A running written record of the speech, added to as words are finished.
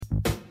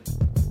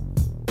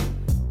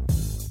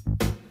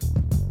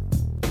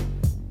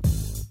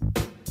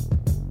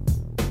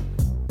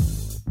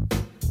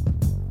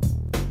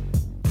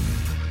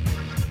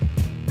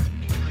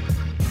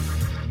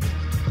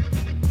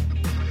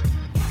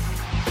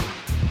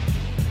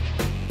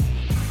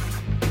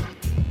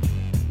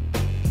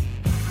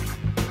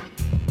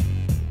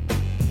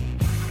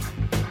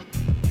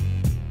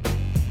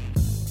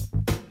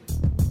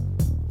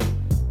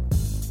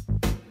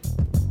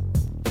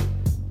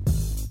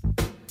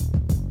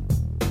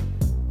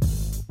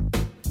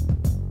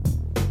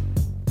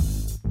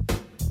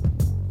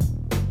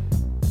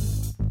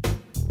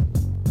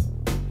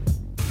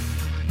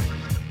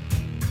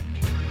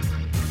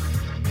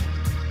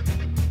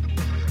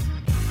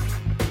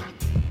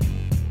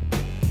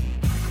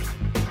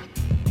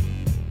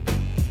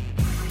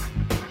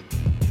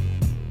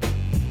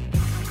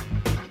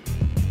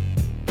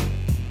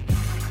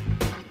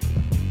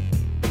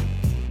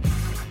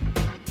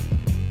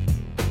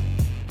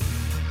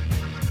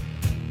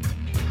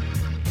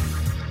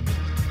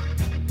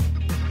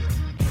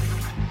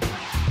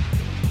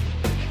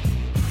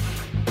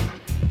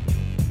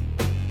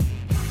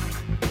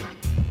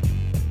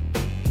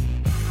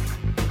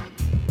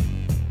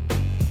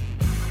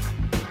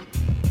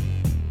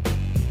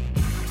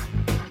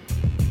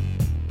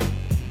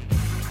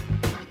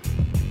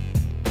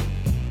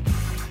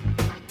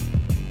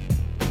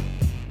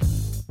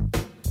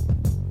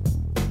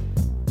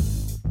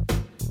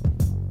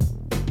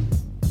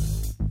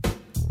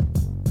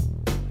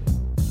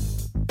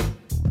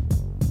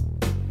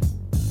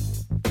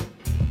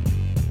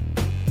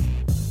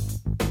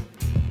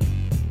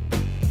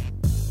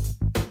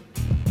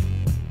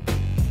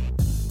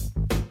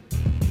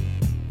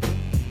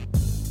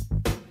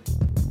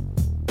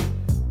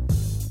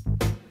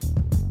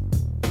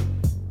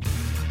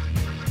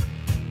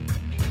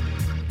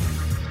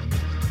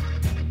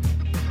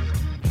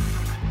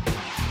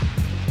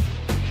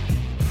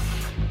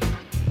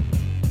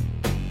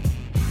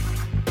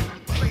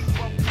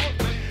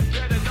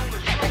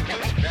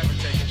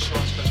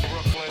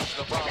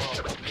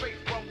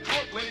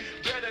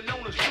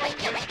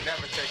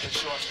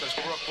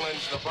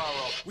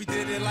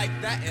it like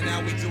that, and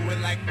now we do it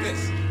like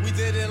this. We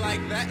did it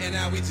like that, and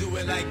now we do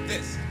it like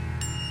this.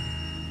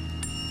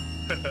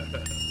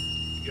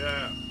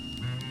 Yeah.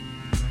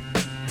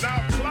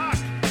 Now clock,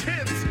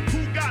 kids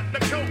who got the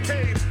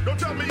cocaine. Don't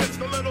tell me it's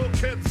the little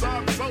kids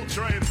on Soul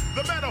Train.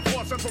 The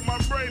metaphor sent from my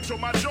brain to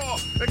my jaw.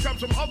 It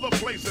comes from other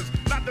places,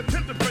 not the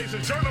tinted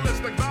faces.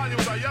 Journalistic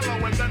values are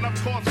yellow and then of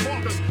course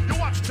falters. You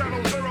watch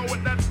Channel Zero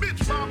with that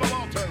bitch Mama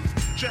Walters.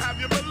 She have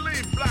you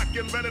believe black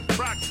invented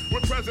crack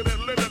when President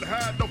Lyndon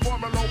had the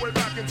formula way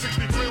back in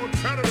 63 with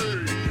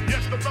Kennedy.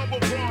 Yes, the double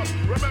cross.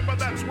 Remember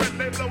that's when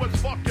they blow his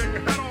fucking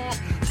head off.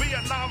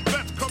 Vietnam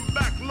vets come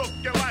back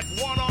looking like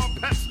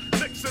one-armed pets.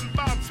 Nixon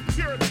bounce,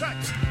 pure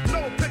text.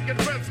 No picket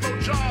fence, no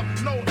job,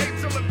 no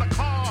eight-cylinder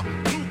car.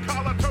 Blue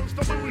collar turns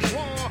to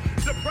bourgeois.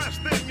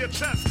 Depressed in your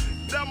chest.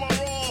 Them are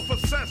all for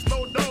cess,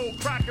 no dough.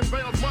 Crack and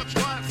veils much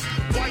less.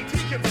 White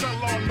tea can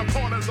sell on the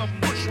corners of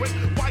Bushwick.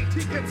 White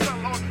tea can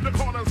sell on the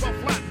corners of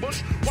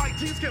Flatbush. White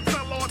teas can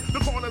sell on the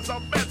corners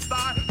of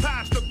Bed-Stuy.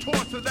 Pass the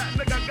torch to that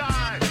nigga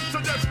guy. So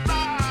just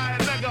die,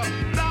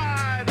 nigga.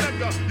 Die,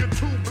 nigga. You're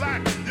too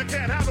black. You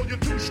can't handle. You're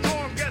too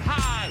strong. Get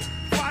high.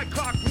 5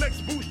 o'clock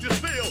next boost your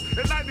steel.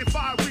 In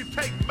 95 we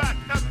take back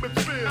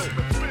Edmondsfield.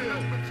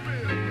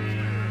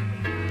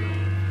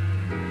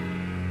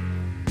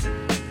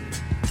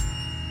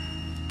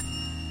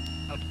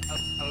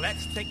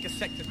 Let's take a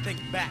sec to think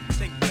back.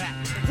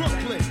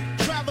 Brooklyn,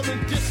 traveling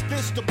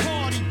distance to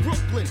party.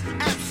 Brooklyn,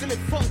 absent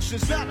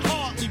functions, not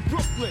hardly.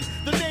 Brooklyn,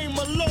 the name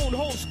alone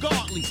holds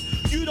godly.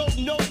 You don't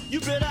know, you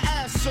better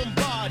ask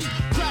somebody.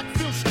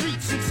 Crackfield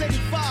streets since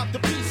 85, the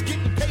beast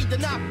getting paid to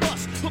not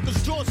bust.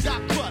 Hookers' jaws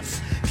got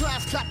crust.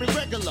 Class clapping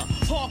regular.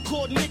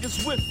 Hardcore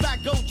niggas with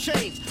fat gold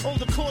chains. On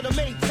the corner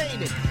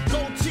maintaining.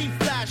 Gold teeth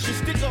flashing.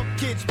 Stick up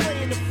kids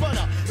playing in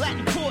front of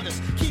Latin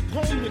quarters. Keep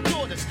home your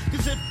daughters.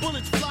 Cause if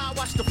bullets fly,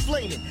 watch the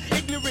flaming.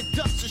 Ignorant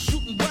ducks are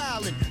shooting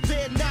wildin'.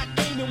 They're not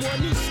aiming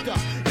one Easter.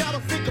 Now to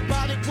think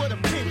about it, what a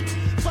pity.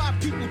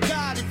 5 people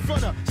died in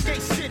front of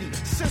Skate City.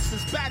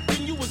 Sisters, back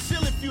then you was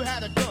ill if you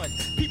had a gun.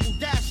 People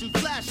dashing,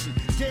 flashing.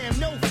 Damn,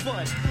 no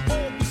fun.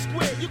 All was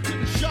square, you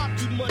couldn't shop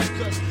too much.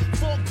 Cause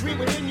Fort Greene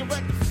were in you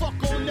at the fuck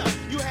on up.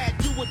 You had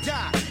do or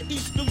die.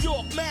 East New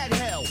York, mad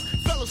hell.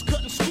 Fellas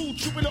cutting school,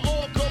 trooping the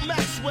Oracle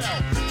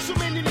Maxwell. So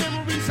many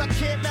memories I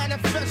can't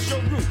manifest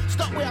your route.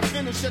 Start where I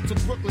finish at to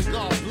Brooklyn,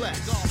 God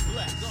bless. God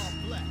bless. God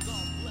bless.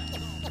 God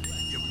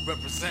bless. Yeah, we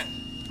represent.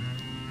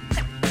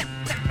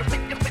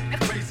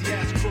 Crazy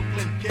ass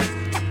Brooklyn kids.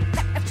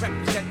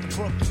 Represent the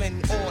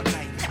Brooklyn all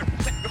night.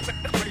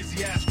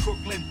 Crazy ass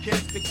Brooklyn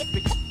kids.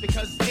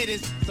 Because it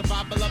is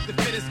survival of the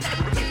fittest.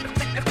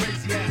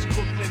 Crazy ass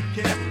Brooklyn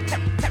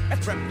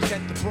kids.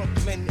 Represent the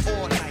Brooklyn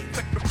all night.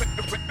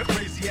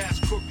 Crazy ass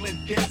Brooklyn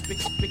kids.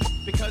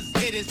 Because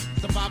it is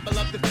survival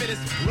of the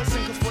fittest.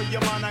 Listen, cause for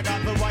your mind I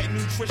got the right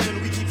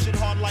nutrition. We keep shit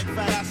hard like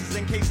fat asses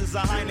in cases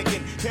of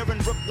Heineken. Here in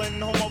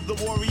Brooklyn, home of the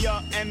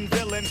warrior and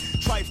villain.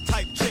 Trife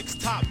type chicks,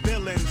 top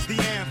villains. The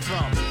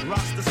anthem,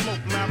 Rasta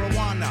smoke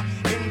marijuana.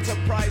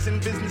 Enterprising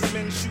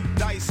businessmen shoot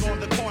dice on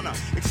the corner.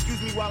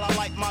 Excuse me while I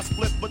light my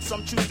split, but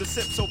some choose to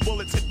sip so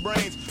bullets hit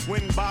brains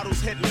when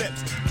bottles hit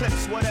lips.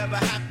 Clips, whatever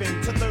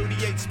happened to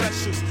 38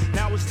 specials.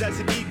 Now it's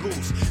Desert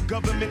Eagles.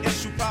 Government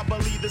issue,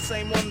 probably the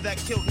same one that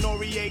killed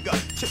Noriega.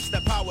 Chips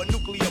that power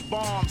nuclear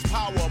bombs,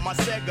 power my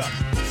Sega.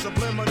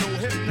 Subliminal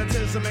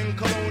hypnotism and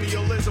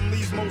colonialism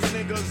leaves most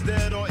niggas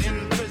dead or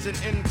in prison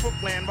in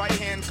Brooklyn. Right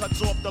hand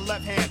cuts off the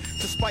left hand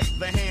to spite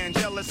the hand,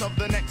 jealous of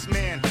the next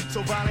man.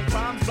 So violent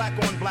crimes, black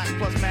on black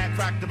plus mad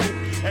crack the boot.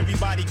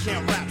 Everybody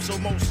can't rap, so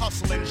most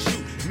hustle and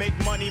shoot. Make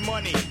money,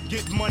 money,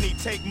 get money,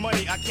 take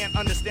money. I can't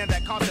understand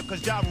that concept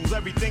cause Ja rules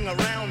everything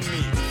around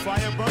me.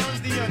 Fire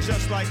burns the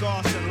unjust like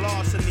arson,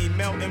 larceny.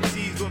 Melt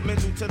MCs with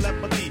mental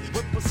telepathy.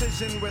 With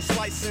precision we're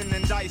slicing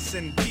and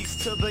dicing. Peace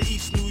to the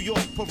East New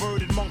York,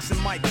 perverted monks and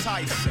Mike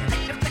Tyson.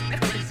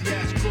 Crazy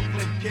ass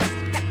Brooklyn kids.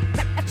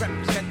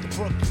 Represent the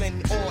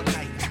Brooklyn all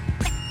night.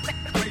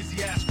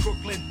 Crazy ass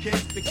Brooklyn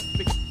kids.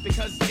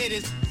 Because it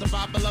is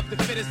survival of the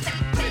fittest.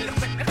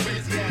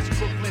 Crazy ass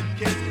Brooklyn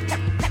kids.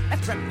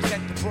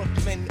 Represent the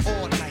Brooklyn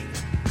all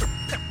night.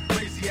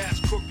 Crazy ass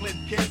Brooklyn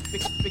kids.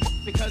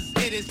 Because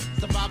it is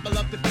survival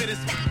of the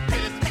fittest.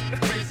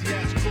 Crazy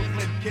ass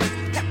Brooklyn kids.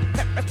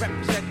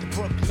 Represent the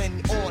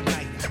Brooklyn all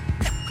night.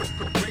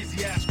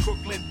 Crazy ass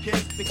Brooklyn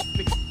kids.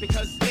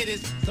 Because it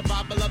is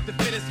survival of the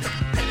fittest.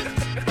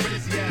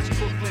 Crazy ass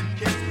Brooklyn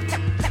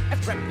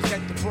kids.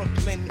 Represent the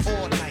Brooklyn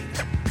all night.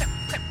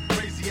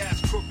 Crazy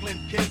ass Brooklyn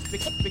kids.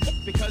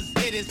 Because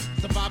it is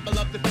survival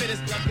of the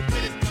fittest. Of the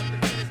fittest. Of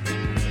the fittest.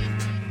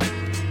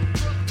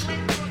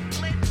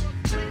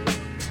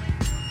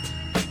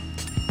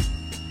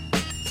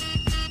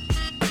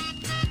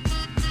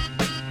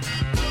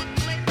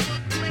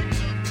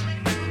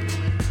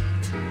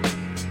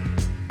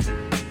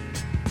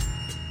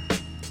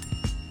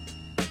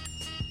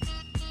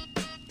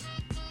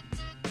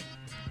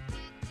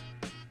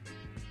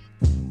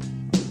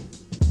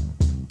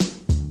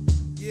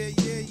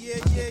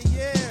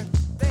 Yeah.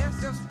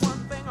 There's just one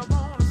thing I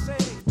wanna say.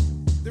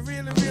 The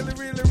really,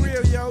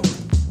 yo.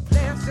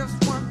 There's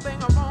just one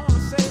thing I wanna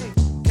say.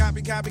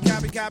 Copy.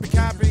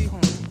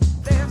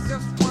 There's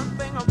just one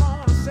thing I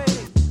wanna say.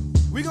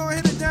 We gonna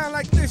hit it down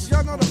like this,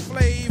 y'all know the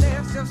flavor.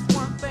 There's just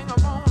one thing I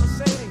wanna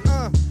say.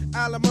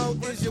 Alamo,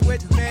 is you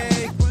with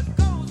me?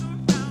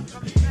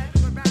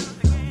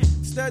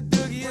 Stud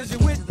Doogie, is you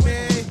with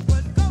me?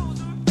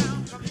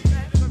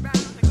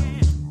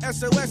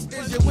 SOS,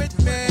 is you with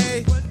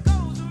me?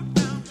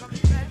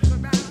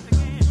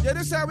 Yeah,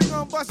 this how we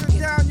gonna bust it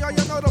down, y'all.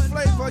 You know the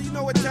flavor. You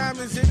know what time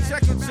is it?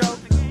 Check it, yo.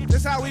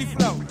 This how we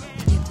flow.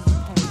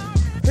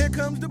 Here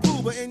comes the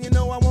boober, and you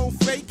know I won't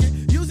fake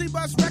it. Usually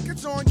bust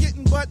records on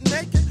getting butt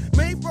naked.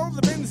 Made for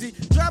the Benzie.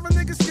 Drive a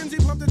nigga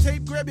skinsy, pump the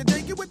tape, grab your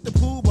naked with the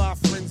pool bar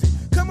frenzy.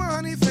 Come on,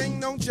 honey, thing,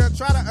 don't ya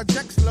try to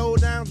eject slow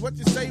downs. What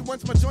you say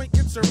once my joint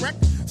gets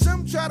erect?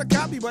 Some try to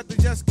copy, but they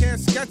just can't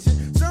sketch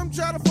it. Some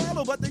try to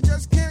follow, but they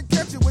just can't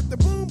catch it with the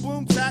boom,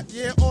 boom, tap,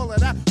 yeah, all of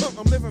that. Look,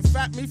 I'm living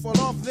fat, me fall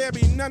off, there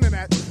be none of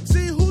that.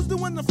 See, who's the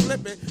one to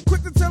flip it?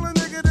 Quick to tell a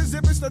nigga to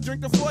zip it, start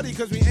drink the 40,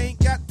 cause we ain't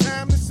got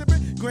time to sip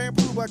it. Grand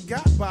Pooba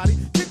got body.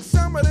 Kick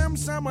some of them,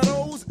 some of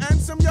those, and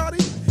some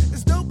yachty.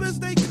 As dope as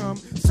they come,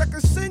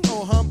 suckers sing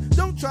or hum.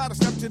 Don't try to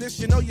step to this,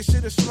 you know your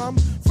shit is slum.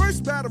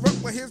 First batter up,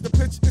 well here's the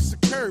pitch, it's a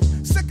curve.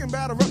 Second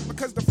batter up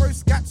because the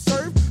first got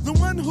served. The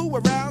one who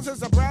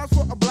arouses a browse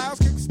for a blouse,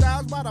 kick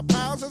styles by the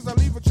piles as I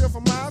leave a chill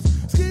for miles.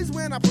 Skis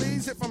when I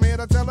please, hit from here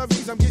to Tel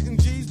Aviv. I'm getting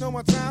G's, no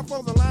more time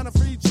for the line of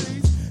free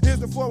cheese. Here's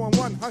the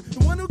 411,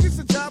 the one who gets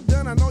the job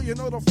done. I know you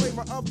know the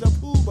flavor of the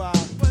Pooh-Bah.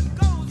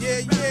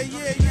 Yeah,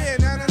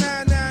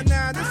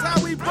 nah. This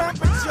how we bump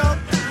it, yo. You know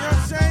what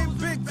I'm saying?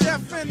 Big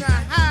Jeff in the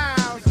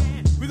house.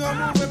 We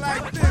gonna move it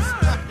like this.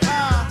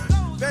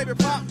 Baby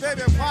pop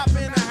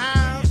in the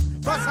house.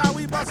 Bust how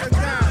we bust it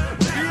down.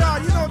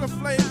 You know the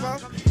flavor.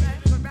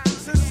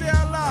 Sincere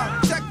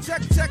love. Check.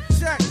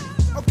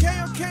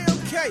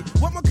 Okay.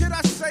 What more could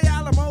I say?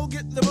 Alamo,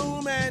 get the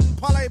boom and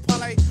parlay.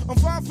 I'm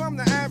far from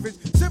the average.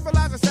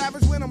 Civilized and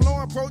savage when I'm low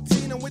on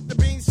protein and with the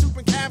beans, soup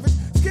and cabbage.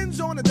 Skins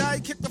on the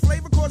diet, kick the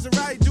flavor, cause it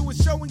right. Do a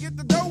show and get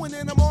the dough and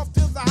then I'm off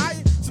till the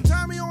high.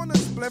 Sometime he on the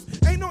spliff.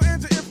 Ain't no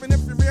answer if and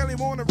if you really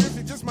wanna riff,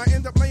 you just might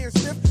end up laying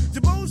stiff.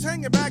 Jabos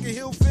hanging back, a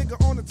heel figure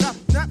on the top.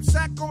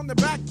 Knapsack on the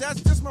back,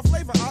 that's just my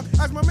flavor.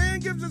 As my man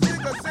gives his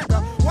nigga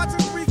singer. Watch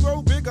his street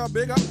grow bigger.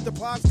 The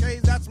Paz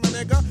K's, that's my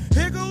nigga.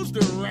 Here goes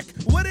the wreck.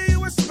 What do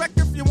you expect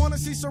if you wanna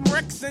see some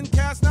wrecks and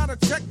cast not a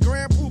check?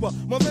 Grand Pooba,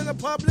 more than a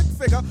public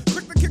figure.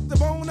 Quick to kick the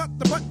bone up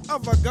the butt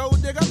of a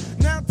gold digger.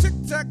 Now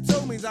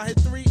tic-tac-toe means I hit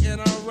 3 in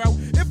a row.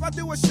 If I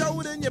do a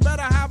show, then you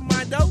better have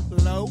my dough.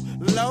 Low.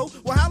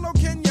 Well, how low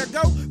can you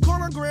go?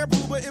 Call on Grand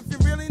Pooba if you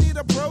really need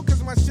a pro,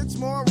 cause my shit's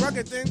more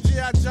rugged than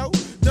G.I. Joe.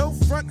 Don't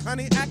front,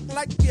 honey, act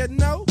like you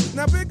know.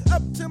 Now big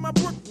up to my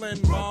Brooklyn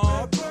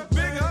mob.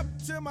 Big up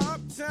to my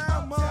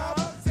uptown mob.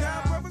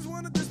 Now brothers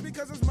wanted this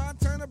because it's my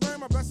turn to burn.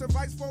 My best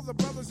advice for the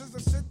brothers is to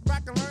sit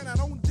back and learn. I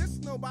don't diss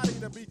nobody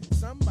to be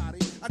somebody.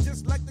 I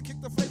just like to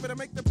kick the flavor to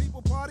make the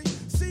people party.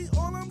 See,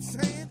 all I'm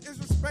saying is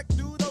respect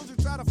to those who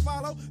try to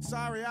follow.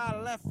 Sorry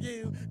I left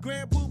you.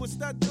 Grand Pooba,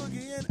 Stud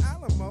Doogie, and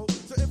Alamo.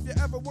 So if you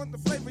ever want the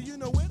flavor, you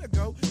know where to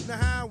go. Now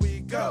how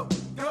we go.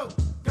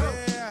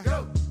 Yeah.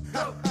 Here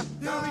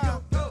we go.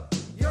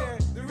 Yeah,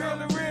 the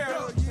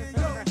real.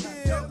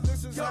 Yeah.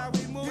 This is how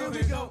we move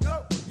it.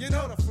 You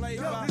know the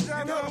flavor. This is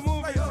how we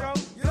move it, yo.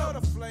 You know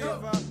the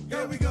flavor.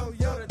 Here we go,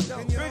 yo.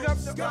 And big up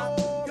the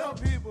go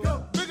people.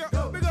 Big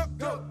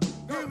up.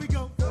 Here we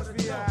go.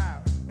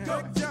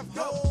 Big Jeff,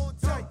 hold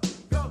tight.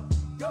 Go.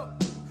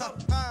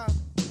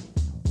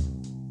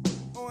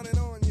 On and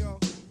on, yo.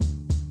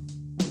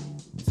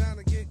 Time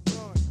to get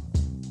going.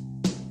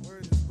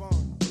 Word is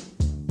born.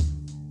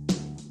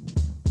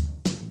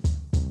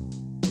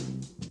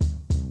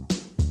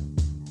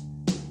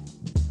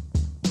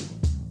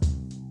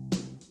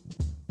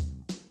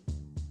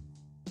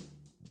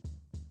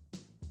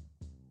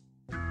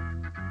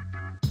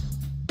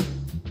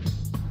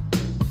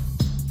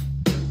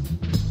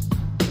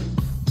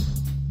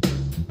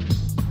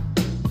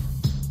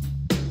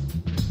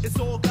 It's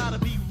all gotta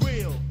be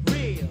real.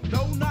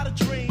 No, not a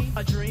dream.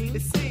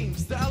 It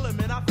seems the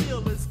element I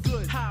feel is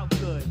good. How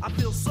good? I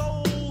feel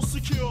so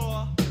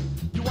secure.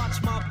 You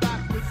watch my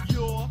back with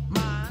your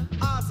mind.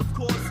 Eyes, of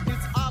course,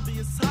 it's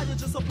obvious how you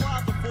just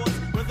apply the force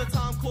when the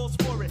time calls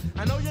for it.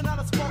 I know you're not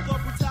a spark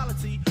of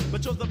brutality,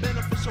 but you're the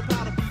beneficial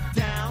part to be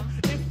down.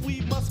 If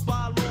we must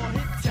by law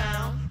hit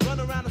town, run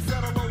around and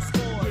settle those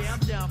scores. Yeah, I'm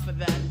down for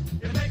that.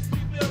 It makes me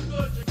feel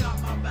good, you got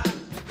my back.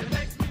 It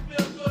makes me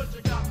feel good,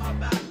 you got my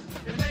back.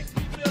 It makes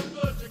me feel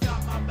good, you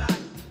got my back.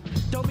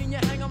 Don't mean you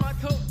hang on my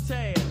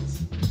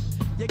coattails.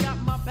 You got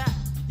my back,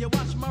 you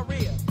watch my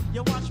rear.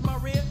 You watch my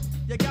rear,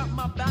 you got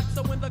my back.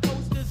 So when the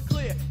coast is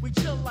clear, we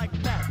chill like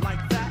that, like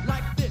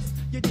this.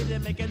 You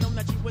didn't make it known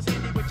that you was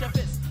handy with your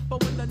fist,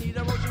 but when the need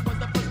arose, you was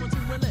the first one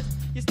to enlist.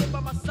 You stood by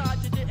my side,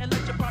 you didn't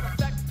let your pride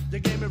affect. You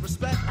gave me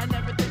respect, and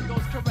everything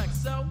goes correct.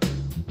 So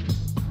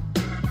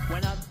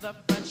when other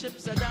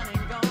friendships are done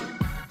and gone,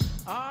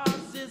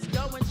 ours is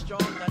going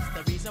strong. That's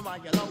the reason why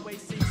you'll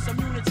always see some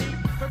unity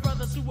for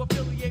brothers who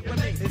affiliate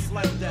with me. It's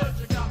like that.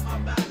 You got my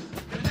back.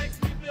 It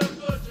makes me feel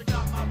good. You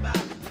got my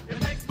back. It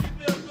makes me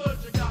feel good.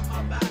 You got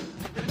my back.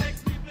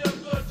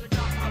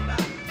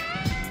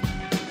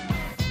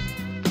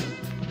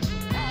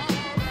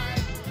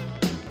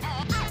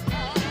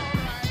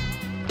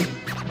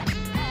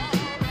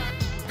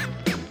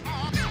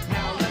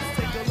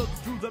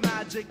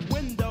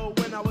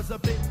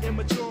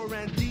 immature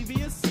and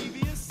devious.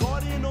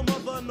 Guardian, no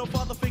mother, no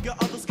father figure,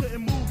 others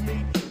couldn't move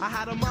me. I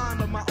had a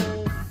mind of my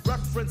own,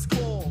 reference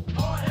call.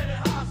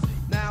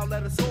 Now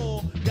let us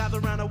all gather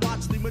around and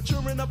watch the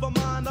maturing of a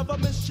mind of a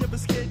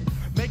mischievous kid,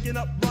 making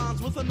up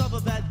rhymes with another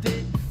that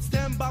did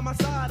stand by my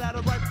side at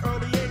a ripe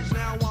early age.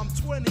 Now I'm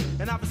 20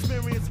 and I've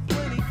experienced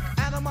plenty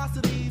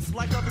animosities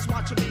like others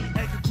watching me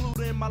and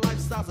concluding my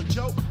lifestyle's a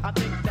joke. I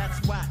think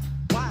that's whack.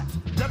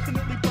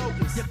 Definitely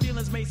bogus. Your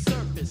feelings may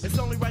surface. It's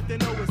only right they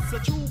know it's a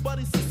true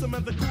buddy system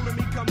and the cool in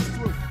me comes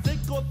through. Thick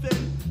or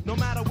thin, no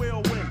matter where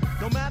or when.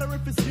 No matter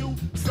if it's you,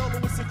 solo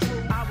it's a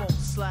crew. I won't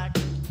slack.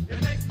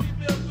 It makes me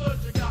feel good,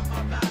 you got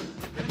my back.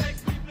 It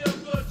makes me feel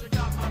good, you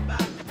got my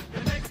back.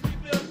 It makes me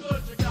feel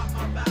good, you got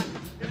my back.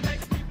 It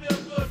makes me feel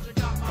good, you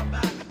got my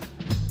back.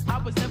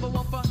 I was never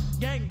one for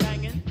gang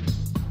banging.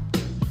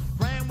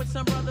 Ran with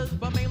some brothers,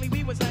 but mainly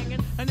we was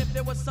hanging. And if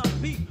there was some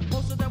beef,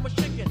 most of them was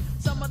chicken.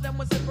 Some of them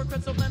was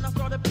hypocrites, so then I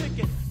started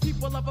picking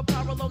people of a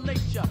parallel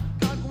nature.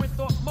 Congruent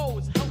thought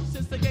modes helps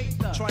instigate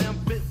the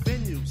triumphant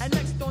venues. And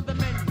next on the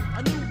menu,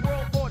 a new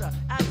world order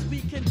as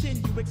we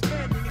continue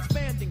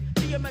expanding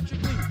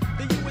geometrically.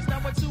 The U is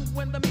now a two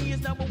and the me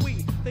is now a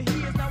we. The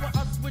he is now a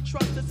us with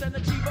trust that's an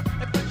achiever.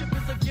 If friendship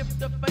is a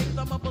gift of faith,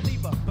 I'm a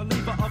believer.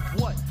 Believer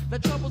of what? The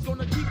trouble's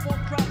gonna keep on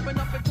cropping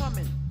up and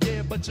coming.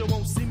 Yeah, but you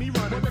won't see me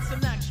running. Well, it's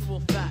an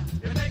actual fact.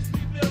 It makes me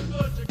feel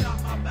good, you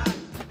got my back.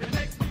 It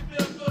makes me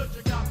feel good,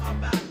 you got my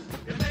back.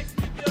 It makes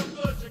me feel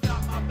good, you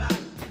got my back.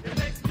 It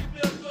makes me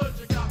feel good,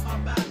 you got my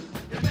back.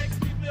 It makes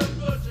me feel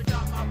good, you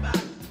got my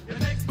back. It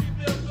makes me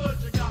feel good,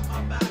 you got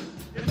my back.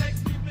 It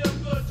makes me feel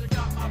good, you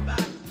got my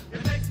back.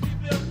 It makes me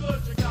feel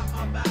good, you got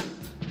my back.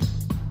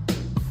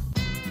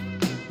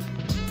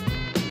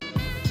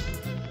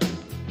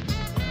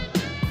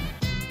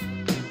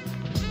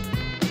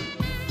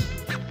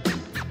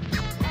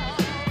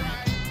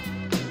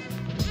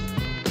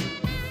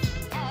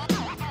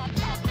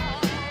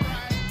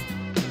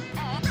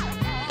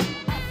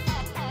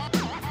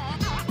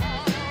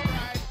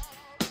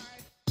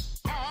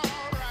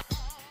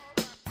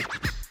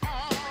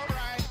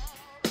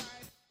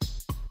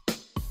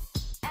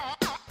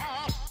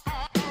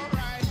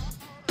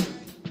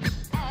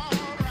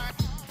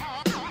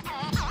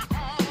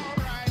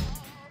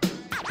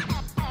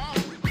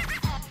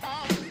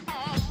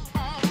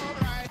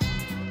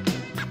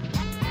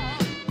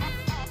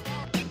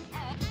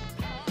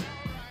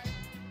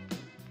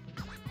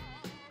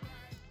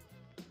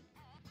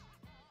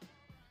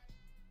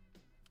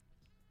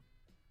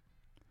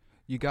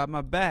 You Got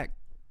My Back,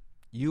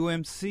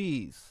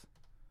 UMC's,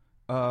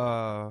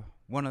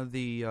 one of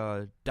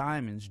the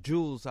diamonds,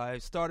 jewels. I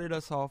started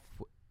us off,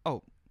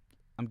 oh,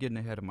 I'm getting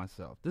ahead of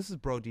myself. This is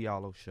Bro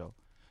Diallo Show,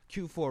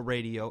 Q4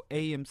 Radio,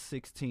 AM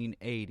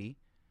 1680,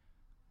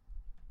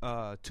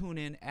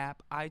 TuneIn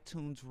app,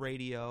 iTunes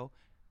Radio,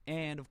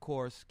 and of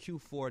course,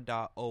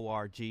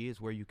 Q4.org is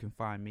where you can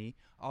find me.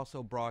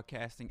 Also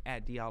broadcasting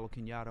at Diallo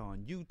Kenyatta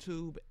on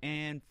YouTube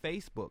and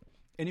Facebook.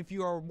 And if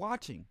you are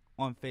watching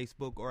on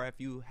Facebook, or if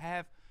you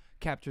have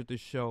captured the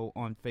show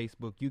on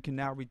Facebook, you can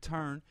now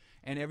return.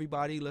 And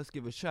everybody, let's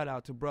give a shout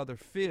out to Brother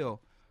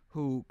Phil,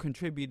 who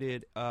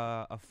contributed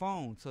a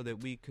phone so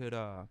that we could,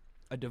 a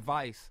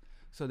device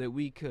so that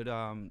we could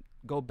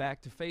go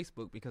back to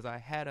Facebook, because I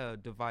had a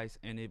device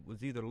and it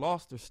was either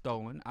lost or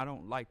stolen. I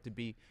don't like to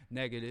be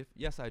negative.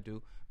 Yes, I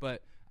do.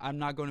 But I'm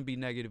not going to be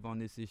negative on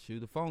this issue.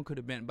 The phone could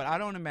have been, but I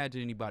don't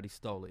imagine anybody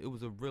stole it. It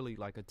was a really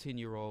like a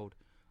 10-year-old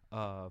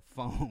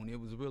phone. It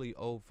was a really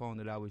old phone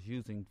that I was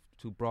using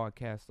to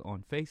broadcast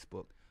on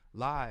Facebook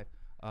live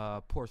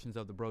portions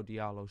of the Bro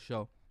Diallo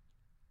Show.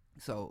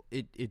 So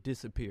it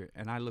disappeared,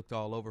 and I looked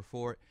all over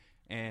for it.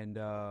 And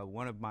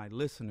one of my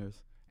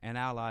listeners and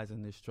allies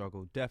in this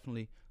struggle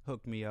definitely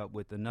hooked me up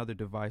with another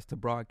device to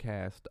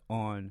broadcast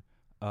on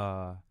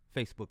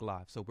Facebook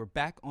Live. So we're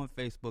back on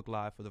Facebook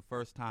Live for the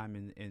first time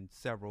in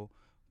several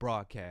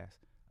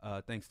broadcasts.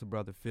 Thanks to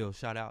Brother Phil.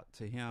 Shout out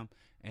to him.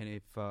 And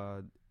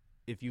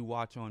if you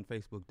watch on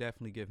Facebook,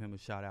 definitely give him a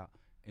shout out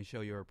and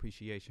show your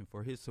appreciation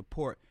for his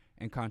support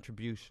and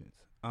contributions.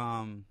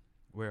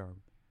 Where are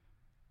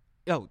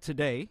we? Oh,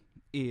 today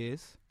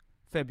is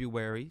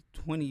February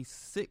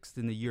 26th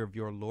in the year of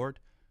your Lord,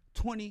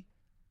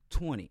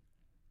 2020.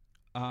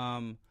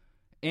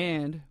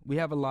 And we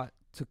have a lot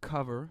to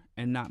cover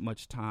and not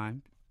much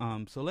time.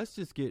 So let's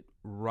just get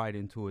right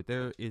into it.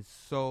 There is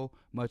so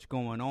much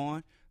going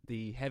on.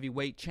 The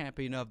heavyweight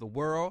champion of the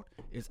world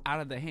is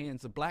out of the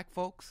hands of black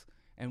folks,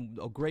 and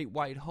a great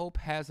white hope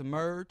has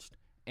emerged.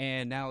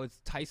 And now it's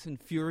Tyson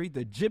Fury,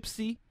 the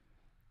Gypsy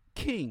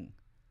King,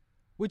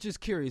 which is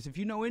curious. If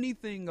you know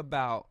anything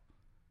about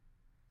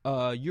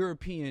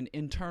European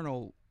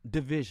internal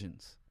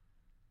divisions,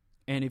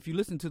 and if you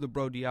listen to the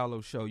Bro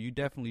Diallo Show, you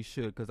definitely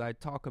should, because I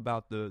talk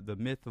about the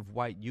myth of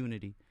white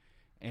unity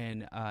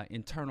and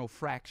internal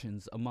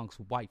fractions amongst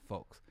white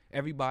folks.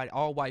 Everybody,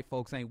 all white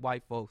folks ain't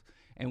white folks,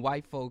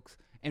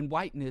 and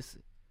whiteness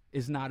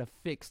is not a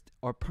fixed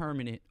or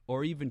permanent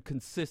or even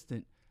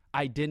consistent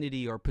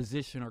identity or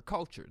position or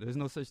culture. There's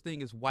no such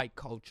thing as white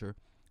culture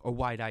or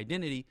white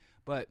identity,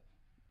 but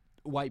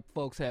white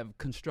folks have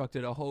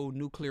constructed a whole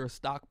nuclear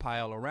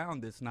stockpile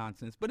around this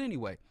nonsense. But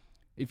anyway,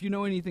 if you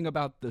know anything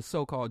about the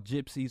so-called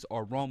gypsies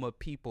or Roma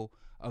people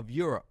of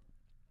Europe,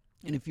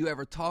 and if you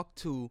ever talk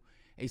to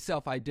a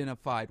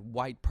self-identified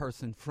white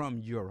person from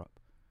Europe,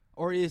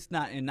 or it's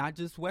not, and not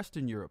just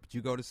Western Europe, but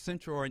you go to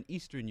Central or in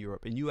Eastern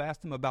Europe, and you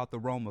ask them about the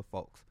Roma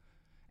folks,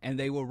 and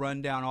they will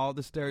run down all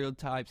the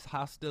stereotypes,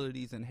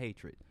 hostilities, and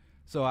hatred.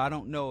 So I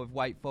don't know if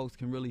white folks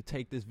can really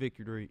take this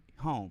victory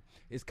home.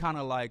 It's kind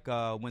of like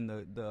when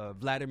the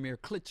Vladimir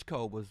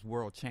Klitschko was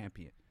world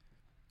champion.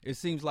 It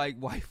seems like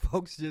white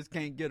folks just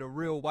can't get a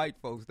real white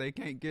folks. They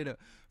can't get a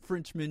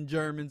Frenchman,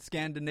 German,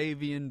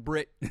 Scandinavian,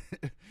 Brit.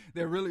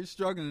 They're really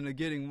struggling to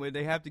getting where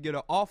they have to get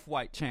an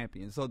off-white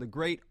champion. So the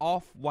great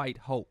off-white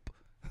hope.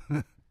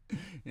 And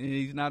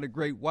he's not a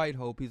great white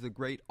hope. He's a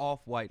great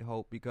off-white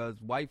hope because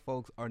white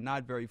folks are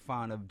not very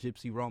fond of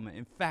Gypsy Roma.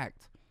 In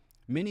fact,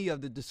 many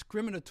of the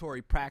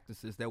discriminatory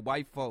practices that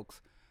white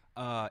folks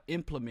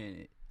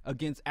implemented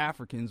against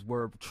Africans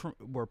were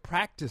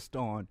practiced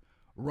on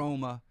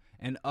Roma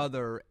and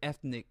other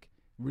ethnic,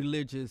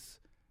 religious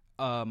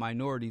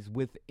minorities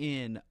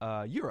within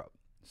Europe.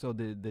 So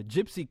the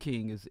Gypsy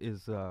King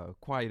is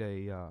quite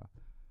a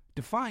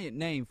defiant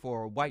name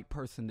for a white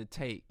person to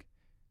take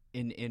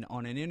in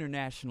on an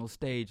international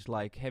stage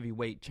like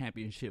heavyweight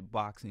championship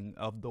boxing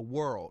of the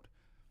world.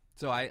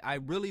 So I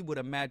really would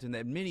imagine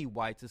that many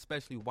whites,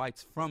 especially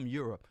whites from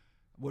Europe,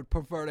 would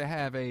prefer to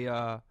have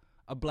a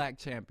black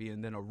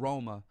champion than a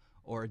Roma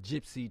or a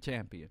Gypsy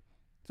champion.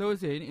 So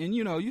it's it, and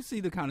you see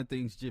the kind of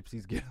things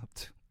gypsies get up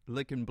to,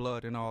 licking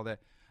blood and all that.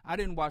 I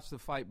didn't watch the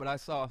fight, but I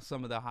saw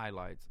some of the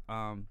highlights.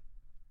 And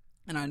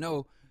I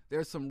know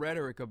there's some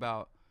rhetoric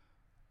about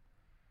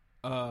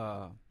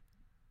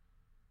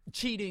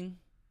cheating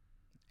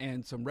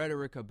and some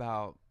rhetoric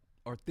about,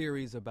 or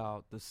theories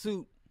about the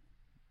suit,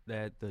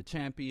 that the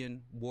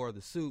champion wore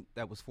the suit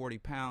that was 40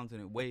 pounds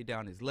and it weighed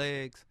down his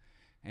legs.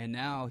 And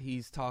now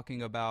he's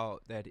talking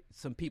about that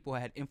some people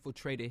had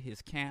infiltrated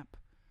his camp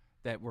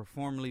that were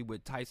formerly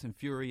with Tyson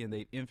Fury, and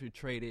they've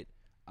infiltrated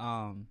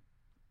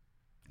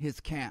his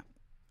camp.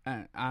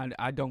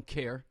 I don't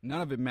care.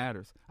 None of it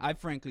matters. I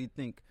frankly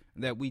think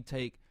that we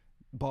take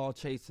ball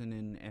chasing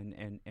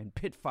and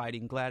pit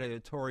fighting,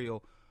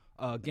 gladiatorial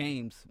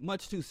games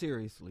much too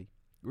seriously.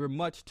 We're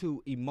much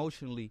too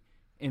emotionally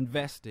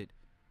invested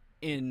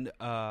in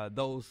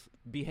those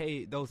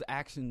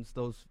actions,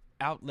 those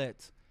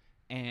outlets,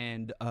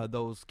 and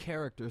those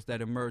characters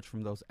that emerge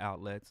from those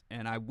outlets.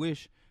 And I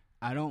wish,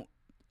 I don't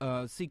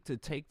seek to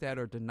take that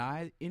or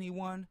deny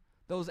anyone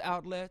those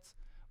outlets,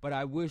 but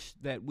I wish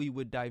that we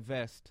would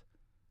divest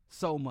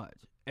so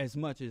much as,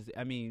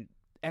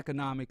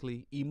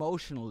 economically,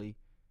 emotionally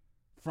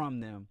from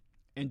them,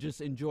 and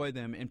just enjoy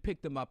them and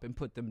pick them up and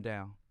put them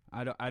down.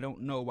 I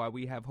don't know why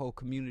we have whole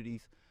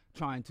communities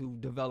trying to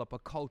develop a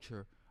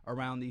culture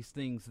around these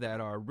things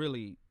that are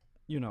really,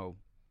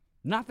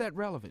 not that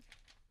relevant.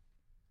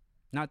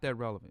 Not that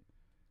relevant.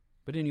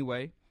 But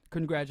anyway,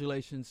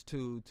 congratulations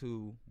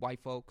to white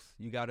folks.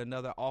 You got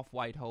another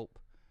off-white hope.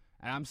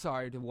 And I'm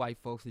sorry to white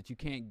folks that you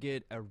can't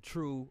get a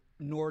true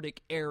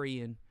Nordic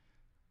Aryan,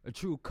 a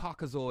true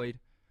Caucasoid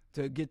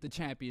to get the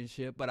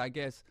championship. But I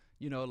guess,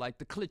 like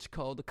the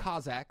Klitschko, the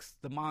Cossacks,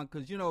 the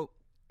Mongols,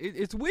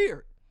 it's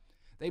weird.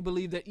 They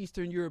believe that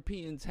Eastern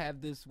Europeans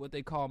have this, what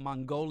they call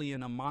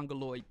Mongolian or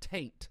Mongoloid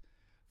taint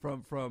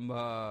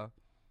from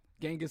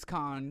Genghis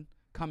Khan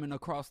coming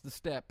across the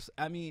steppes.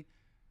 I mean,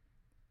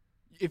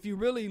 if you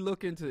really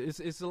look into it,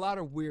 it's a lot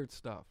of weird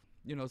stuff.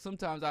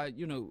 Sometimes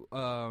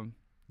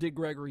Dick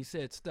Gregory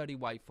said, study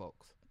white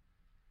folks.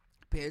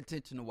 Pay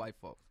attention to white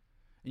folks.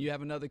 And you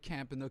have another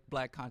camp in the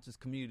black conscious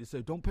community that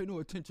says, don't pay no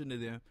attention to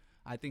them.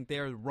 I think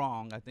they're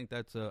wrong. I think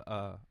that's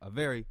a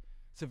very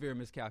severe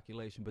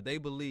miscalculation. But they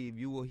believe,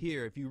 you will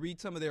hear, if you read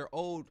some of their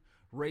old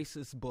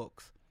racist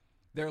books,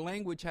 their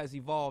language has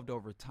evolved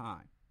over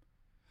time.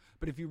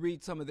 But if you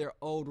read some of their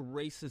old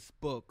racist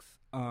books,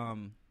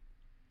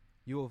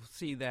 you'll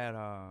see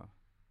that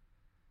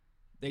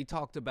they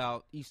talked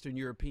about Eastern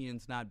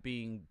Europeans not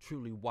being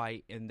truly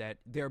white, and that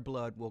their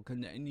blood will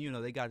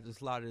they got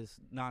just a lot of this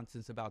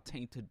nonsense about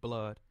tainted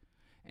blood.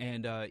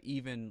 And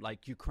even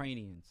like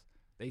Ukrainians,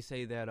 they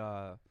say that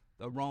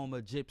the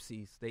Roma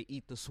gypsies, they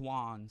eat the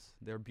swans.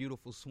 They're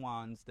beautiful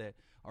swans that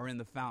are in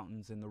the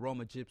fountains, and the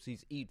Roma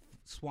gypsies eat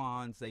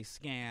swans. They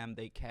scam,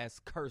 they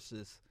cast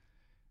curses,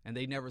 and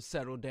they never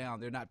settle down.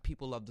 They're not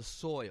people of the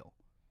soil.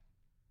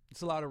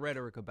 It's a lot of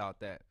rhetoric about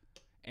that.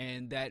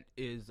 And that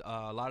is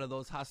a lot of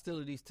those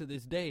hostilities to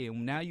this day.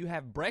 And now you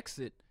have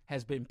Brexit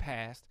has been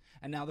passed.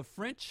 And now the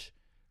French,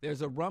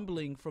 there's a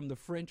rumbling from the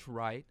French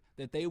right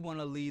that they want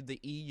to leave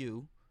the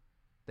EU.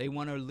 They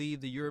want to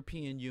leave the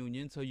European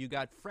Union. So you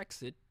got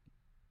Frexit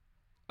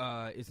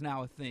is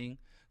now a thing.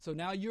 So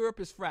now Europe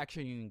is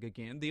fracturing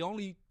again. The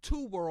only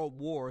two world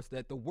wars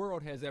that the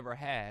world has ever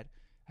had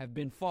have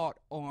been fought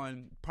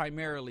on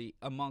primarily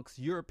amongst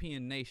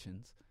European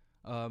nations.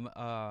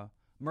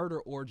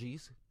 Murder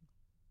orgies,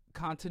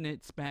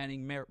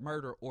 continent-spanning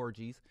murder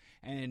orgies.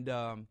 And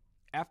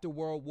after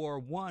World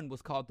War I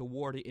was called the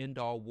War to End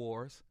All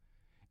Wars.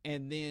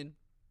 And then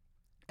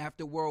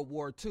after World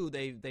War II,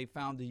 they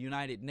found the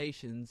United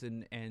Nations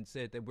and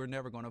said that we're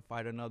never going to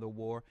fight another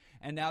war.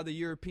 And now the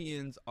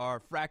Europeans are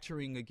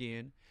fracturing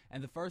again.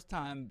 And the first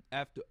time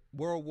after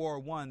World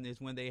War I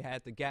is when they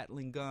had the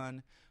Gatling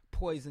gun,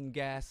 poison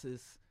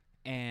gases,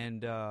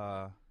 and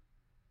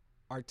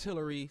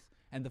artillery.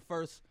 And the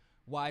first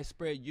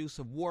widespread use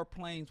of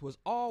warplanes was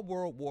all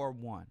World War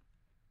I.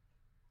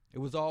 It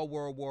was all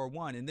World War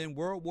I. And then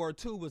World War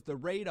II was the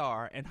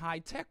radar and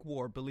high-tech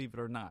war, believe it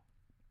or not.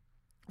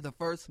 The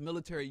first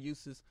military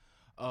uses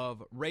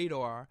of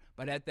radar,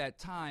 but at that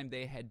time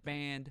they had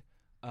banned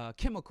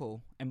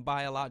chemical and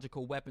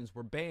biological weapons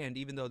were banned,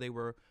 even though they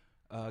were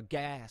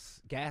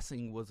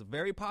gassing was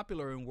very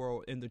popular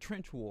in the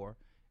trench war.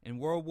 In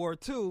World War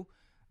II,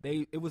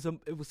 it was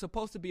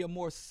supposed to be a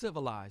more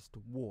civilized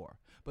war,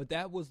 but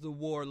that was the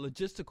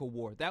logistical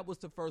war. That was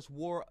the first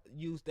war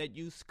that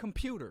used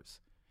computers,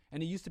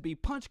 and it used to be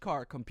punch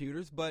card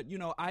computers. But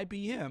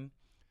IBM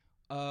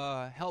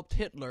helped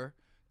Hitler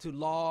to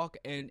log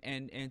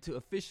and to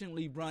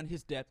efficiently run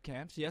his death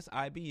camps. Yes,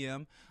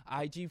 IBM,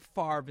 IG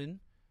Farben.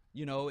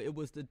 It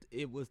was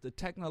the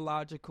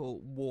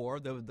technological war,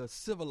 the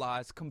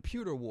civilized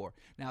computer war.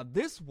 Now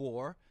this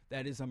war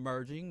that is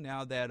emerging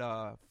now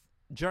that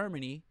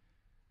Germany,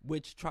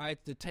 which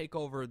tried to take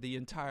over the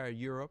entire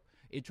Europe,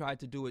 it tried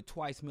to do it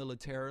twice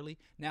militarily.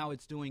 Now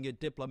it's doing it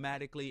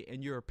diplomatically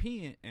and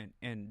European,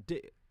 and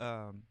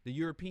the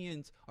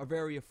Europeans are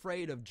very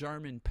afraid of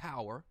German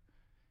power.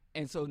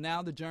 And so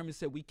now the Germans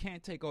said, we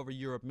can't take over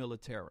Europe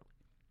militarily.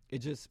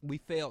 We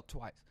failed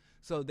twice.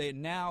 So they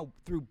now,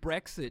 through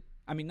Brexit,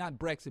 not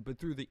Brexit, but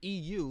through the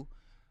EU,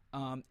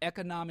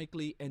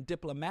 economically and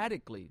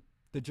diplomatically,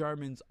 the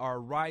Germans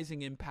are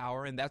rising in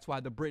power, and that's why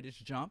the British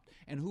jumped.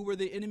 And who were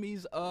the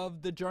enemies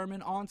of the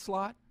German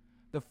onslaught?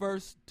 The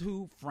first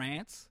two,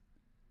 France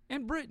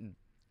and Britain.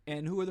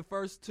 And who are the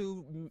first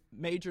two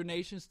major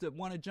nations that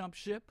want to jump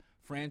ship?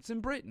 France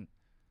and Britain.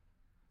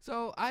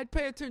 So I'd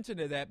pay attention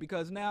to that,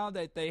 because now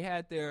that they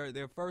had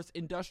their first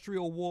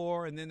industrial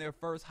war and then their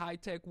first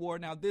high-tech war,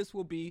 now this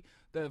will be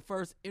the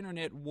first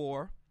internet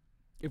war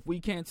if we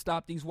can't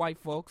stop these white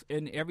folks.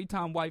 And every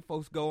time white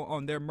folks go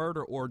on their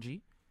murder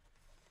orgy,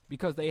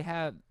 because they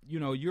have,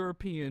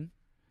 European,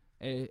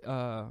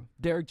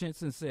 Derek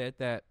Jensen said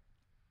that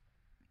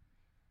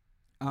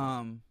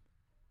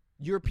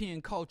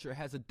European culture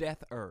has a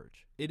death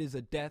urge. It is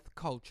a death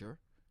culture.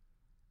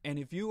 And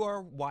if you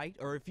are white,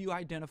 or if you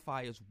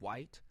identify as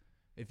white,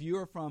 if you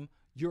are from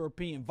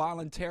European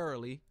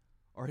voluntarily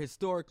or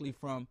historically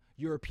from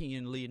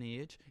European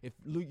lineage, if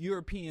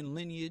European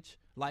lineage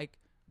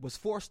was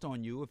forced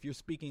on you, if you're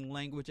speaking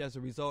language as a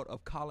result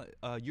of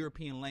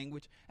European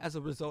language as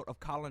a result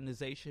of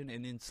colonization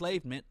and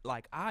enslavement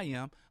like I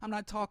am, I'm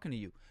not talking to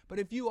you. But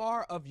if you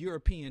are of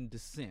European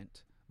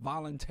descent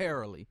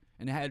voluntarily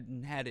and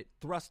hadn't had it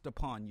thrust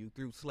upon you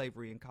through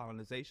slavery and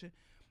colonization,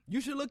 you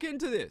should look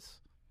into this.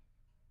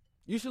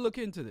 You should look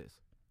into this,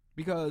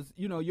 because,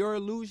 your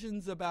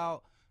illusions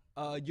about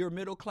your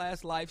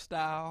middle-class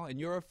lifestyle and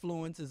your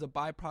affluence is a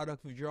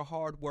byproduct of your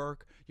hard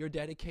work, your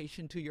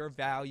dedication to your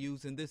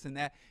values and this and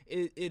that.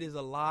 It is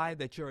a lie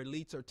that your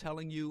elites are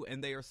telling you,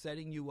 and they are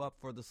setting you up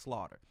for the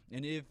slaughter.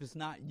 And if it's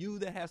not you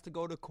that has to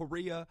go to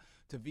Korea,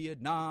 to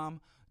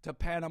Vietnam, to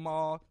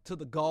Panama, to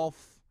the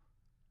Gulf,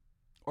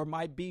 or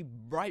might be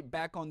right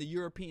back on the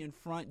European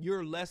front,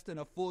 you're less than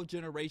a full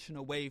generation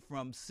away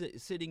from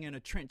sitting in a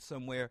trench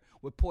somewhere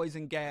with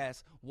poison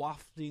gas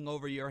wafting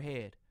over your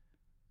head.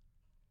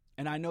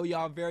 And I know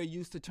y'all are very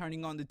used to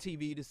turning on the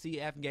TV to see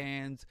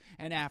Afghans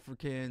and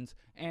Africans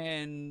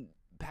and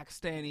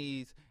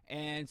Pakistanis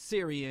and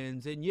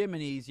Syrians and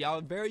Yemenis. Y'all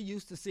are very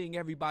used to seeing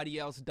everybody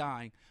else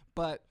dying.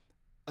 But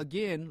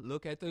again,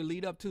 look at the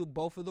lead up to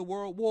both of the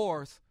world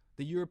wars.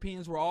 The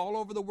Europeans were all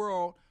over the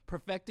world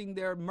perfecting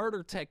their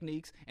murder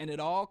techniques, and it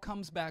all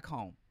comes back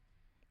home.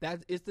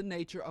 That is the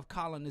nature of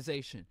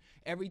colonization.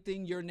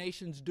 Everything your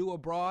nations do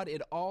abroad,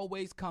 it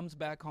always comes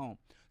back home.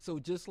 So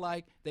just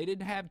like they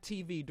didn't have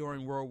TV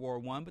during World War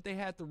I, but they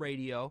had the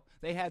radio,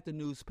 they had the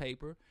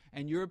newspaper,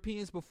 and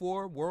Europeans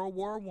before World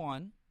War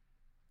I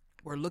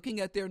were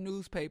looking at their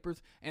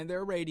newspapers and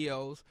their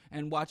radios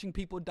and watching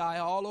people die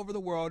all over the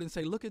world and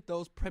say, look at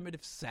those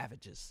primitive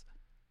savages.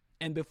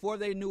 And before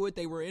they knew it,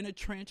 they were in a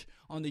trench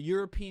on the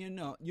European,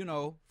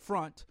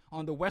 front,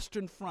 on the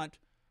Western Front,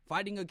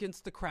 fighting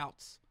against the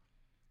Krauts,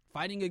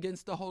 fighting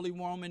against the Holy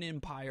Roman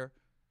Empire,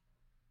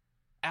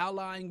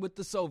 allying with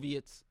the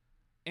Soviets.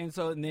 And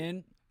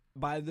then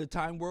by the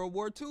time World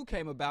War II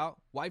came about,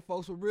 white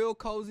folks were real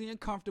cozy and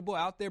comfortable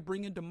out there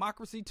bringing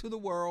democracy to the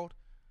world.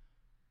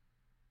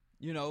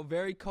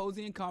 Very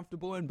cozy and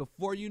comfortable. And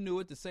before you knew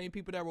it, the same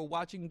people that were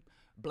watching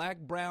black,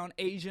 brown,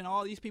 Asian,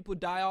 all these people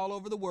die all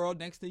over the world.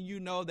 Next thing you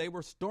know, they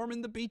were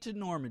storming the beach in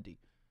Normandy,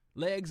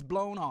 legs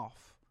blown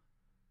off,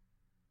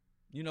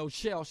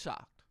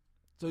 shell-shocked.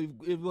 So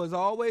it was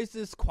always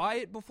this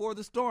quiet before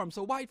the storm.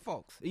 So white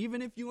folks,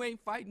 even if you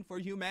ain't fighting for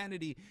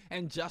humanity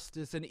and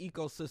justice and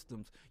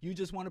ecosystems, you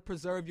just want to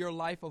preserve your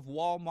life of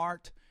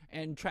Walmart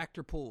and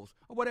tractor pulls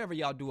or whatever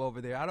y'all do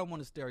over there. I don't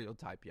want to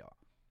stereotype y'all.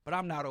 but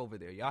I'm not over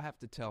there. Y'all have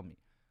to tell me.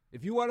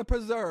 If you want to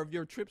preserve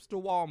your trips to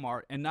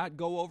Walmart and not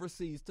go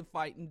overseas to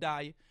fight and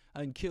die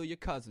and kill your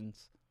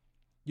cousins,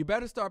 you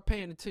better start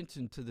paying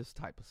attention to this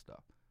type of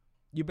stuff.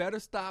 You better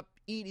stop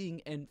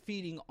eating and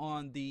feeding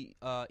on the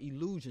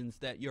illusions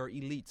that your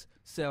elites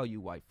sell you,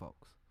 white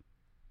folks.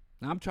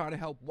 Now, I'm trying to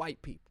help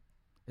white people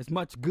as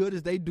much good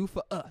as they do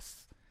for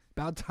us.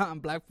 About time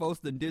black folks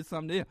done did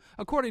something to them,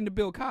 according to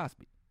Bill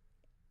Cosby.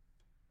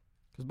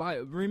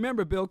 Because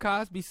remember, Bill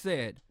Cosby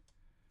said,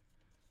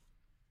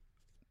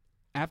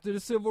 after the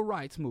civil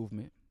rights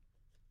movement,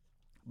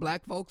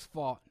 black folks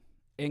fought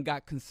and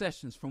got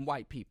concessions from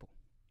white people.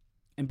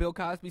 And Bill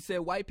Cosby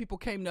said white people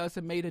came to us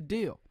and made a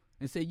deal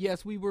and said,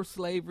 yes, we were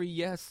slavery,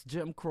 yes,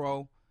 Jim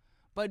Crow,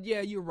 but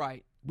yeah, you're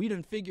right. We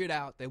done figured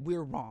out that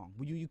we're wrong.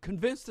 You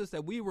convinced us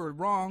that we were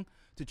wrong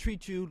to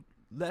treat you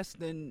less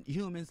than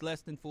humans,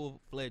 less than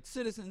full-fledged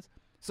citizens.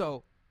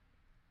 So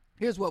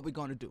here's what we're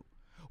going to do.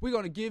 We're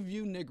going to give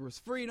you niggers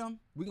freedom.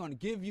 We're going to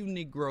give you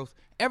Negroes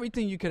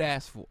everything you could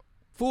ask for.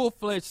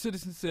 Full-fledged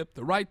citizenship,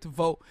 the right to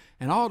vote,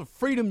 and all the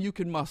freedom you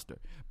can muster.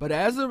 But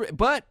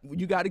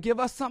you got to give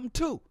us something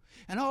too.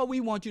 And all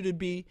we want you to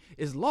be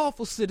is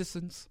lawful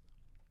citizens,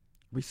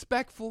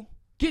 respectful,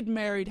 get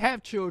married,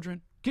 have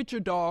children, get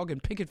your dog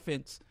and picket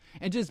fence,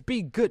 and just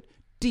be good,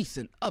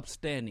 decent,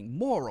 upstanding,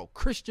 moral,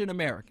 Christian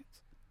Americans.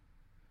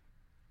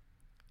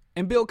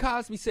 And Bill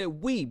Cosby said,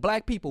 we,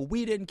 black people,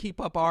 we didn't keep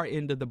up our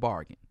end of the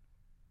bargain.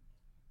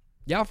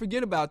 Y'all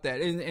forget about that.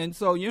 And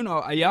so,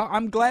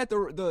 I'm glad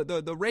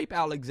the rape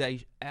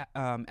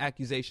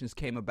accusations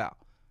came about.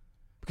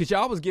 Because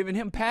y'all was giving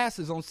him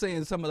passes on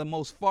saying some of the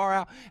most far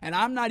out. And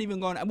I'm not even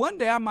going to. One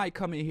day I might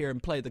come in here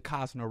and play the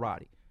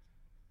Cosnerati.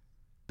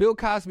 Bill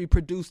Cosby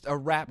produced a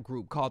rap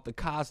group called the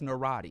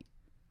Cosnerati,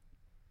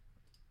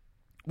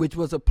 which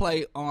was a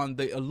play on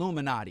the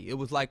Illuminati. It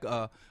was like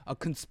a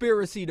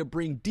conspiracy to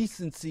bring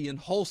decency and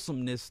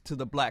wholesomeness to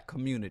the black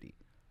community.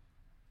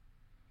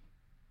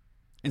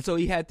 And so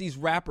he had these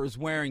rappers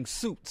wearing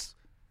suits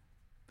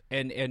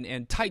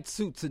and tight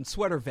suits and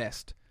sweater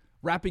vests,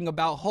 rapping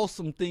about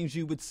wholesome things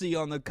you would see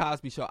on the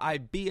Cosby Show. I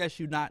BS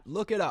you not,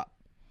 look it up.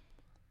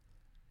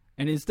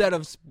 And instead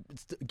of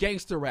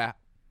gangster rap,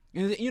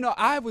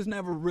 I was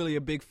never really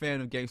a big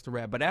fan of gangster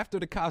rap, but after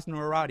the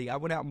Cosnerati, I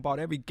went out and bought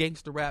every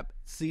gangster rap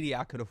CD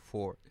I could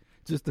afford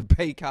just to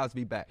pay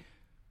Cosby back.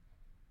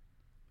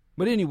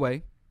 But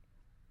anyway,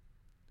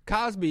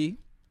 Cosby,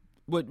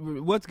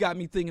 what's got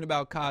me thinking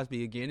about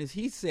Cosby again is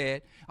he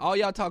said, all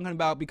y'all talking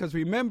about, because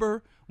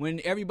remember when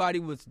everybody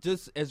was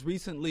just as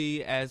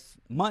recently as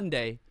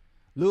Monday,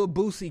 Lil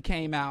Boosie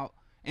came out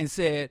and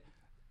said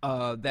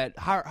that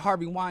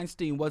Harvey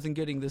Weinstein wasn't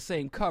getting the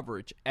same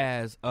coverage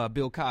as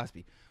Bill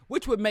Cosby.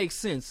 Which would make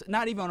sense,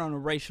 not even on a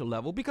racial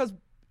level, because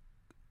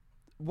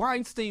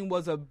Weinstein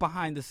was a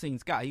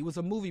behind-the-scenes guy. He was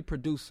a movie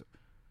producer,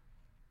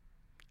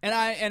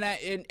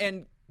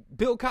 and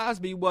Bill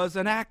Cosby was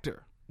an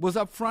actor, was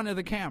up front of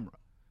the camera.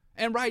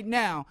 And right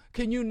now,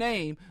 can you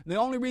name the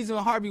only reason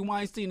Harvey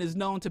Weinstein is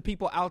known to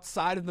people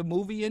outside of the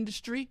movie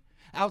industry,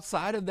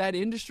 outside of that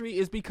industry,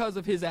 is because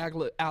of his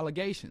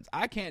allegations.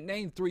 I can't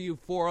name 3 or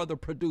 4 other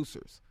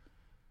producers.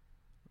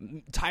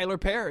 Tyler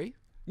Perry.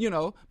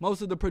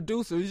 Most of the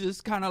producers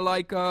just kind of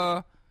like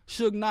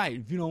Suge Knight.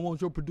 If you don't want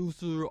your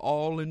producer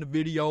all in the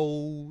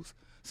videos.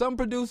 Some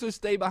producers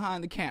stay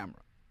behind the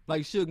camera,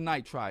 like Suge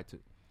Knight tried to.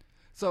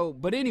 So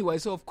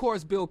of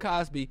course Bill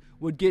Cosby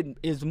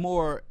has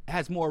more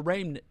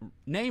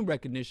name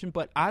recognition,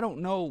 but I don't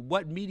know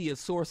what media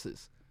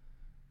sources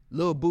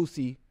Lil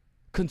Boosie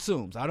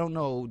consumes. I don't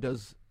know,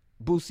 does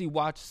Boosie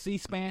watch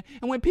C-SPAN?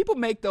 And when people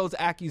make those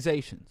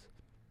accusations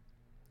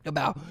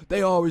about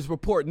they always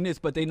reporting this,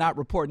 but they not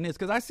reporting this,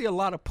 because I see a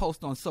lot of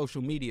posts on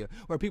social media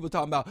where people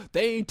talking about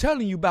they ain't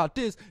telling you about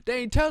this, they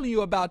ain't telling you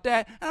about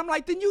that, and I'm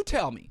like, then you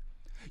tell me.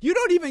 You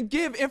don't even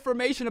give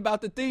information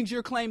about the things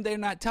you're claiming they're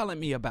not telling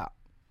me about.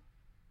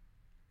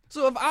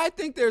 So if I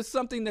think there's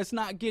something that's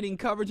not getting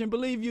coverage, and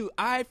believe you,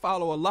 I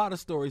follow a lot of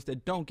stories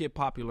that don't get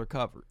popular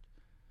coverage,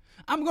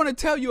 I'm going to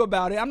tell you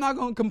about it. I'm not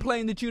going to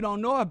complain that you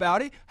don't know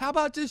about it. How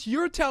about just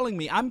you're telling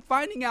me? I'm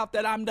finding out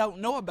that I don't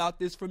know about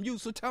this from you,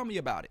 so tell me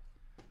about it.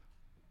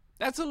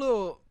 That's a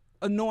little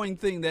annoying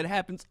thing that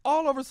happens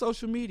all over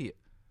social media.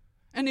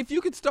 And if you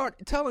could start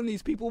telling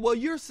these people, well,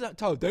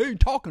 they ain't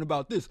talking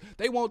about this.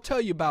 They won't tell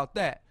you about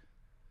that.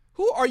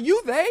 Who are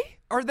you, they?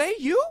 Are they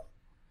you?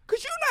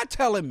 Because you're not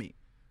telling me.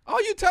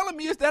 All you're telling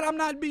me is that I'm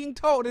not being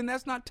told, and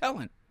that's not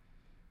telling.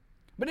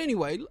 But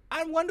anyway,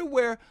 I wonder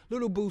where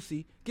Little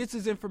Boosie gets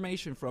his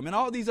information from, and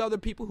all these other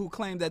people who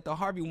claim that the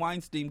Harvey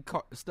Weinstein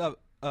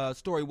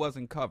story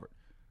wasn't covered.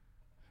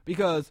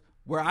 Because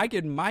where I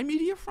get my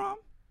media from,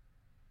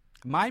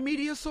 my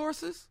media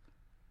sources,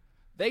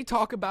 they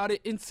talk about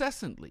it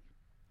incessantly.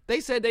 They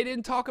said they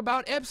didn't talk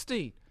about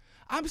Epstein.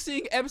 I'm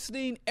seeing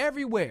Epstein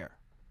everywhere.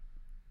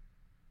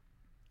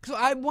 So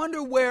I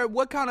wonder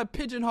what kind of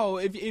pigeonhole,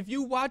 if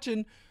you're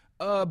watching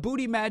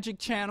Booty Magic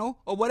channel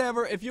or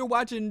whatever, if you're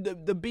watching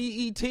the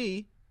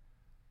BET,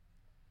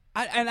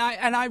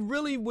 I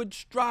really would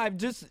strive,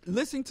 just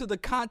listening to the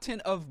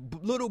content of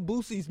Little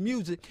Boosie's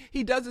music,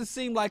 he doesn't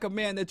seem like a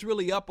man that's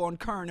really up on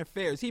current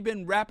affairs. He's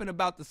been rapping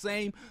about the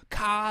same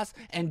cars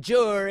and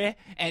jewelry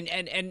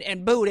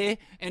and booty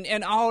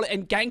and all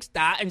and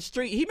gangsta and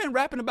street. He's been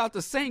rapping about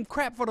the same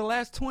crap for the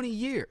last 20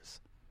 years.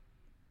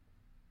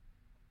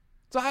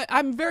 So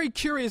I'm very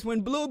curious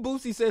when Lil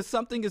Boosie says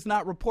something is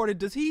not reported.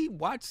 Does he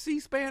watch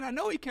C-SPAN? I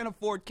know he can't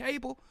afford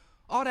cable.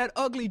 All that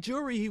ugly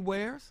jewelry he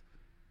wears.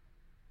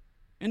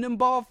 And them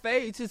bald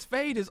fades, his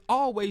fade is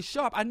always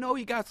sharp. I know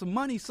he got some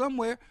money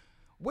somewhere.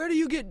 Where do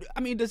you get,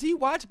 does he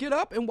get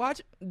up and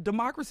watch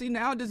Democracy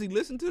Now? Does he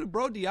listen to the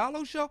Bro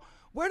Diallo show?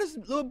 Where does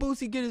Lil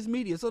Boosie get his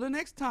media? So the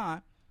next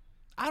time,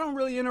 I don't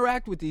really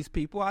interact with these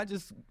people. I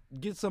just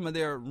get some of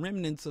their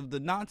remnants of the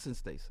nonsense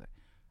they say.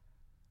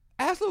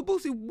 Ask Lil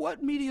Boosie,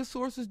 what media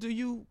sources do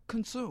you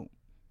consume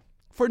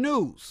for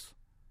news?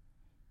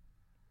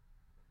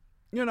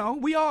 You know,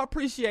 we all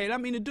appreciate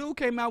it. The dude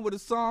came out with a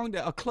song,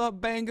 a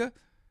club banger.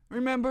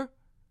 Remember?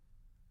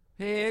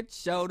 Head,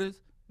 shoulders,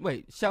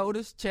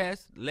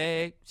 chest,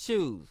 leg,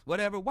 shoes,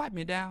 whatever, wipe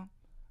me down.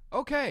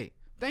 Okay,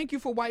 thank you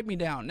for wiping me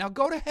down. Now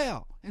go to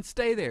hell and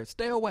stay there,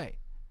 stay away.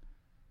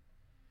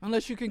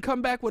 Unless you can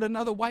come back with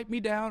another wipe me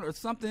down or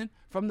something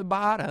from the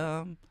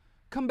bottom.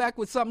 Come back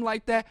with something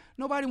like that.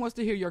 Nobody wants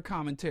to hear your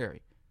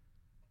commentary.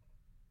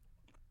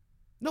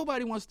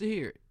 Nobody wants to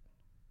hear it.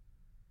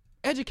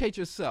 Educate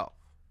yourself.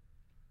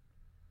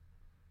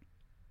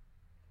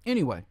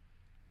 Anyway.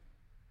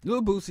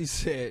 Lil Boosie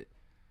said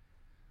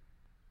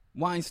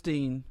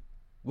Weinstein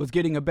was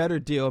getting a better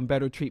deal and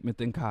better treatment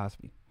than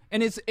Cosby.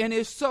 And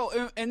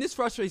this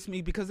frustrates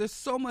me because there's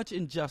so much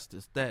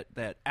injustice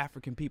that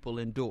African people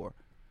endure.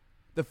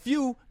 The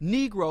few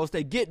Negroes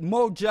that get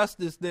more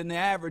justice than the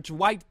average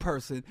white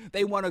person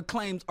they want to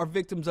claim are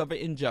victims of an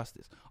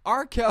injustice.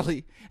 R.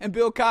 Kelly and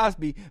Bill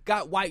Cosby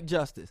got white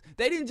justice.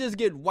 They didn't just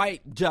get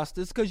white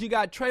justice because you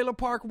got trailer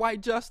park white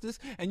justice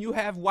and you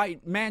have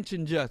white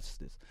mansion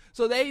justice.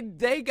 So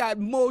they got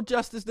more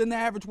justice than the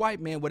average white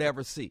man would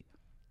ever see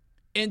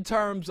in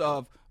terms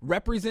of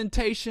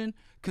representation,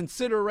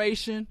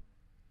 consideration,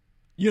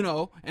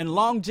 and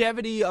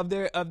longevity of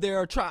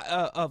their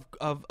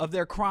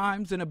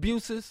crimes and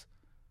abuses.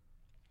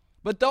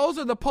 But those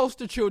are the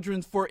poster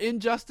children for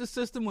injustice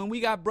system when we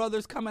got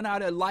brothers coming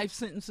out at life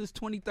sentences,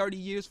 20, 30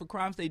 years for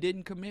crimes they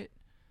didn't commit.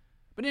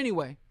 But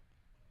anyway,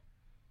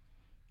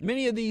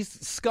 many of these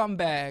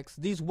scumbags,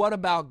 these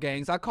whatabout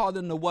gangs, I call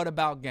them the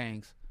whatabout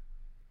gangs.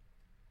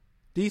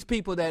 These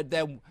people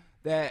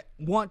that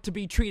want to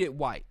be treated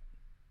white.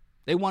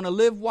 They want to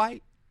live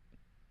white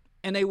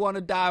and they want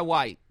to die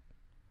white.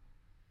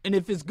 And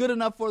if it's good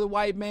enough for the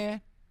white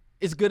man,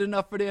 it's good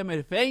enough for them.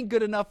 And if it ain't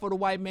good enough for the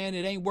white man,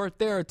 it ain't worth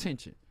their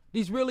attention.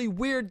 These really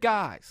weird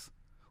guys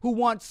who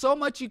want so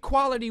much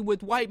equality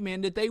with white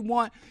men that they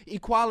want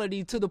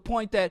equality to the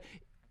point that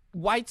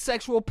white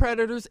sexual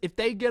predators, if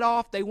they get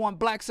off, they want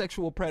black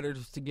sexual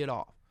predators to get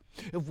off.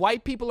 If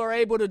white people are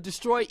able to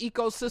destroy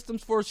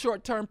ecosystems for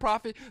short-term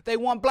profit, they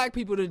want black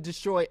people to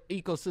destroy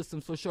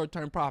ecosystems for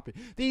short-term profit.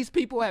 These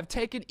people have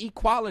taken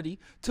equality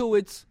to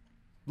its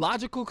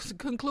logical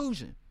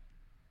conclusion.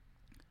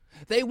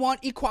 They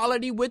want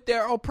equality with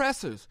their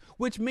oppressors,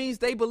 which means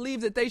they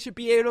believe that they should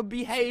be able to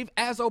behave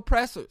as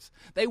oppressors.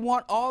 They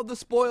want all the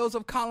spoils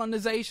of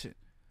colonization.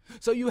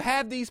 So you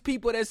have these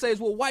people that says,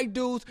 well, white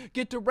dudes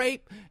get to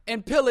rape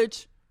and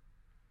pillage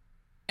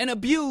and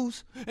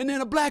abuse, and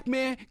then a black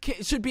man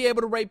should be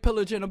able to rape,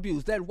 pillage, and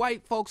abuse. That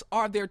white folks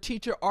are their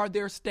teacher, are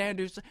their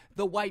standards.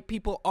 The white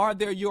people are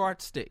their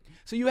yardstick.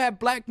 So you have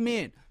black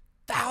men,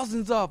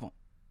 thousands of them.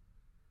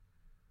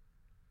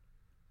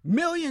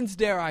 Millions,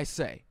 dare I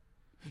say.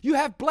 You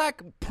have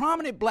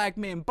prominent black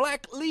men,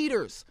 black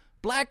leaders,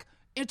 black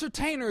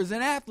entertainers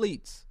and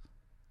athletes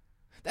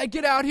that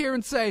get out here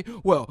and say,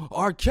 well,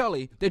 R.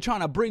 Kelly, they're trying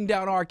to bring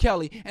down R.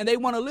 Kelly, and they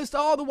want to list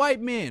all the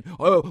white men.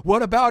 Oh,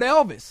 what about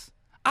Elvis?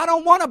 I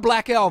don't want a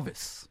black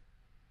Elvis.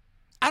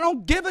 I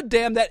don't give a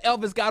damn that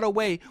Elvis got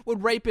away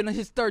with raping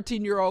his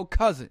 13-year-old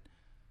cousin.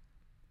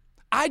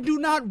 I do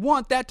not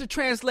want that to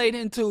translate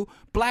into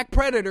black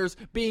predators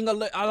being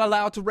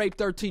allowed to rape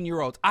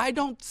 13-year-olds. I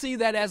don't see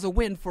that as a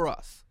win for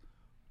us.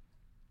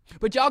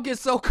 But y'all get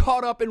so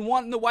caught up in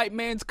wanting the white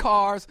man's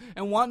cars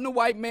and wanting the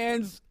white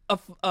man's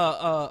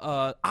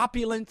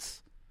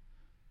opulence.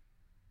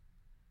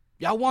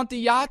 Y'all want the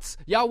yachts,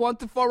 y'all want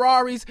the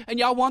Ferraris, and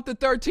y'all want the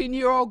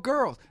 13-year-old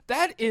girls.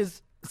 That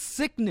is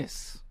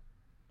sickness.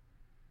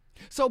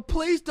 So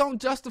please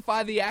don't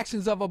justify the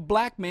actions of a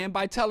black man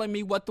by telling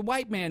me what the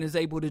white man is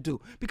able to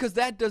do, because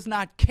that does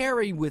not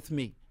carry with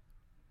me.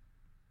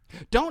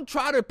 Don't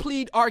try to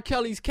plead R.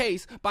 Kelly's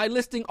case by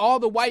listing all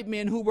the white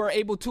men who were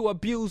able to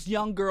abuse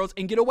young girls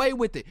and get away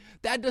with it.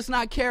 That does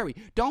not carry.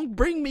 Don't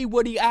bring me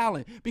Woody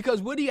Allen,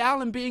 because Woody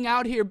Allen being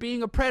out here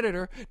being a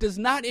predator does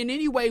not in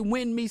any way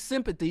win me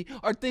sympathy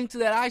or think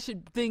that I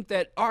should think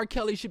that R.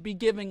 Kelly should be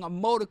giving a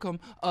modicum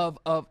of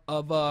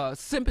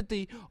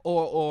sympathy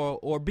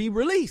or be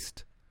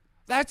released.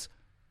 That's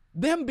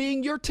them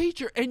being your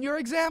teacher and your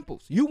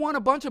examples. You want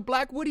a bunch of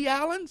black Woody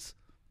Allens?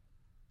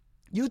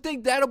 You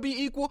think that'll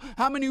be equal?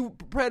 How many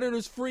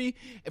predators, free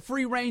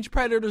range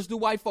predators do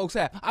white folks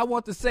have? I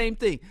want the same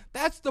thing.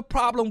 That's the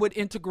problem with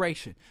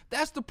integration.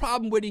 That's the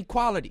problem with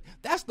equality.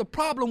 That's the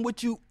problem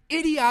with you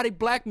idiotic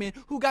black men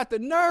who got the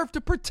nerve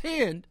to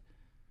pretend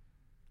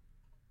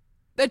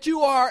that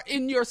you are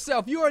in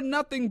yourself. You are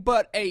nothing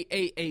but a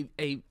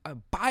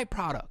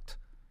byproduct.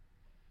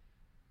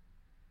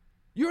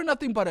 You're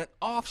nothing but an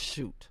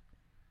offshoot.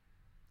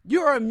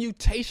 You're a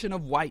mutation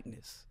of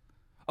whiteness,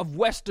 of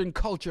Western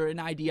culture and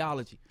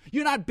ideology.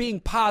 You're not being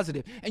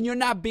positive, and you're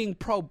not being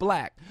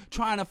pro-black,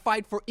 trying to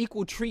fight for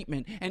equal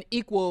treatment and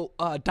equal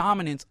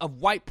dominance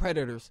of white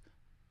predators,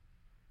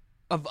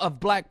 of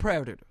black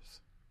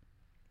predators.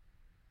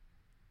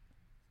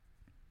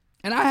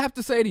 And I have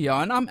to say to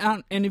y'all,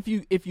 and if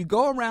you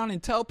go around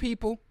and tell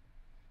people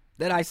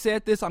that I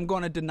said this, I'm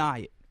going to deny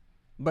it.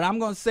 But I'm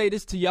going to say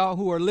this to y'all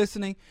who are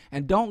listening,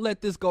 and don't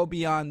let this go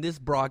beyond this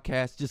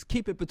broadcast. Just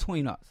keep it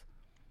between us.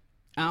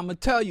 And I'm going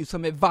to tell you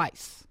some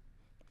advice.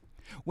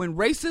 When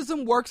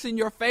racism works in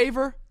your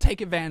favor, take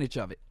advantage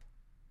of it.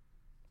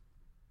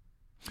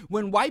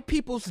 When white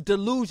people's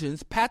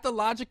delusions,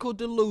 pathological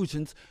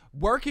delusions,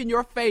 work in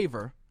your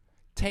favor,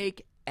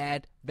 take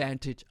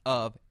advantage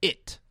of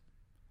it.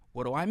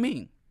 What do I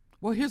mean?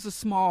 Well, here's a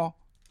small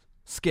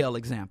scale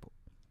example.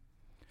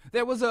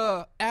 There was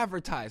an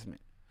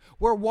advertisement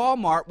where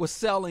Walmart was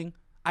selling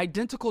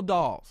identical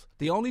dolls.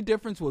 The only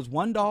difference was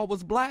one doll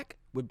was black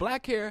with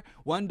black hair,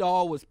 one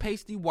doll was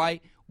pasty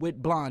white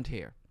with blonde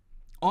hair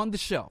on the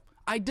shelf.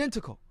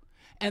 Identical.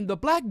 And the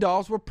black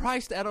dolls were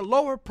priced at a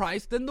lower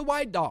price than the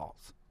white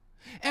dolls.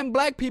 And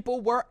black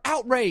people were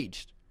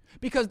outraged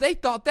because they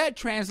thought that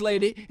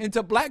translated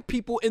into black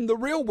people in the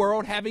real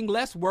world having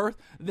less worth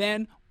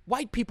than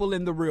white people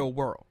in the real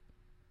world.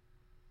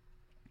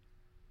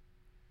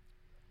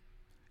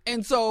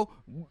 And so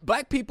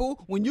black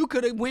people, when you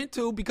could have went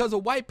to, because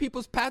of white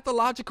people's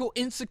pathological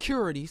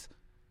insecurities,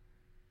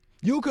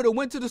 you could have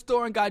went to the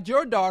store and got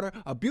your daughter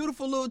a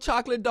beautiful little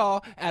chocolate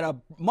doll at a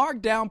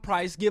marked down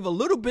price, give a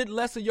little bit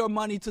less of your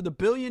money to the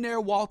billionaire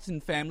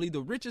Walton family,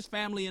 the richest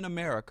family in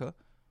America.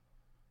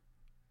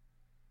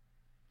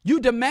 You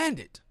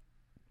demanded.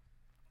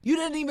 You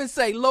didn't even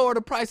say lower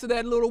the price of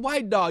that little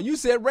white doll. You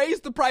said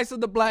raise the price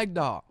of the black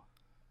doll.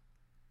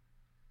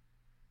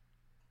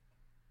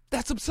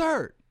 That's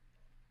absurd.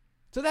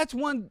 So that's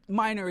one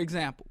minor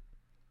example.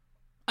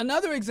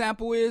 Another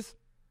example is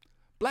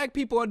black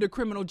people under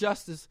criminal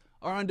justice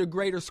are under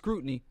greater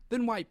scrutiny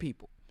than white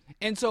people.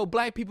 And so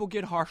black people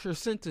get harsher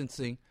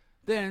sentencing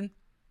than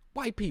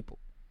white people.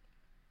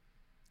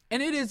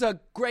 And it is a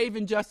grave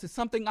injustice,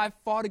 something I've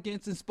fought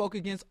against and spoke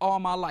against all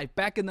my life.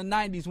 Back in the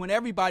 90s when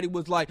everybody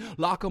was like,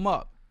 lock them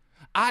up.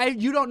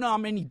 You don't know how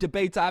many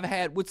debates I've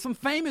had with some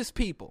famous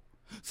people,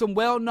 some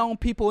well-known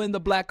people in the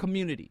black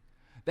community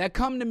that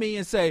come to me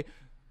and say,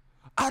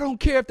 I don't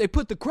care if they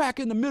put the crack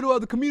in the middle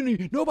of the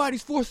community.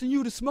 Nobody's forcing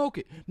you to smoke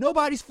it.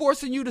 Nobody's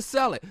forcing you to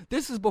sell it.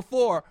 This is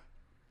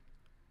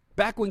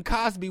back when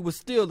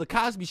the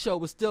Cosby Show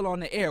was still on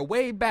the air,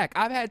 way back.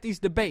 I've had these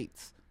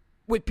debates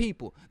with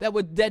people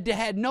that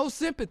had no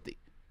sympathy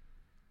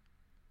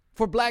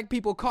for black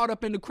people caught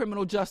up in the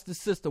criminal justice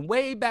system.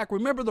 Way back,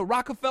 remember the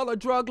Rockefeller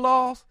drug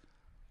laws?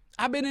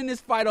 I've been in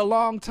this fight a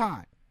long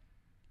time.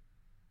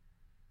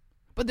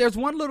 But there's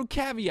one little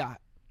caveat.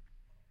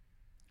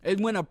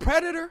 And when a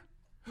predator,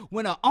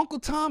 when an Uncle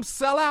Tom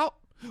sellout,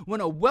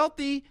 when a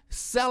wealthy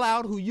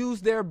sellout who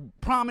used their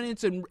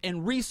prominence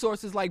and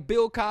resources like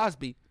Bill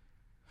Cosby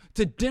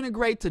to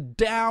denigrate, to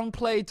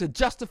downplay, to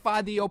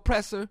justify the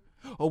oppressor,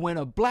 or when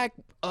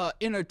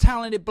a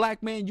talented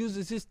black man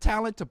uses his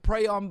talent to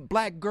prey on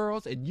black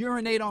girls and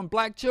urinate on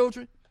black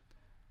children,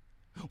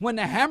 when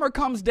the hammer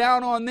comes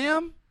down on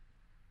them,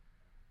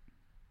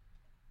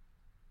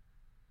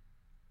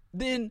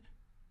 then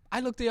I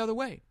look the other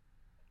way.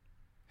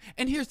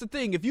 And here's the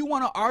thing, if you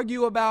want to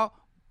argue about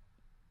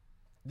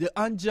the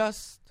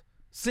unjust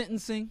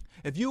sentencing,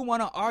 if you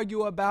want to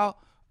argue about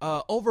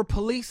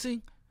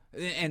over-policing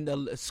and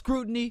the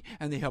scrutiny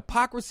and the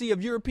hypocrisy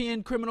of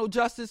European criminal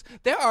justice,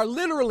 there are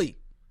literally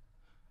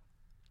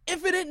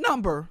infinite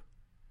number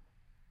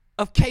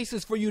of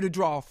cases for you to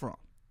draw from.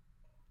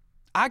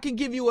 I can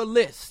give you a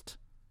list.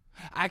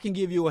 I can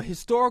give you a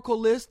historical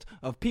list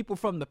of people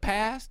from the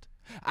past.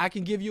 I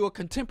can give you a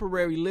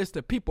contemporary list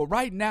of people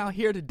right now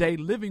here today,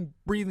 living,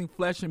 breathing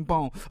flesh and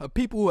bone, of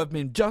people who have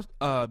been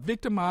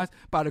victimized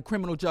by the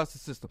criminal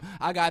justice system.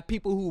 I got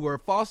people who were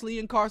falsely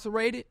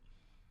incarcerated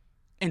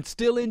and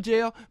still in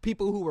jail,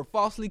 people who were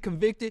falsely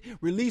convicted,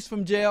 released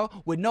from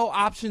jail with no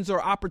options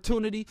or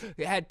opportunity.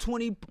 They had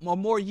 20 or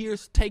more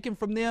years taken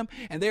from them,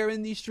 and they're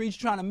in these streets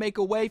trying to make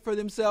a way for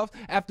themselves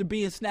after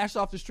being snatched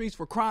off the streets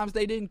for crimes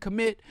they didn't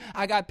commit.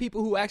 I got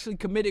people who actually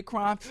committed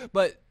crimes,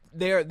 but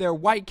their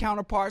white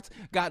counterparts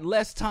got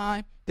less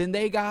time than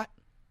they got.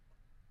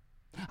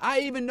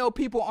 I even know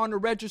people on the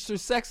registered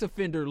sex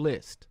offender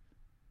list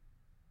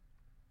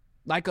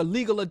Like a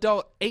legal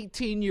adult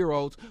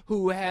 18-year-olds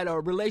who had a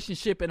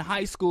relationship in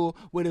high school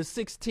with a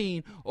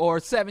 16 or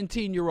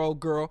 17-year-old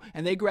girl,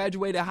 and they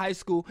graduated high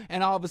school,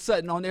 and all of a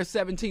sudden on their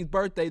 17th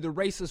birthday, the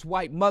racist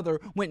white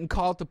mother went and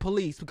called the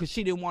police because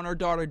she didn't want her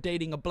daughter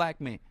dating a black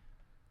man.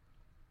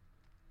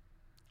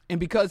 And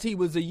because he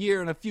was a year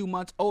and a few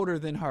months older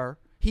than her,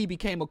 he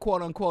became a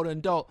quote-unquote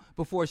adult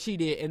before she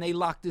did, and they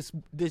locked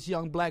this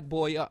young black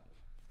boy up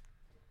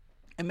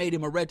and made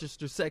him a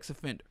registered sex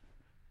offender.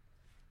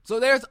 So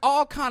there's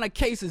all kind of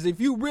cases. If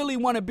you really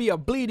want to be a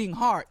bleeding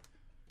heart,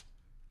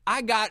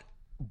 I got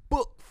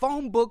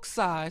phone book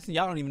size.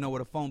 Y'all don't even know what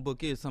a phone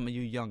book is, some of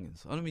you youngins.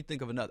 Let me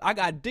think of another. I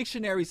got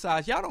dictionary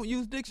size. Y'all don't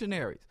use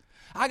dictionaries.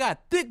 I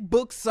got thick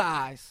book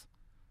size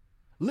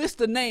list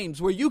of names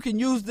where you can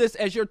use this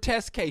as your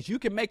test case. You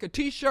can make a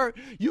t-shirt.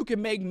 You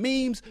can make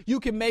memes.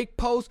 You can make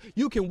posts.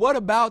 You can what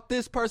about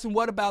this person?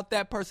 What about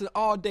that person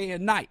all day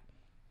and night?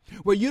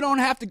 Where you don't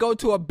have to go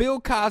to a Bill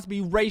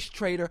Cosby race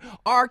traitor,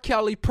 R.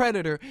 Kelly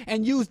predator,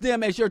 and use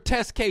them as your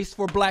test case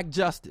for black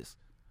justice.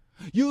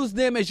 Use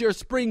them as your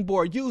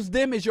springboard. Use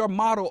them as your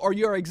model or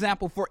your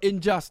example for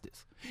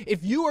injustice.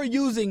 If you are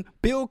using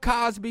Bill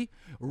Cosby,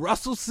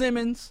 Russell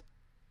Simmons,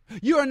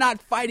 you are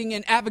not fighting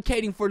and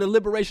advocating for the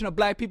liberation of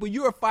black people.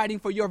 You are fighting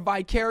for your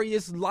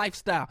vicarious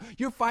lifestyle.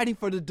 You're fighting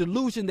for the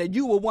delusion that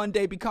you will one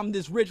day become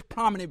this rich,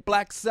 prominent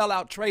black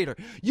sellout traitor.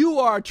 You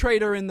are a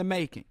traitor in the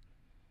making.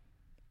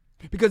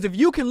 Because if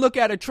you can look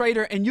at a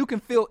traitor and you can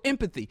feel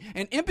empathy,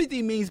 and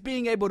empathy means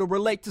being able to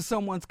relate to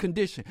someone's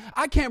condition.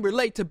 I can't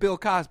relate to Bill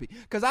Cosby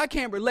because I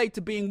can't relate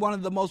to being one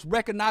of the most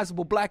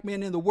recognizable black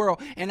men in the world,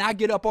 and I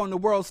get up on the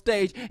world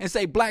stage and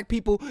say black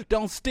people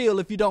don't steal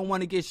if you don't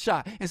want to get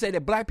shot, and say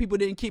that black people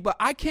didn't keep up.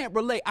 I can't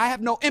relate. I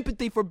have no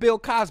empathy for Bill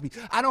Cosby.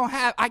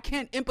 I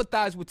can't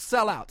empathize with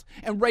sellouts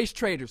and race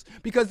traitors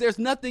because there's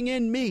nothing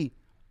in me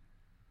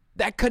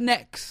that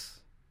connects,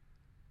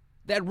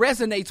 that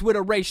resonates with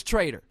a race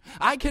traitor.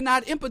 I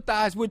cannot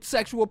empathize with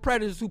sexual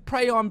predators who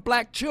prey on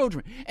black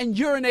children and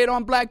urinate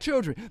on black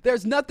children.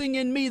 There's nothing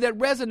in me that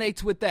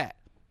resonates with that.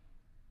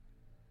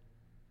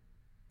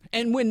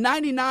 And when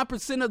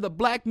 99% of the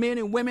black men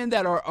and women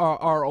that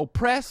are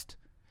oppressed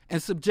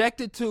and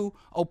subjected to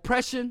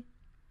oppression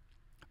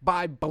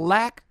by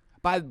black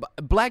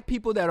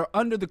people that are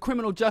under the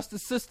criminal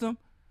justice system,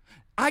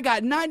 I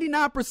got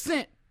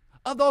 99%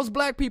 of those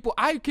black people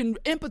I can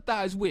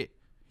empathize with.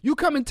 You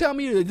come and tell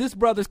me that this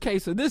brother's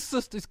case or this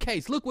sister's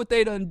case, look what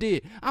they done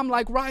did. I'm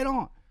like, right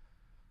on.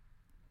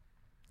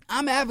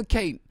 I'm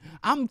advocating.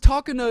 I'm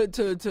talking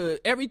to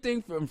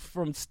everything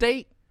from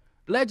state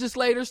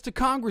legislators to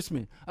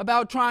congressmen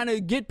about trying to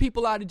get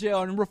people out of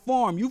jail and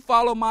reform. You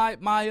follow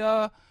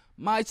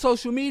my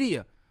social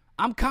media.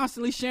 I'm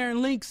constantly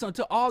sharing links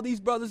to all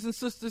these brothers and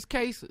sisters'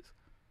 cases.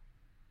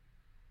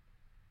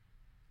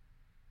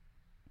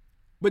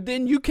 But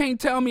then you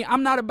can't tell me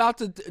I'm not about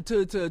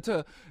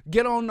to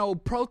get on no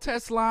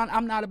protest line.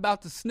 I'm not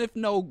about to sniff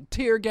no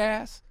tear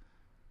gas.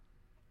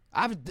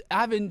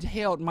 I've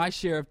inhaled my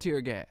share of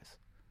tear gas.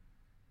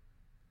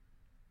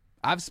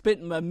 I've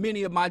spent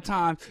many of my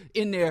time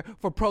in there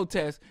for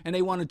protests, and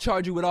they want to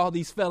charge you with all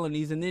these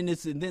felonies, and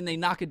then they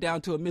knock it down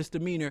to a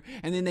misdemeanor,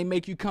 and then they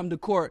make you come to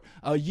court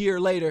a year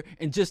later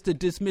and just to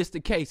dismiss the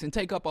case and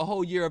take up a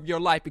whole year of your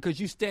life because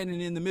you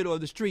standing in the middle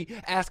of the street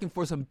asking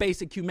for some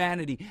basic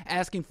humanity,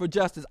 asking for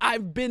justice.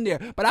 I've been there,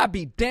 but I'd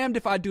be damned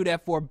if I do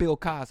that for a Bill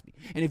Cosby.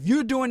 And if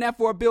you're doing that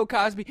for a Bill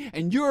Cosby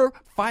and you're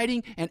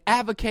fighting and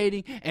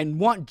advocating and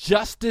want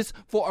justice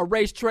for a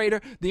race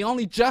traitor, the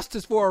only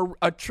justice for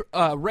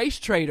a race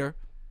traitor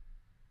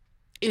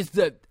is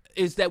that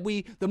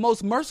the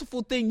most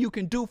merciful thing you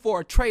can do for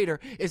a traitor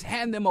is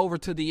hand them over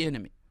to the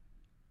enemy.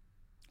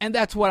 And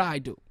that's what I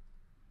do.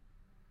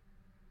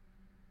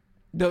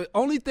 The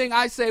only thing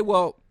I say,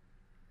 well,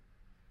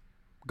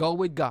 go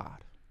with God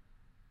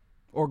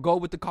or go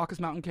with the Caucasus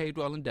Mountain cave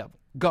dwelling devil.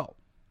 Go.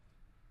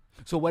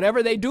 So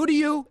whatever they do to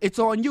you, it's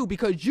on you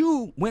because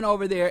you went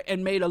over there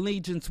and made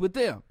allegiance with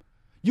them.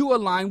 You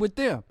align with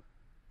them.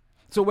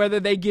 So whether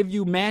they give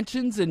you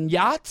mansions and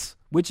yachts,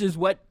 which is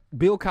what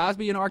Bill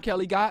Cosby and R.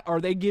 Kelly got,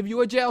 or they give you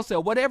a jail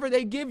cell, whatever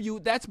they give you,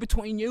 that's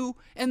between you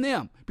and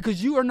them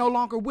because you are no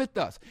longer with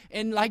us.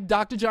 And like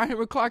Dr. John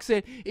Henry Clark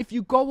said, if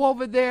you go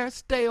over there,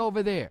 stay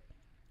over there.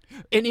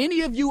 And any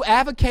of you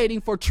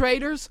advocating for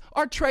traitors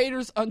are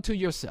traitors unto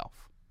yourself.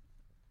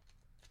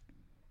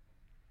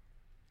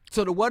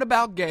 So the what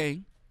about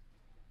gang,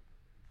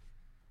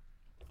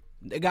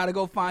 they got to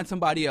go find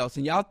somebody else.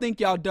 And y'all think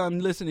y'all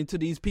done listening to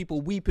these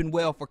people weeping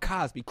well for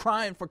Cosby,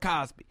 crying for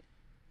Cosby.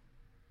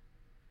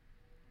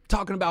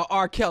 Talking about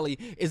R. Kelly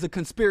is a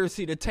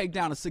conspiracy to take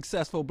down a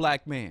successful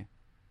black man.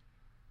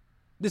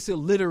 This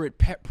illiterate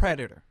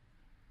predator.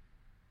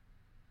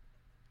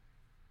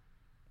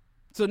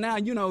 So now,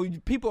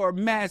 people are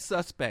mad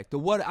suspect.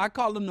 I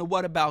call them the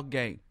what about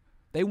gang.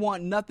 They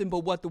want nothing but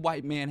what the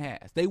white man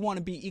has. They want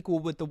to be equal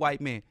with the white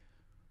man.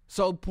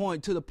 To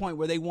the point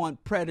where they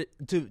want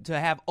to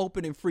have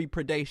open and free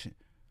predation.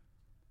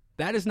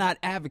 That is not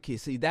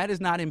advocacy. That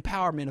is not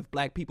empowerment of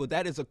black people.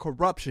 That is a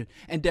corruption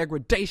and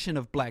degradation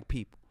of black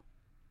people.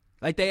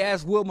 Like they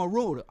asked Wilma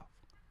Rudolph.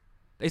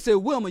 They said,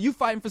 Wilma, you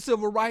fighting for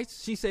civil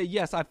rights? She said,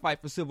 yes, I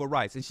fight for civil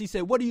rights. And she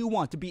said, what do you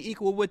want, to be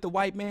equal with the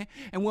white man?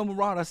 And Wilma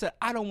Rudolph said,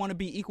 I don't want to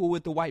be equal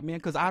with the white man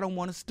because I don't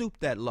want to stoop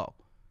that low.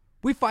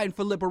 We fighting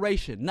for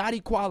liberation, not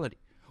equality.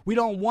 We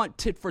don't want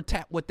tit for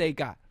tat what they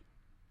got.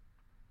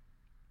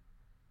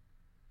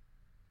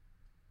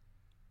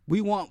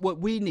 We want what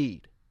we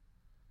need,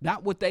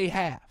 not what they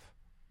have.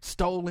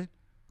 Stolen,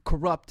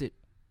 corrupted.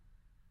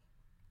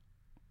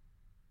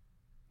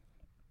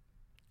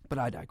 But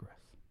I digress.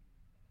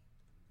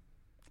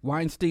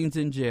 Weinstein's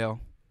in jail.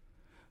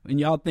 And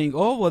y'all think,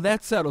 oh, well,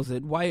 that settles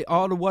it. Why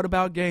all the What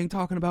About gang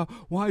talking about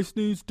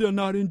Weinstein's still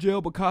not in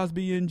jail, but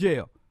Cosby in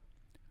jail?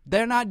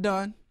 They're not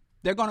done.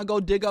 They're going to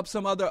go dig up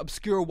some other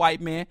obscure white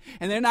man.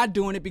 And they're not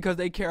doing it because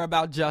they care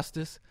about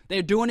justice.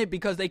 They're doing it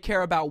because they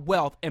care about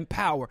wealth and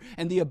power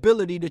and the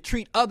ability to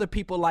treat other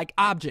people like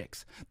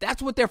objects.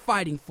 That's what they're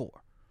fighting for.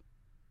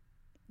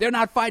 They're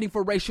not fighting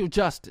for racial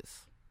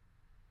justice.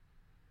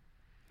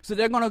 So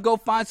they're going to go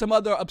find some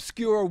other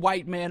obscure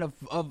white man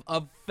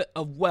of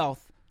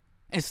wealth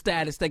and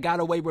status that got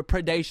away with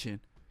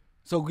predation.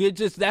 So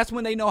that's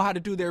when they know how to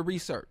do their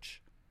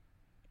research.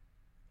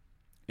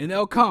 And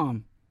they'll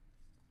come.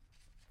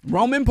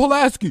 Roman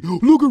Polanski.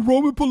 Look at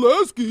Roman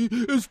Polanski.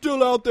 It's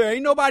still out there.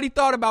 Ain't nobody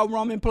thought about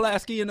Roman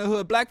Polanski in the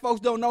hood. Black folks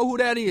don't know who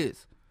that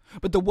is.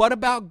 But the What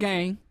About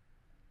gang,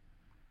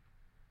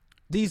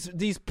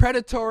 these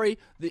predatory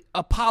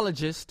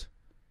apologists,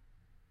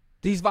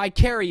 these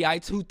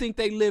vicariites who think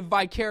they live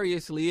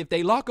vicariously, if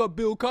they lock up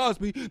Bill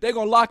Cosby, they're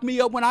going to lock me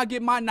up when I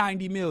get my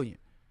 $90 million.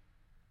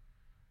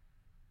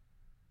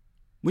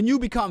 When you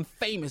become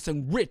famous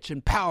and rich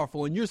and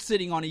powerful and you're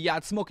sitting on a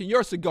yacht smoking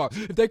your cigar,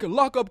 if they can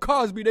lock up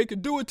Cosby, they can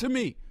do it to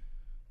me.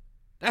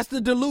 That's the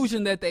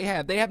delusion that they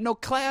have. They have no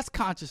class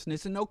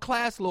consciousness and no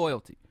class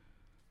loyalty.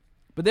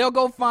 But they'll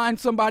go find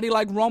somebody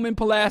like Roman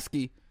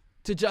Polanski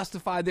to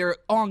justify their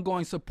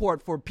ongoing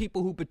support for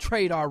people who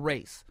betrayed our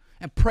race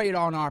and preyed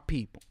on our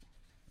people.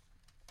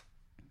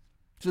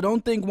 So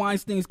don't think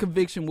Weinstein's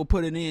conviction will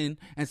put it in.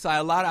 And so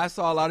I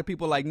saw a lot of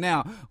people like,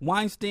 now,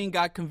 Weinstein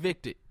got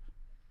convicted.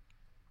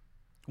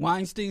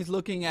 Weinstein's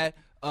looking at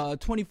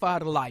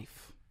 25 to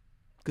life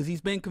because he's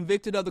been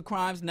convicted of the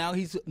crimes. Now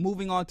he's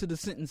moving on to the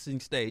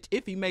sentencing stage,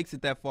 if he makes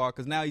it that far,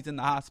 because now he's in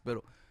the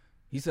hospital.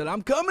 He said,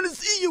 I'm coming to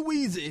see you,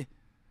 Weezy.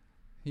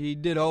 He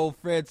did old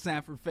Fred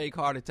Sanford fake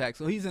heart attack,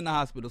 so he's in the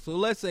hospital. So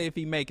let's say if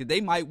he make it,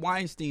 they might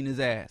Weinstein his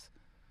ass.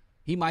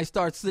 He might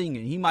start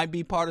singing. He might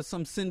be part of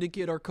some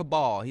syndicate or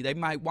cabal. They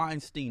might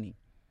Weinstein him.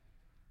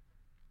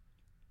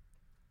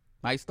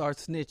 Might start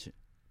snitching.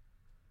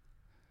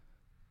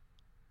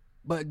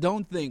 But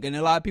don't think, and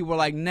a lot of people are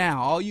like,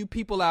 now, all you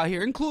people out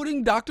here,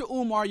 including Dr.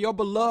 Umar, your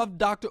beloved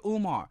Dr.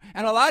 Umar,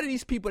 and a lot of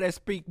these people that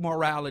speak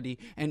morality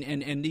and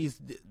these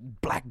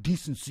black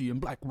decency and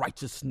black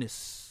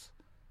righteousness,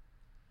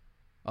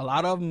 a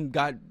lot of them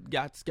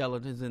got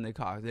skeletons in their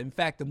cars. In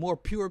fact, the more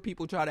pure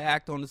people try to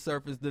act on the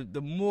surface,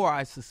 the more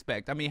I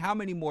suspect. I mean, how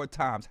many more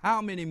times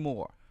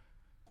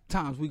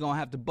we gonna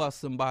have to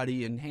bust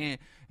somebody in hand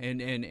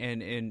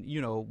and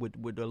you know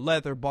with the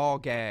leather ball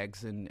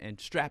gags and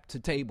strapped to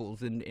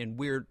tables in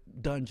weird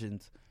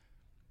dungeons,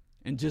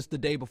 and just the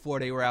day before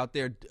they were out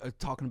there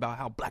talking about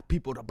how black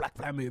people, the black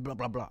family, blah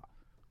blah blah.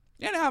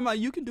 And I'm like,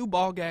 you can do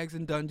ball gags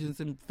in dungeons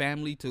and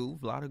family too.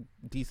 A lot of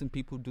decent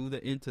people do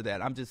into that.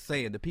 I'm just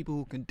saying, the people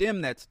who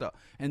condemn that stuff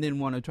and then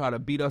want to try to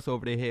beat us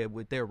over the head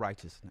with their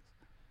righteousness.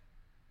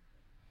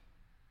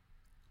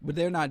 But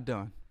they're not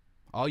done.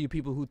 All you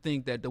people who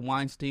think that the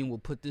Weinstein will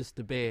put this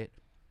to bed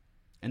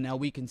and now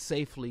we can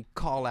safely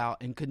call out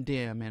and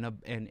condemn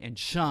and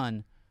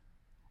shun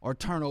or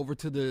turn over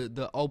to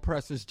the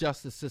oppressor's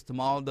justice system,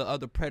 all the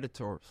other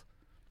predators,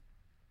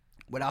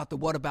 without the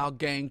What About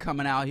gang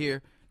coming out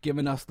here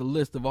giving us the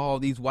list of all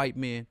these white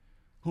men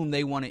whom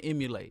they want to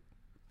emulate.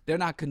 They're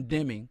not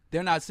condemning.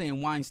 They're not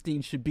saying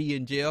Weinstein should be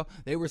in jail.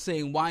 They were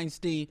saying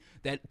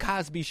that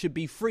Cosby should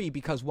be free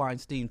because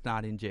Weinstein's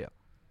not in jail.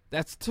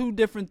 That's two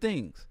different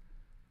things.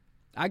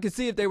 I could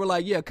see if they were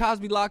like, yeah,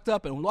 Cosby locked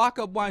up and lock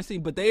up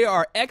Weinstein, but they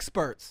are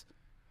experts.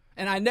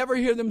 And I never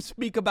hear them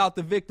speak about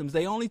the victims.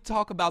 They only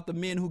talk about the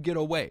men who get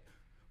away.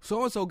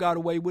 So-and-so got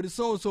away with it,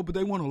 so-and-so, but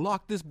they want to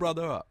lock this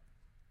brother up.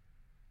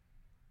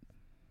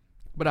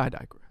 But I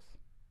digress.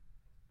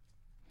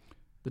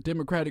 The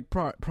Democratic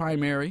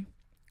primary,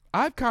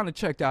 I've kind of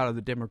checked out of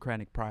the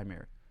Democratic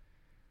primary.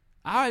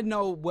 I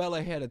know well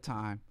ahead of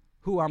time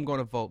who I'm going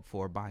to vote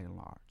for by and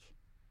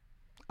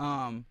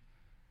large.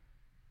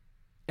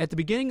 At the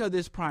beginning of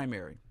this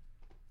primary,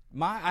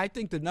 I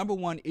think the number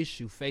one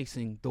issue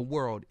facing the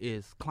world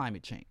is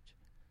climate change.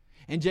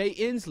 And Jay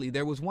Inslee,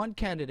 there was one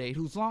candidate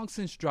who's long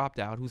since dropped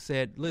out who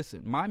said,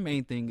 listen, my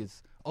main thing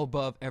is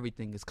above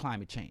everything is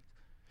climate change.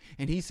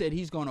 And he said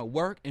he's going to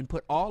work and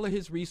put all of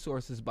his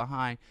resources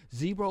behind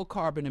zero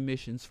carbon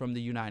emissions from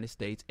the United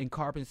States and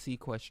carbon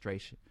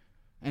sequestration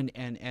and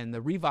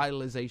the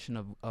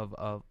revitalization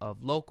of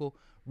local,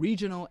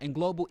 regional, and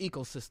global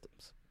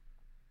ecosystems.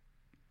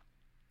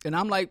 And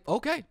I'm like,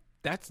 okay,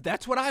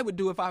 that's what I would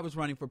do if I was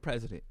running for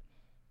president,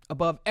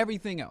 above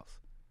everything else.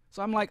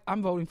 So I'm like,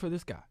 I'm voting for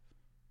this guy.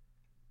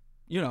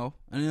 You know,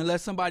 and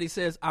unless somebody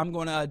says I'm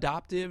going to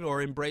adopt it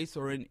or embrace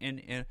or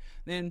and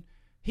then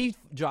he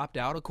dropped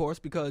out, of course,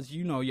 because,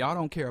 you know, y'all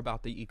don't care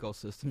about the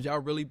ecosystems. Y'all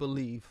really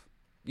believe,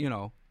 you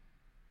know,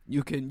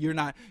 you're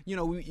not, you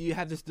know, you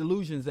have this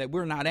delusions that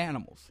we're not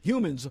animals,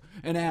 humans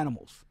and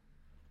animals.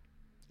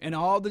 And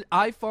all the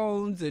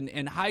iPhones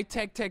and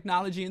high-tech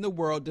technology in the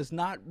world does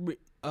not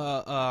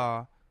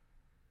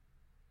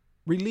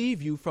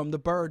relieve you from the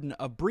burden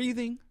of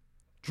breathing,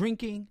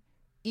 drinking,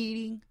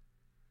 eating,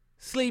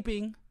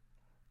 sleeping,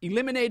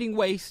 eliminating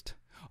waste,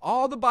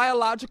 all the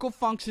biological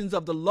functions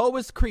of the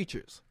lowest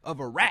creatures, of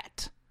a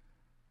rat.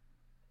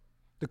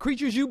 The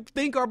creatures you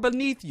think are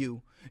beneath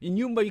you,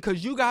 and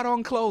because you got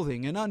on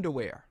clothing and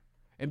underwear,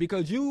 and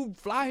because you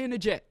fly in a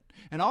jet,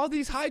 and all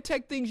these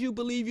high-tech things you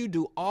believe you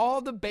do, all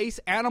the base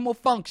animal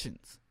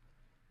functions,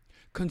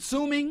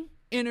 consuming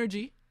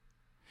energy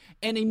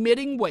and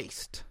emitting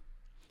waste.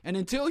 And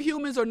until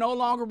humans are no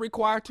longer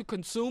required to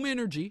consume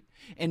energy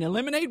and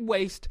eliminate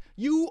waste,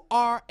 you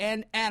are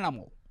an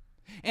animal.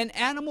 And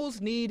animals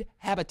need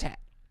habitat.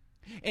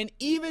 And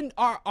even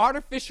our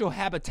artificial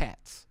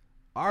habitats,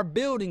 our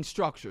building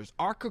structures,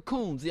 our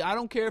cocoons, I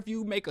don't care if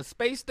you make a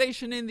space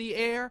station in the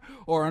air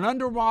or an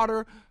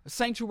underwater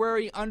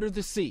sanctuary under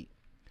the sea,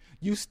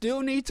 you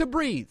still need to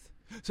breathe.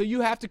 So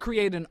you have to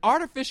create an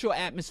artificial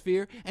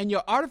atmosphere, and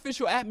your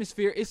artificial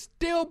atmosphere is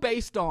still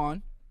based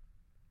on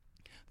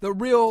the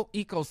real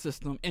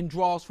ecosystem and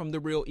draws from the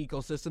real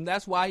ecosystem.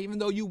 That's why even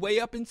though you way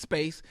up in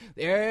space,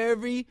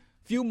 every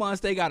few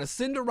months they got to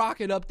send a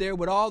rocket up there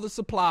with all the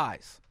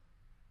supplies.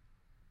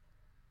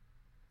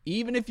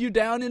 Even if you're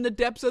down in the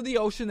depths of the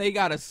ocean, they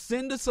got to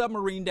send a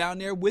submarine down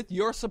there with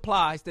your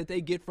supplies that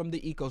they get from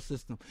the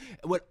ecosystem.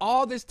 With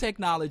all this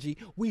technology,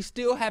 we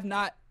still have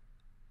not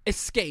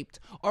escaped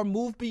or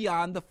moved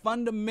beyond the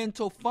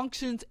fundamental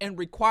functions and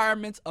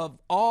requirements of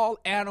all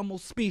animal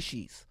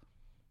species.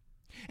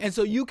 And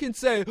so you can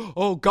say,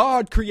 oh,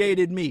 God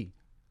created me.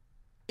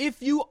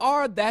 If you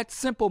are that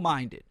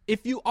simple-minded,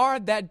 if you are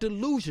that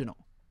delusional,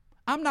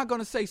 I'm not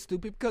going to say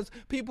stupid, because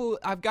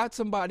I've got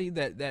somebody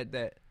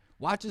that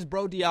watches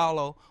Bro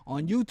Diallo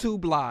on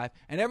YouTube Live,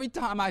 and every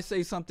time I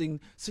say something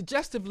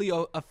suggestively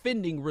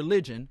offending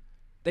religion,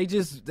 they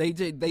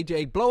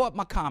blow up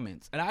my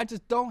comments, and I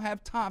just don't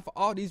have time for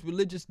all these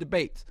religious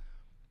debates.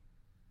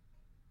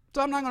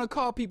 So I'm not going to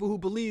call people who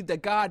believe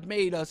that God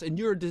made us and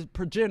you're the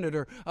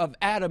progenitor of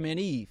Adam and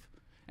Eve,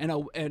 and a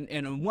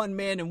one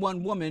man and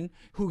one woman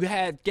who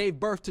gave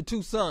birth to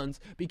two sons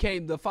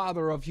became the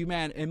father of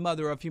humanity and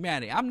mother of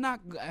humanity. I'm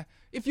not.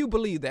 If you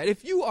believe that,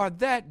 if you are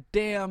that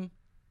damn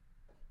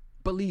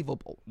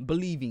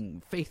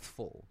believing,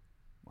 faithful,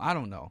 I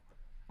don't know.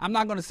 I'm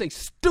not going to say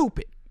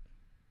stupid,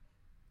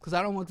 because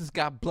I don't want this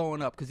guy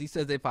blowing up, because he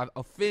says if I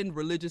offend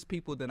religious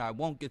people, then I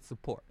won't get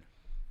support.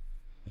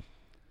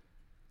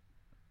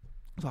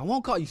 So I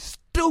won't call you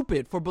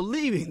stupid for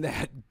believing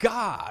that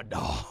God,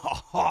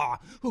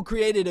 who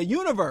created a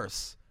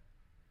universe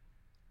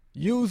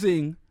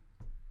using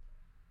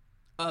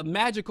a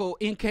magical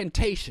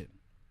incantation,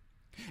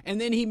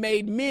 and then he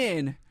made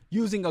men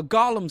using a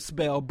golem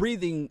spell,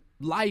 breathing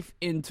life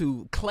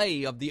into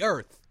clay of the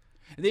earth.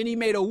 And then he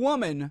made a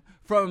woman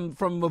from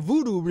a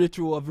voodoo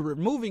ritual of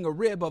removing a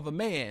rib of a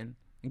man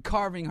and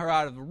carving her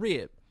out of a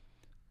rib.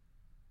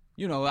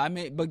 You know,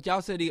 but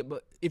y'all said,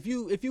 but if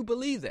you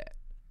believe that,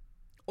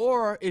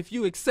 or if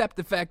you accept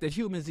the fact that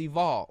humans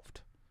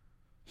evolved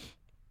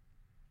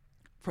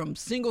from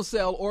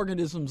single-cell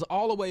organisms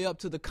all the way up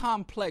to the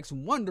complex,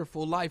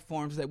 wonderful life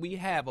forms that we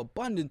have,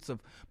 abundance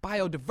of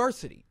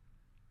biodiversity,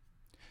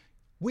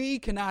 we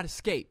cannot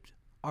escape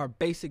our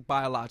basic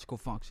biological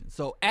functions.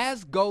 So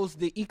as goes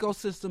the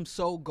ecosystem,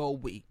 so go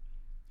we.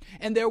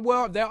 And there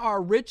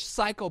are rich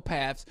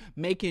psychopaths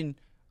making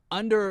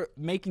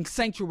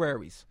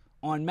sanctuaries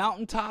on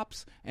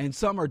mountaintops, and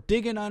some are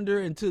digging under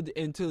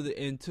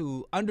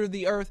into under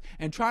the earth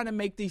and trying to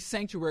make these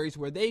sanctuaries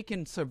where they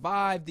can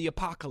survive the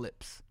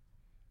apocalypse.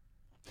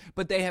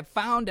 But they have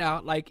found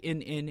out,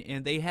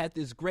 and they had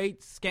this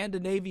great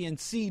Scandinavian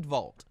seed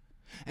vault,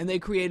 and they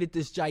created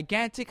this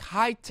gigantic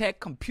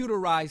high-tech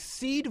computerized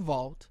seed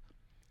vault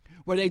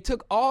where they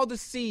took all the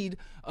seed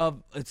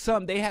of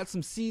they had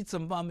some seeds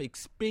of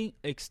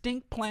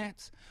extinct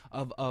plants,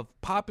 of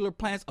popular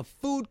plants, of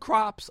food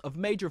crops, of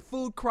major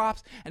food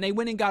crops, and they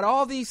went and got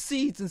all these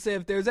seeds and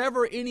said, if there's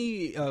ever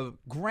any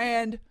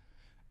grand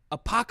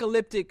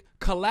apocalyptic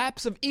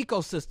collapse of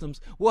ecosystems,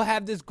 we'll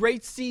have this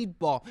great seed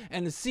ball.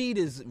 And the seed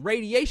is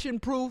radiation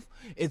proof,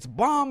 it's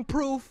bomb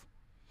proof,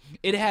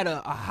 it had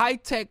a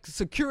high-tech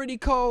security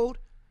code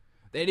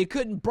that it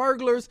couldn't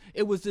burglars.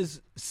 It was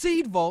this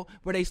seed vault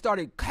where they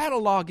started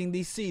cataloging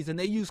these seeds, and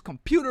they used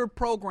computer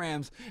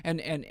programs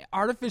and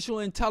artificial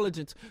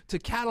intelligence to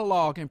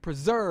catalog and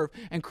preserve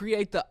and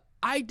create the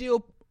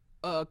ideal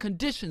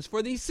conditions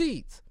for these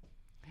seeds.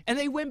 And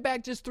they went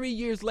back just 3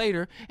 years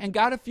later and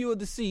got a few of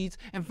the seeds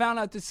and found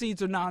out the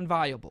seeds are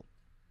non-viable.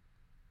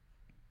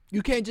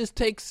 You can't just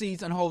take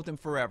seeds and hold them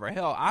forever.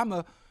 Hell, I'm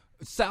a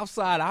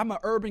Southside, I'm an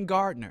urban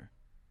gardener.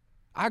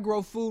 I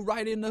grow food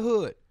right in the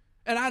hood.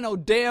 And I know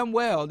damn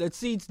well that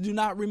seeds do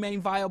not remain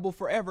viable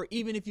forever,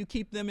 even if you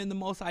keep them in the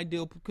most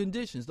ideal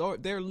conditions.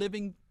 They're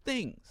living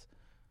things.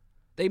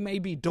 They may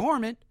be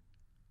dormant,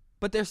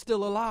 but they're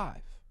still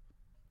alive.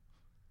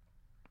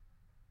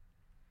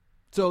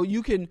 So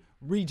you can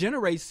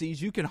regenerate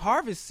seeds, you can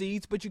harvest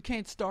seeds, but you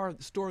can't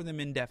store them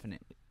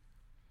indefinitely.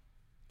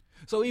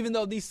 So even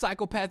though these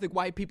psychopathic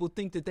white people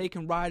think that they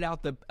can ride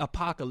out the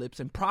apocalypse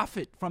and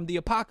profit from the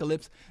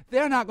apocalypse,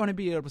 they're not going to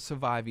be able to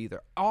survive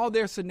either. All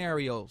their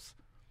scenarios,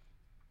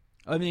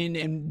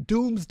 and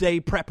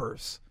doomsday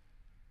preppers,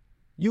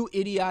 you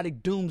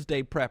idiotic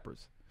doomsday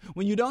preppers.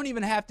 When you don't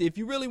even have to, if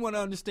you really want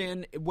to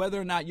understand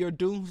whether or not your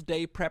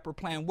doomsday prepper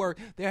plan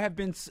worked, there have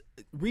been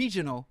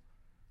regional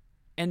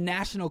and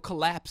national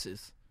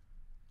collapses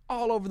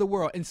all over the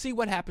world. And see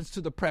what happens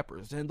to the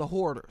preppers and the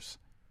hoarders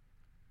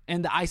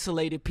and the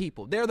isolated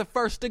people. They're the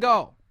first to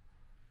go.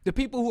 The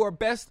people who are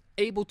best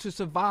able to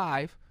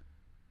survive.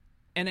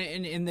 And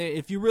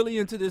if you're really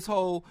into this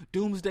whole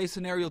doomsday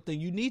scenario thing,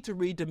 you need to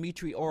read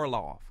Dmitry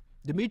Orlov.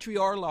 Dmitry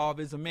Orlov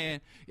is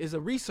a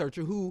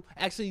researcher who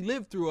actually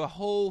lived through a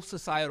whole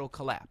societal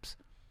collapse.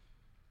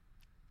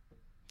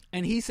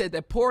 And he said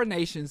that poor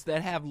nations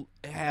that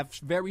have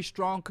very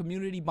strong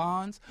community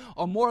bonds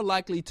are more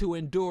likely to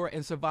endure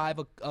and survive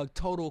a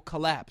total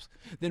collapse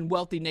than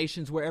wealthy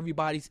nations where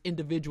everybody's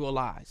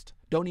individualized,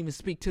 don't even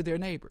speak to their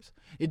neighbors.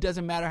 It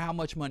doesn't matter how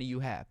much money you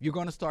have. You're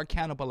going to start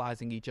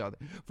cannibalizing each other.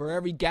 For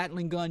every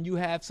Gatling gun you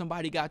have,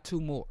 somebody got 2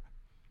 more.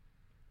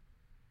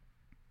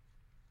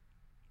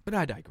 But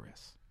I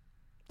digress.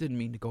 Didn't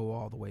mean to go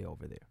all the way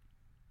over there.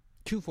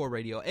 Q4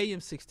 Radio, AM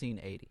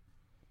 1680.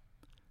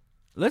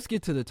 Let's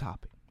get to the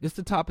topic. It's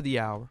the top of the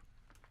hour.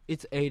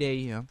 It's 8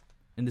 a.m.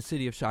 in the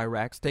city of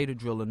Chirac, state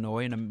of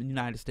Illinois, in the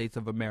United States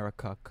of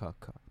America.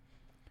 But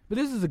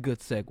this is a good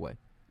segue.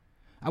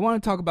 I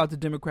want to talk about the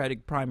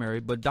Democratic primary,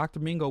 but Dr.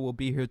 Mingo will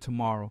be here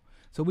tomorrow,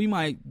 so we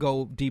might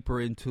go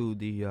deeper into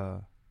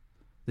the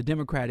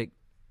Democratic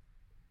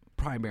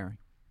primary.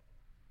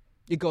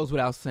 It goes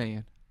without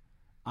saying.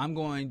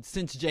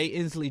 Since Jay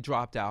Inslee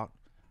dropped out,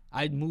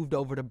 I moved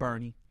over to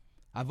Bernie.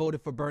 I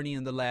voted for Bernie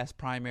in the last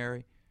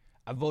primary.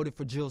 I voted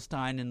for Jill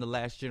Stein in the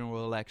last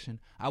general election.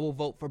 I will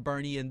vote for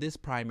Bernie in this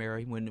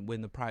primary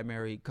when the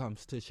primary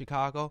comes to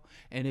Chicago.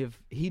 And if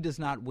he does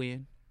not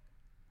win,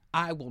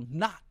 I will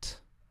not,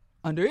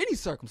 under any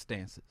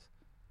circumstances,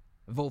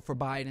 vote for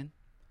Biden.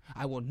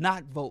 I will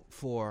not vote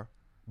for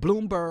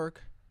Bloomberg.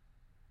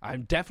 I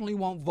definitely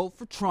won't vote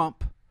for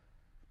Trump.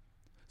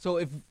 So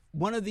if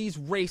one of these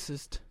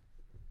racist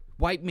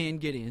white men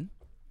get in,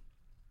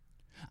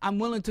 I'm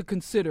willing to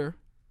consider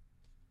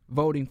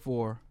voting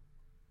for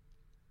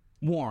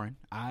Warren.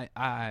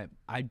 I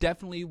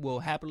definitely will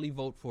happily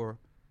vote for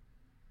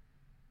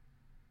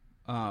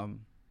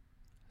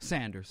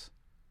Sanders.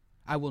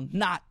 I will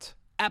not,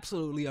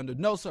 absolutely under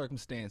no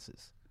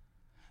circumstances,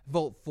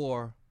 vote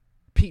for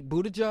Pete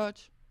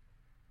Buttigieg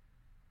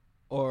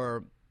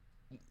or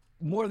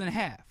more than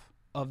half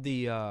of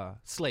the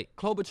slate.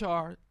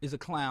 Klobuchar is a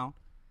clown,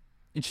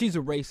 and she's a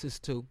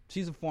racist too.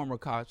 She's a former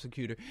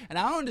prosecutor. And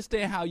I don't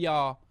understand how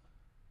y'all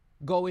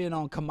go in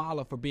on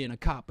Kamala for being a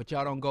cop, but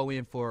y'all don't go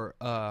in for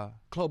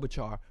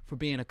Klobuchar for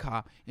being a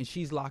cop, and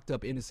she's locked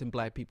up innocent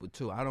black people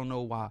too. I don't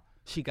know why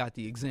she got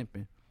the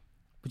exemption,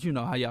 but you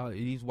know how y'all,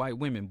 these white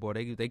women, boy,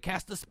 they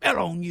cast a spell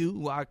on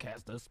you. I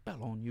cast a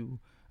spell on you.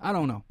 I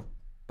don't know,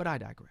 but I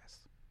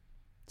digress.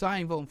 So I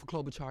ain't voting for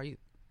Klobuchar either.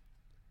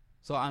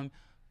 So I'm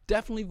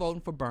definitely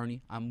voting for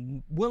Bernie.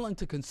 I'm willing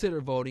to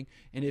consider voting,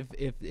 and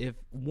if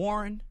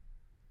Warren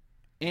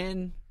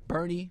and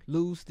Bernie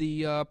lose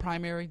the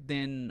primary,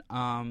 then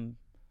I'm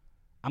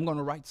going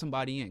to write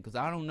somebody in, because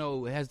I don't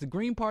know. Has the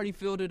Green Party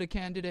fielded a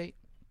candidate?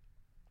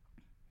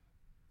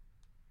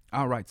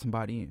 I'll write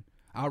somebody in.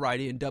 I'll write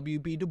in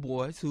W.B. Du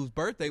Bois, whose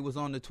birthday was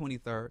on the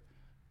 23rd.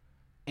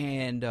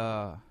 And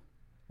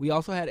we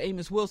also had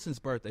Amos Wilson's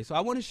birthday. So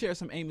I want to share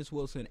some Amos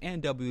Wilson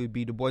and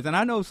W.B. Du Bois. And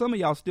I know some of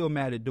y'all still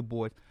mad at Du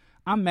Bois.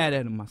 I'm mad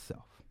at him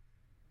myself.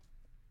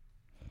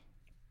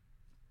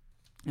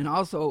 And I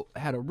also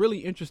had a really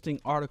interesting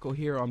article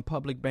here on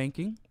public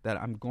banking that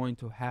I'm going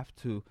to have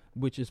to,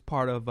 which is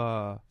part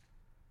of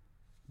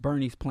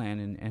Bernie's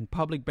plan and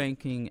public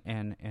banking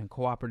and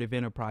cooperative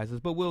enterprises.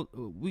 But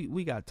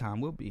we got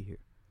time. We'll be here.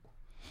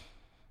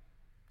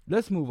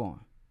 Let's move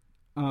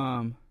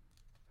on.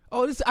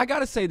 I got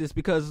to say this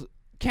because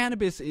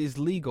cannabis is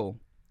legal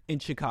in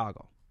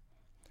Chicago.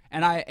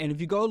 And if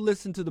you go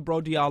listen to the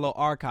Bro Diallo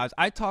archives,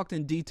 I talked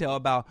in detail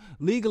about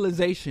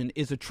legalization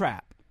is a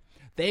trap.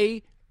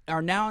 They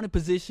are now in a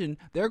position,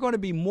 there are going to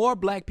be more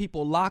black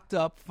people locked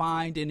up,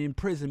 fined, and in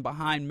prison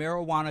behind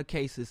marijuana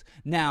cases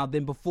now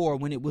than before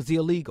when it was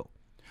illegal.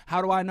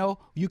 How do I know?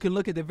 You can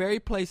look at the very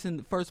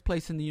first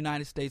place in the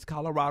United States,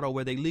 Colorado,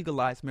 where they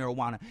legalized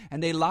marijuana,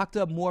 and they locked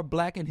up more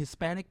black and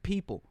Hispanic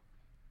people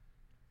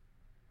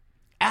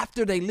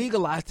after they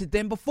legalized it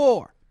than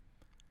before.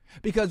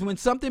 Because when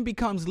something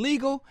becomes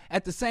legal,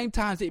 at the same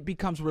time it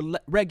becomes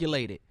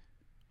regulated.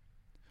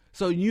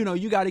 So,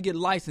 you got to get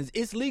licensed.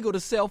 It's legal to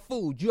sell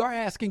food. Your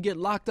ass can get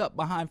locked up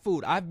behind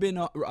food. I've been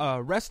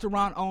a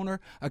restaurant owner,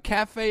 a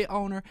cafe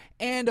owner,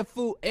 and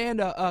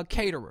a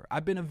caterer.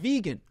 I've been a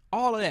vegan,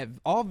 all of that,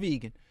 all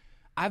vegan.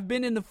 I've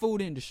been in the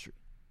food industry.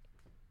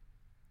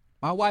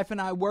 My wife and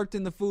I worked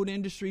in the food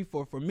industry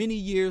for many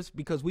years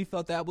because we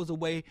felt that was a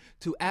way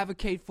to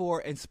advocate for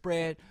and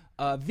spread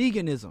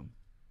veganism.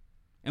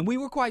 And we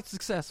were quite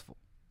successful.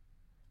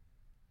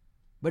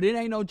 But it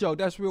ain't no joke.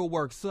 That's real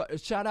work. So,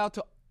 shout out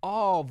to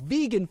all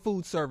vegan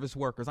food service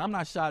workers. I'm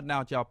not shouting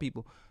out y'all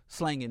people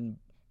slanging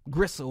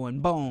gristle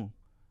and bone.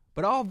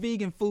 But all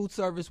vegan food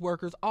service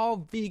workers,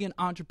 all vegan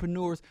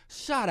entrepreneurs,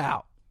 shout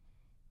out.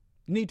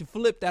 You need to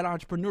flip that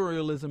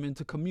entrepreneurialism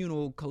into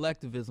communal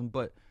collectivism,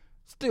 but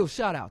still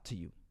shout out to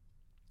you.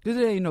 Because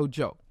it ain't no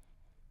joke.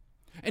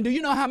 And do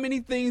you know how many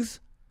things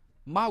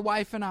my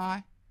wife and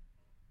I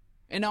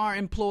and our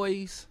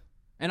employees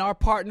and our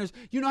partners,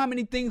 you know how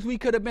many things we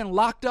could have been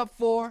locked up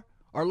for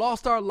or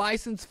lost our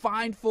license,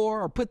 fined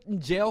for, or put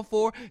in jail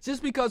for,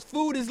 just because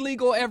food is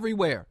legal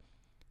everywhere.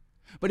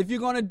 But if you're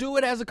going to do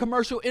it as a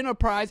commercial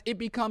enterprise, it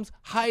becomes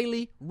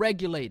highly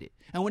regulated.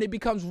 And when it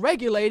becomes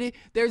regulated,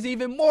 there's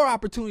even more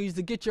opportunities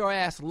to get your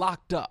ass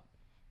locked up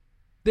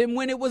than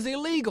when it was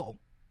illegal.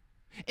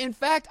 In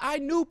fact, I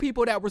knew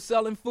people that were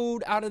selling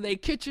food out of their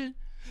kitchen,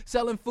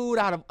 selling food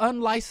out of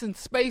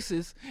unlicensed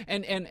spaces,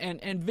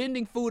 and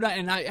vending food.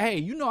 And I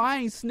ain't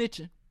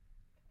snitching.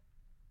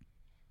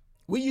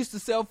 We used to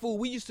sell food.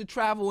 We used to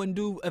travel and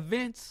do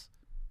events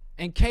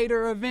and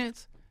cater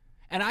events.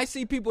 And I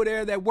see people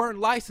there that weren't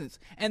licensed.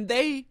 And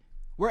they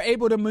were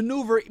able to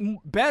maneuver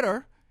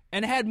better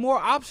and had more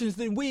options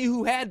than we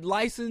who had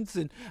license.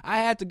 And I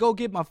had to go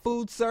get my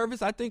food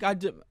service. I think I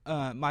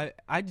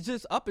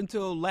just up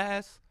until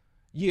last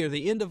year,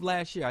 the end of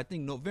last year, I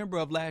think November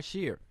of last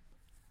year,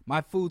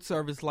 my food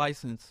service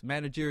license,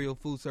 managerial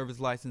food service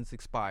license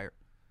expired.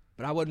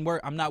 But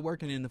I'm not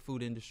working in the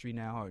food industry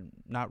now, or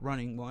not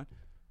running one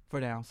for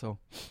now, so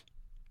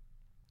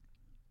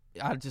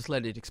I just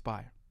let it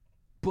expire.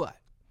 But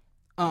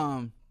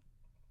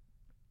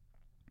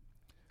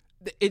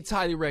it's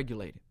highly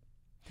regulated.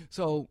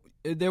 So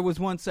there was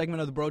one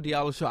segment of the Bro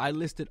Diallo show. I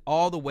listed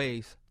all the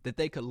ways that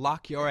they could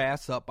lock your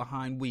ass up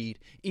behind weed,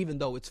 even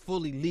though it's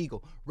fully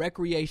legal.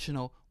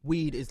 Recreational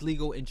weed is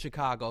legal in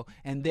Chicago,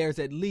 and there's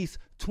at least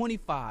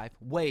 25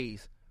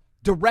 ways,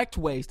 direct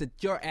ways,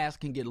 that your ass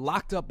can get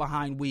locked up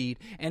behind weed,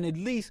 and at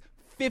least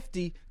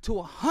 50 to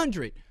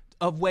 100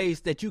 of ways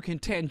that you can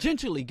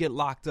tangentially get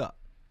locked up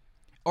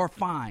or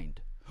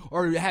fined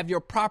or have your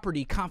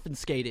property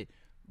confiscated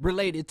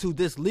related to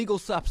this legal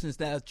substance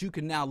that you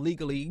can now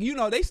legally,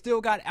 they still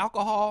got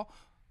alcohol,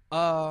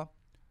 the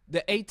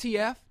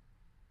ATF,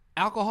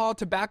 alcohol,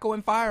 tobacco,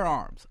 and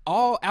firearms.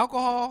 All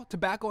alcohol,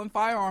 tobacco, and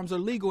firearms are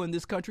legal in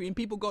this country, and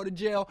people go to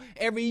jail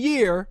every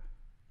year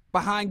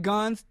behind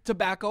guns,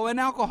 tobacco,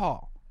 and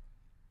alcohol.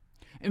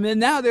 And then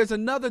now there's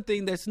another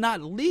thing that's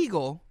not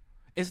legal.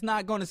 It's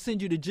not going to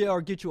send you to jail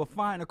or get you a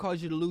fine or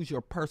cause you to lose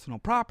your personal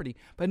property.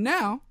 But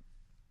now,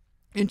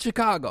 in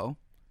Chicago,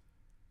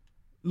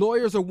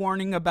 lawyers are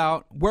warning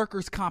about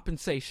workers'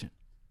 compensation.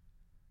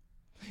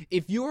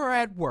 If you are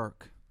at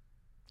work,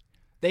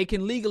 they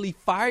can legally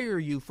fire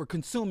you for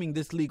consuming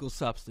this legal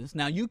substance.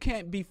 Now, you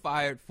can't be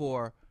fired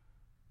for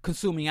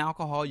consuming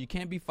alcohol. You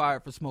can't be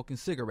fired for smoking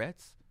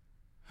cigarettes.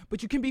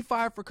 But you can be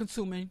fired for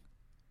consuming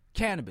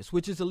cannabis,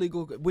 which is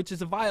illegal, which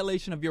is a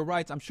violation of your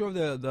rights. I'm sure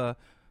the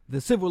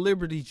Civil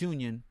Liberties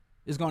Union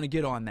is going to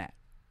get on that.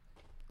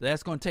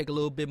 That's going to take a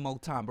little bit more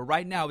time. But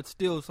right now, it's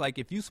like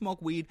if you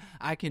smoke weed,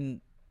 I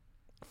can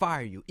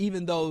fire you,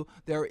 even though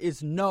there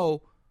is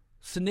no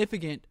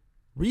significant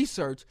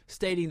research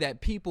stating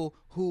that people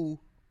who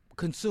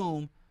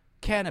consume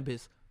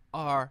cannabis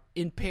are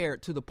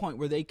impaired to the point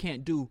where they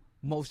can't do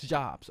most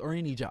jobs or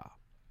any job.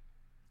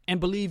 And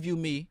believe you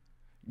me,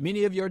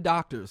 many of your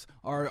doctors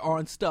are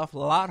on stuff a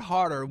lot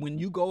harder. When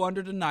you go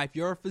under the knife,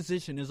 your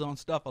physician is on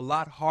stuff a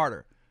lot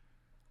harder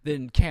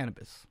than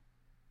cannabis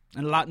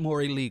and a lot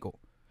more illegal.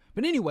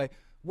 But anyway,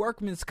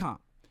 workman's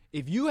comp.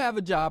 If you have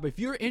a job, if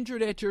you're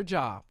injured at your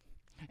job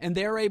and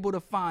they're able to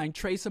find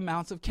trace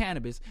amounts of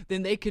cannabis,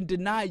 then they can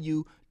deny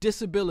you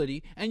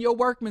disability and your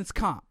workman's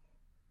comp.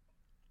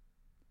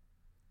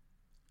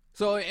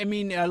 So, I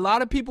mean, a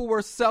lot of people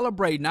were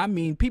celebrating. I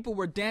mean, people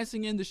were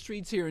dancing in the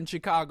streets here in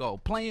Chicago,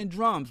 playing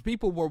drums.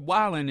 People were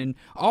wilding and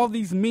all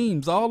these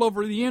memes all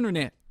over the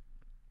internet.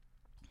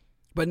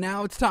 But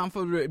now it's time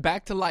for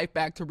back to life,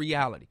 back to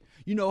reality.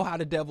 You know how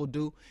the devil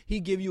do.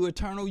 He give you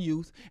eternal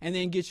youth and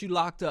then gets you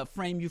locked up,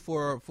 frame you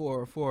for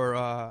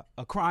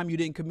a crime you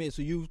didn't commit.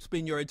 So you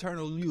spend your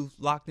eternal youth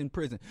locked in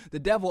prison. The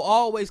devil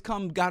always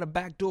got a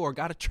back door,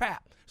 got a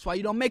trap. That's why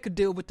you don't make a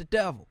deal with the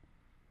devil.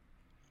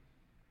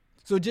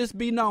 So just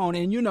be known,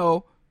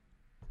 and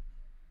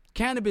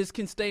cannabis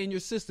can stay in your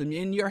system,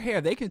 in your hair.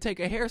 They can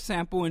take a hair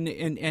sample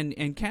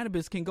and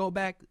cannabis can go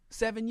back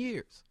 7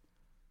 years.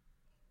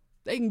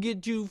 They can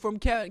get you from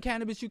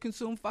cannabis you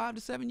consumed 5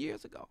 to 7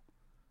 years ago.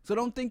 So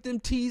don't think them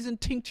teas and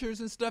tinctures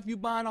and stuff you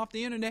buying off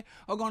the internet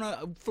are going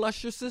to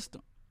flush your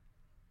system.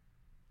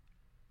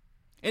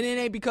 And it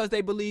ain't because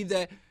they believe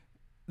that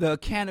the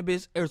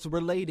cannabis is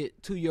related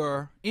to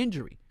your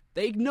injury.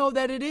 They know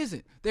that it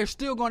isn't. They're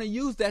still going to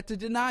use that to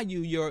deny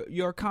you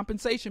your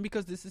compensation,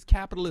 because this is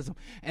capitalism.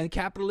 And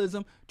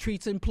capitalism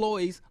treats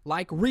employees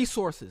like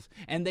resources.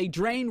 And they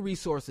drain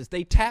resources.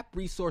 They tap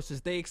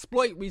resources. They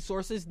exploit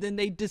resources. Then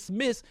they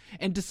dismiss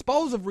and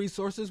dispose of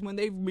resources when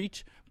they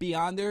reach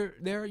beyond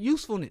their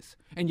usefulness.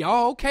 And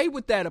y'all okay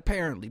with that,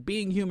 apparently,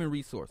 being human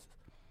resources.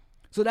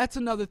 So that's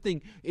another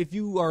thing. If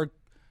you are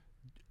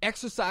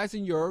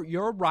exercising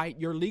your right,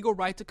 your legal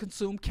right to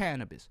consume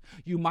cannabis,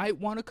 you might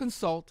want to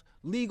consult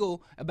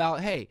legal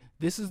about, hey,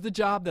 this is the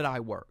job that I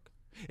work.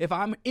 If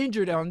I'm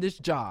injured on this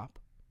job,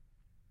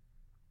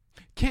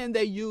 can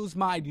they use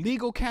my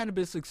legal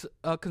cannabis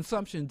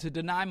consumption to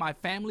deny my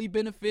family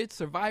benefits,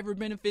 survivor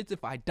benefits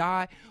if I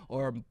die,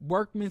 or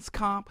workman's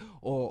comp,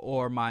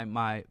 or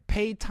my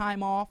paid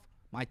time off,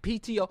 my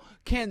PTO?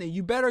 Can they?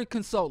 You better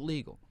consult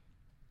legal.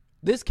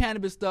 This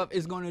cannabis stuff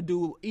is going to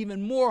do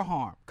even more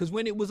harm, because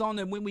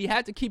when we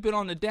had to keep it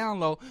on the down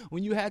low,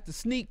 when you had to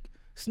sneak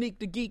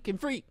the geek and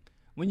freak,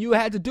 when you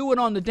had to do it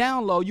on the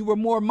down low, you were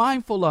more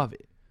mindful of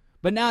it.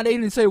 But now they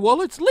didn't say,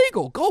 well, it's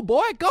legal. Go,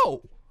 boy,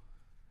 go.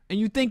 And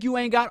you think you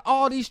ain't got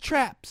all these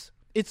traps.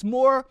 It's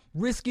more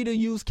risky to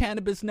use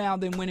cannabis now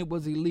than when it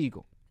was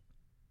illegal.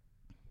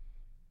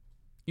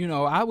 You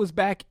know, I was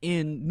back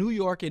in New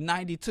York in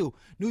 92.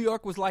 New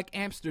York was like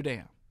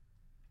Amsterdam.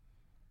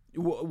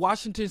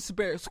 Washington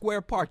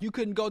Square Park. You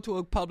couldn't go to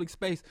a public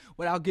space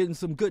without getting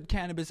some good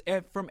cannabis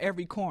from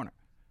every corner.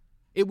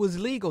 It was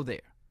legal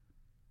there.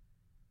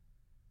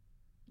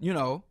 You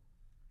know,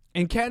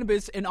 and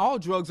cannabis and all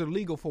drugs are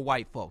legal for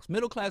white folks.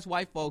 Middle-class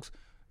white folks,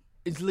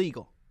 it's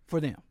legal for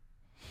them.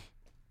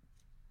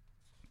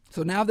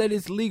 So now that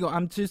it's legal,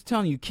 I'm just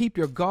telling you, keep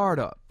your guard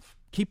up.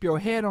 Keep your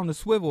head on the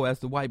swivel, as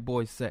the white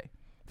boys say,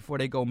 before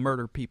they go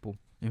murder people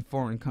in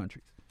foreign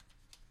countries.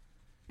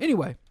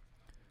 Anyway,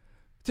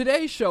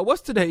 today's show,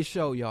 what's today's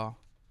show, y'all?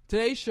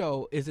 Today's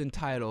show is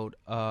entitled,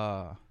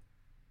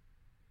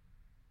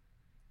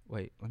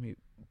 wait, let me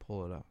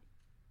pull it up.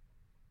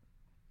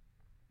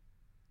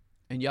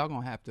 And y'all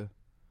gonna have to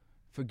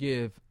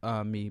forgive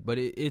me, but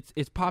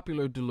it's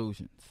Popular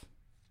Delusions.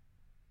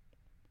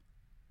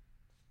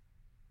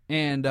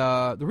 And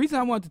the reason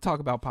I wanted to talk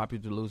about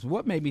Popular Delusions,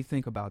 what made me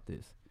think about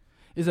this,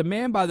 is a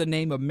man by the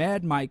name of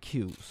Mad Mike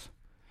Hughes.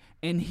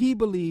 And he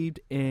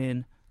believed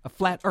in a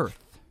flat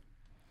earth.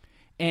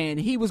 And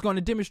he was going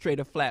to demonstrate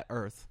a flat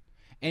earth.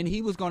 And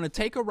he was going to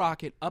take a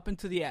rocket up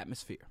into the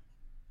atmosphere.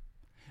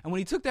 And when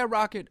he took that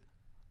rocket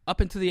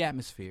up into the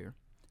atmosphere,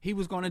 he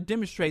was going to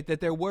demonstrate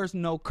that there was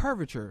no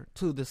curvature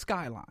to the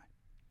skyline.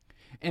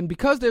 And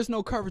because there's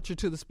no curvature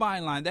to the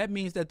skyline, that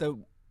means that the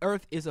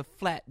earth is a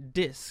flat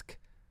disk,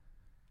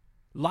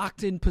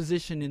 locked in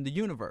position in the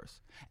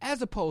universe,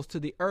 as opposed to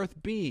the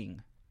earth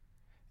being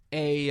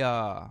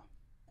an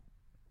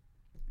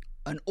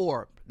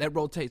orb that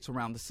rotates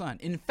around the sun.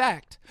 In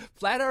fact,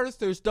 flat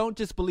earthers don't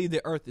just believe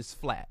the earth is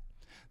flat.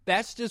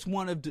 That's just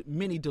one of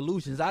many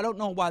delusions. I don't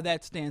know why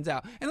that stands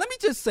out. And let me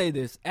just say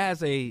this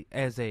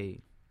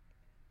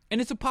and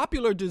it's a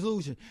popular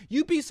delusion.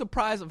 You'd be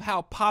surprised of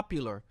how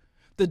popular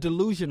the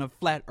delusion of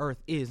flat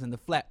earth is in the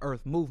flat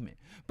earth movement.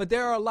 But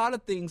there are a lot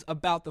of things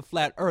about the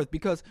flat earth,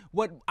 because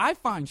what I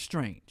find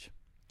strange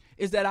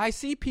is that I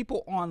see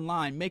people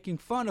online making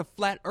fun of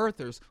flat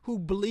earthers who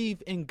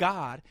believe in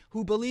God,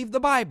 who believe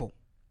the Bible.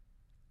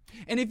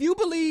 And if you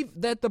believe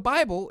that the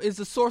Bible is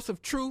a source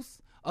of truth,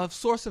 a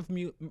source of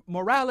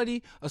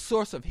morality, a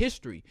source of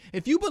history,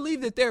 if you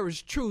believe that there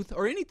is truth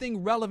or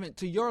anything relevant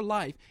to your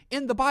life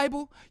in the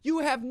Bible, you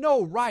have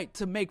no right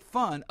to make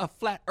fun of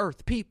flat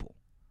earth people.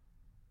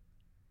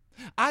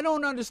 I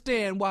don't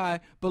understand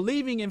why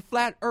believing in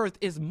flat earth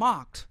is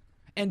mocked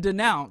and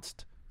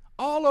denounced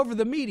all over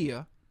the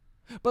media,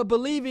 but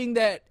believing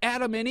that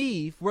Adam and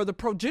Eve were the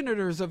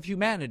progenitors of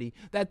humanity,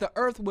 that the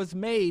earth was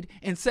made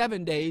in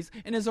 7 days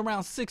and is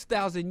around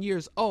 6,000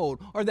 years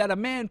old, or that a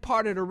man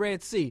parted a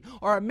Red Sea,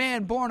 or a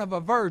man born of a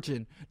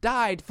virgin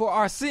died for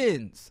our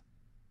sins,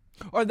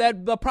 or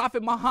that the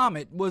Prophet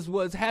Muhammad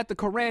had the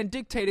Quran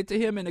dictated to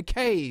him in a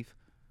cave,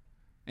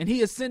 and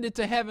he ascended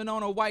to heaven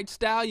on a white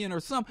stallion,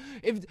 or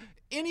if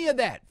any of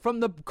that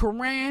from the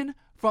Quran,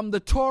 from the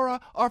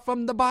Torah, or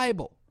from the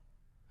Bible.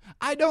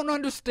 I don't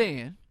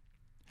understand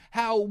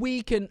how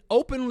we can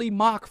openly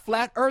mock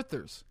flat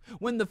earthers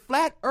when the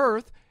flat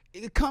earth,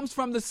 it comes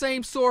from the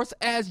same source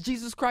as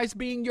Jesus Christ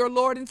being your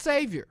Lord and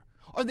Savior,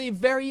 or the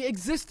very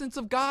existence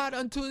of God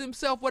unto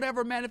himself,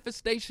 whatever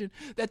manifestation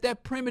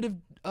that primitive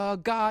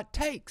God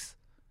takes.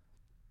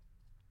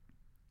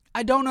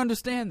 I don't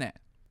understand that.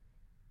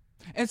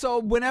 And so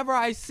whenever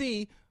I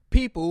see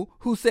people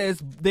who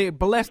says they're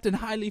blessed and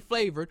highly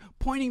flavored,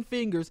 pointing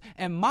fingers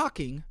and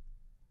mocking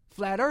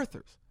flat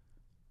earthers.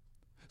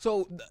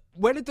 So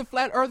where did the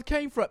flat earth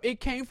came from? It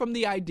came from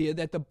the idea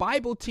that the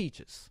Bible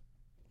teaches.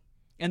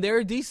 And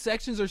these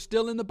sections are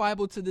still in the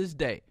Bible to this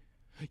day.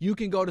 You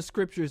can go to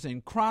scriptures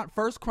in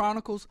First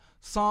Chronicles,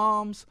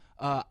 Psalms,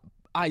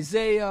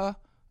 Isaiah,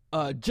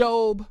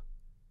 Job.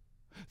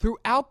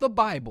 Throughout the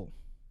Bible,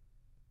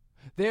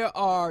 There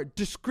are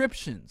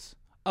descriptions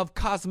of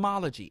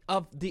cosmology,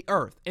 of the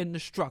earth and the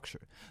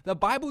structure. The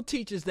Bible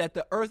teaches that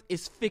the earth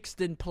is fixed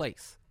in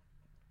place.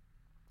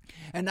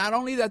 And not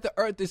only that the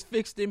earth is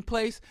fixed in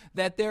place,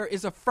 that there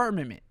is a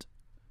firmament.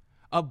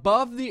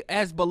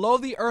 As below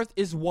the earth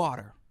is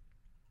water.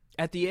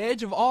 At the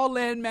edge of all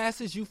land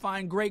masses, you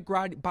find great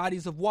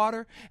bodies of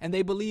water, and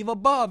they believe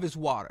above is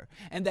water,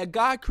 and that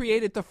God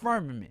created the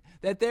firmament,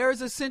 that there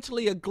is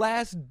essentially a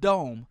glass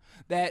dome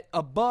that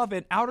above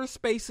in outer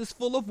space is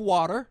full of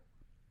water,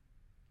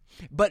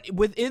 but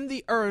within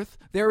the earth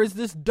there is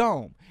this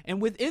dome,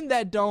 and within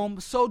that dome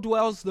so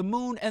dwells the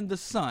moon and the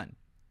sun,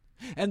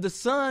 and the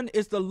sun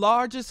is the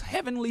largest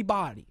heavenly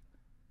body,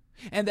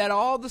 and that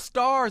all the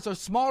stars are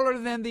smaller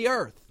than the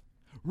earth.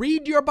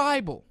 Read your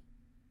Bible.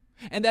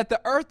 And that the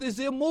earth is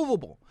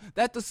immovable,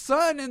 that the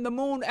sun and the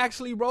moon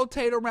actually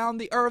rotate around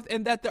the earth,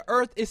 and that the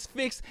earth is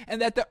fixed,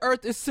 and that the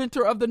earth is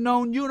center of the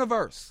known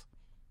universe.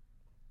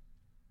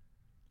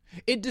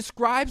 It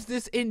describes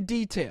this in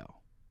detail.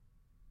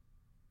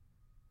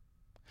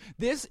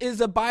 This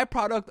is a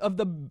byproduct of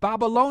the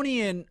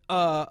Babylonian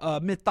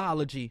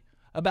mythology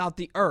about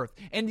the earth.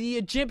 And the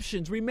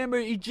Egyptians, remember,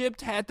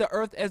 Egypt had the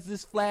earth as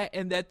this flat,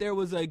 and that there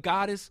was a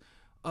goddess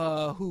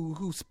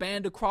who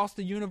spanned across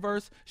the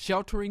universe,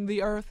 sheltering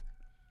the earth.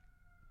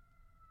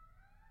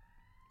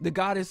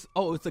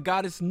 It's the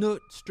goddess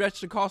Nut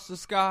stretched across the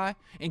sky,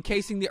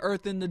 encasing the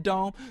earth in the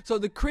dome. So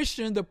the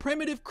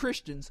primitive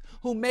Christians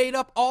who made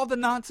up all the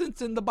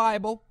nonsense in the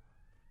Bible,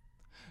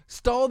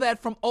 stole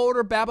that from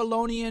older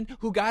Babylonian,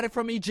 who got it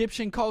from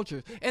Egyptian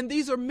cultures. And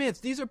these are myths.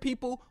 These are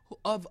people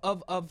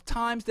of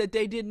times that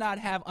they did not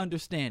have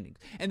understanding.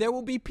 And there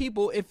will be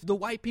people, if the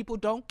white people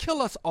don't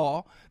kill us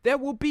all, there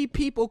will be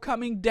people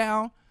coming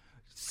down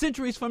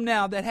centuries from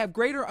now that have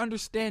greater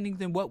understanding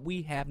than what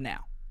we have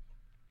now.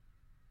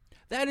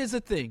 That is a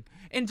thing.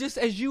 And just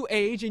as you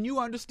age and you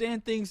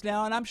understand things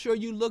now, and I'm sure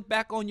you look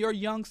back on your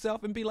young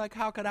self and be like,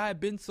 how could I have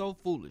been so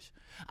foolish?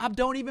 I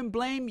don't even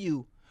blame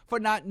you for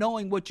not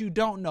knowing what you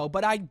don't know,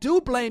 but I do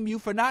blame you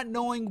for not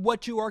knowing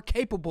what you are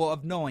capable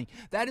of knowing.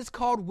 That is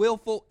called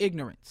willful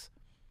ignorance.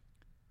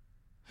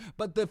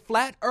 But the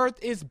flat earth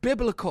is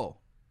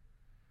biblical.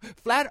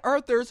 Flat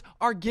earthers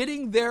are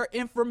getting their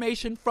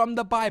information from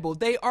the Bible.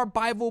 They are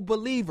Bible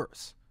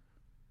believers.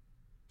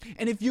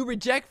 And if you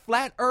reject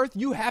flat earth,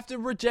 you have to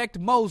reject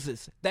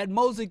Moses, that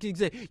Moses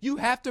exists. You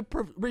have to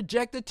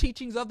reject the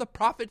teachings of the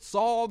prophet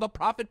Saul, the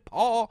prophet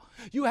Paul.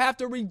 You have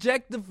to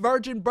reject the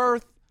virgin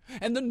birth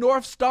and the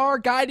North Star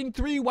guiding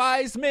 3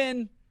 wise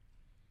men.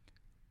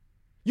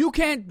 You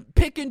can't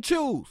pick and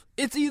choose.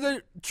 It's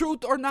either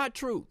truth or not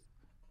truth.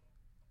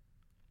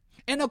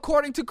 And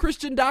according to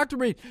Christian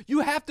doctrine,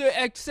 you have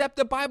to accept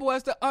the Bible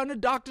as the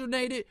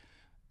unadulterated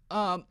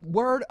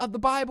word of the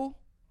Bible.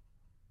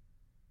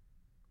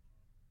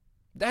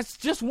 That's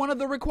just one of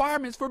the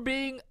requirements for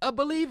being a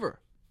believer.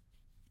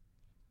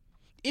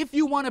 If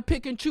you want to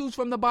pick and choose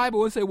from the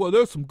Bible and say, well,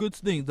 there's some good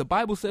things. The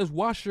Bible says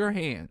wash your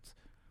hands.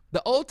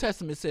 The Old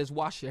Testament says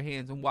wash your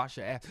hands and wash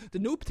your ass. The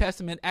New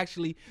Testament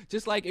actually,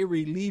 just like it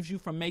relieves you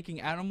from making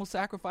animal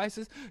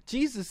sacrifices,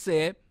 Jesus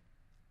said,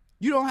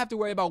 you don't have to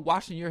worry about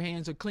washing your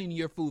hands or cleaning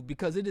your food,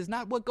 because it is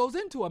not what goes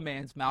into a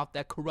man's mouth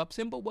that corrupts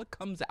him, but what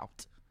comes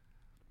out.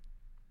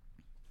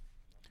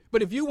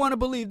 But if you want to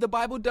believe, the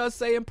Bible does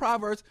say in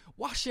Proverbs,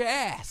 wash your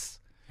ass.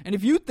 And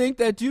if you think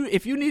that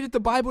if you needed the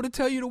Bible to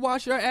tell you to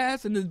wash your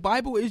ass, and the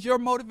Bible is your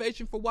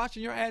motivation for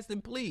washing your ass,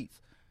 then please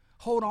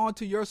hold on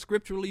to your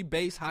scripturally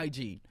based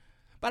hygiene.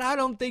 But I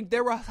don't think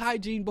there was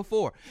hygiene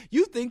before.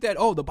 You think that,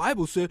 the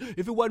Bible said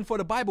if it wasn't for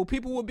the Bible,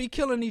 people would be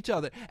killing each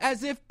other.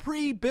 As if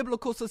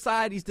pre-biblical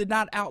societies did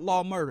not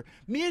outlaw murder.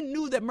 Men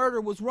knew that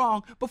murder was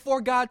wrong before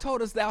God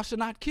told us thou shalt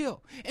not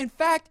kill. In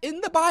fact,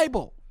 in the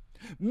Bible,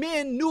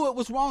 men knew it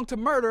was wrong to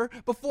murder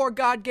before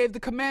God gave the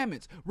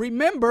commandments.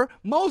 Remember,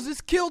 Moses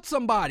killed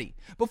somebody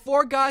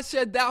before God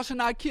said thou shalt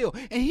not kill.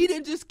 And he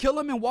didn't just kill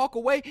him and walk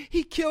away.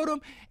 He killed him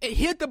and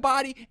hid the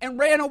body and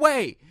ran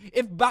away.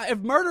 If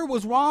murder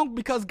was wrong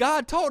because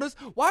God told us,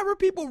 why were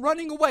people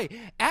running away?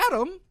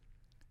 Adam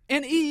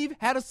and Eve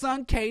had a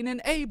son, Cain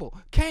and Abel.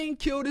 Cain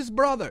killed his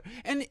brother,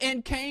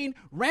 and Cain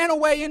ran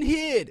away and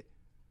hid.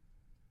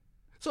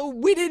 So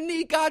we didn't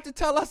need God to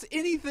tell us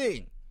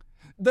anything.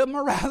 The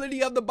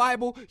morality of the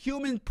Bible,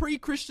 human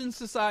pre-Christian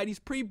societies,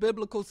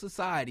 pre-biblical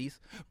societies,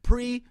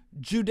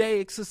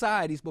 pre-Judaic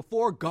societies,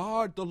 before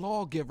God, the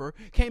lawgiver,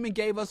 came and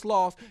gave us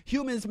laws,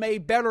 humans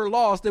made better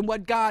laws than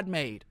what God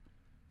made.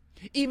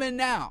 Even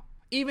now,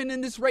 even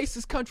in this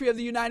racist country of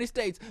the United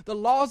States, the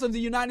laws of the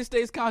United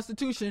States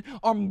Constitution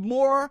are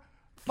more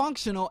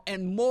functional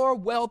and more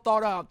well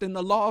thought out than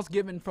the laws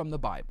given from the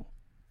Bible.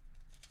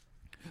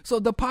 So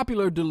the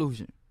popular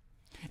delusion.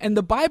 And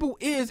the Bible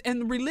is,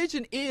 and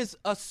religion is,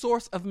 a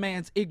source of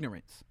man's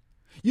ignorance.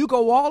 You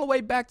go all the way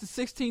back to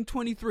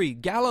 1623.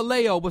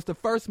 Galileo was the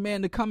first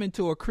man to come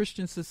into a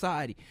Christian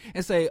society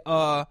and say,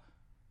 the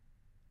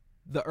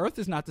earth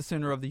is not the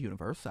center of the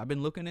universe. I've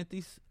been looking at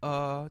these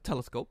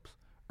telescopes.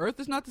 Earth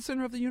is not the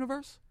center of the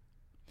universe.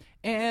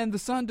 And the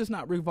sun does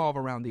not revolve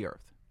around the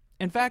earth.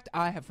 In fact,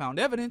 I have found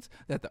evidence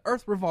that the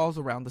earth revolves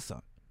around the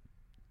sun.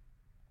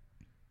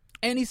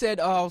 And he said,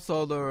 oh,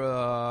 so the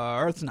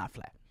earth's not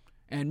flat.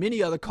 And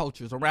many other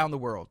cultures around the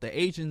world, the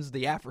Asians,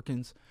 the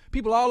Africans,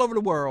 people all over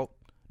the world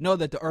know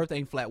that the earth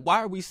ain't flat. Why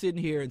are we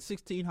sitting here in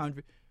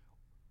 1600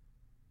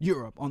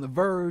 Europe on the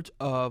verge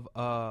of,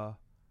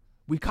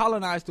 we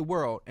colonized the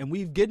world and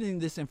we've given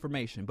this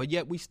information, but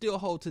yet we still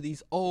hold to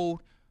these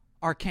old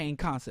arcane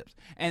concepts.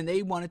 And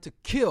they wanted to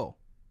kill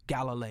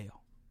Galileo.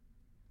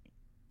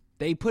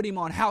 They put him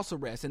on house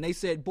arrest and they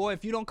said, boy,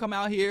 if you don't come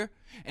out here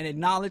and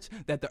acknowledge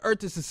that the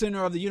earth is the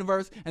center of the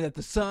universe and that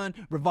the sun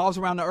revolves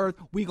around the earth,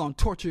 we're going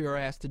to torture your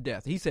ass to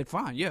death. He said,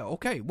 fine, yeah,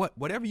 okay,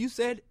 whatever you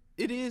said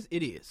it is,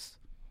 it is.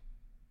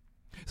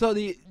 So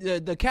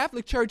the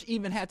Catholic Church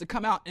even had to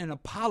come out and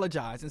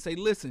apologize and say,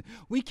 listen,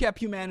 we kept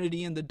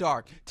humanity in the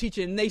dark,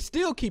 teaching, and they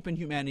still keeping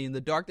humanity in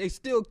the dark. They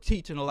still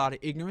teaching a lot of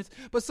ignorance,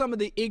 but some of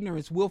the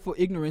ignorance, willful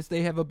ignorance,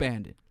 they have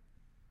abandoned.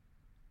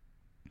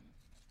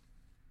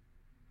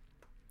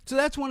 So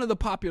that's one of the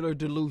popular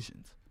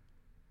delusions.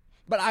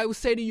 But I will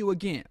say to you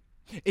again,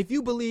 if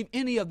you believe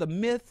any of the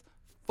myth,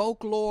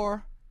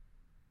 folklore,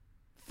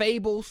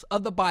 fables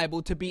of the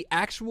Bible to be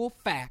actual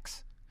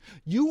facts,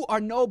 you are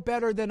no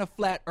better than a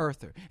flat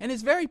earther. And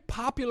it's very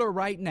popular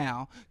right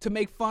now to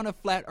make fun of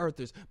flat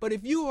earthers. But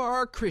if you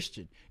are a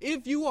Christian,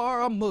 if you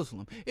are a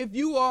Muslim, if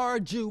you are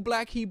a Jew,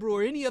 Black Hebrew,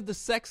 or any of the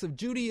sects of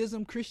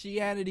Judaism,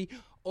 Christianity,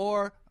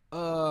 or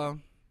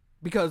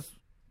because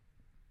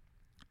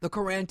the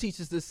Quran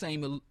teaches the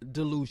same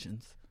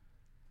delusions.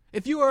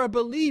 If you are a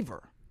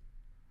believer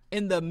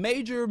in the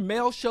major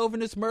male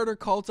chauvinist murder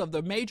cults of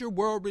the major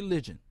world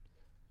religion,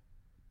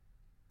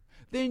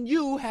 then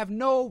you have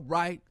no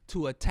right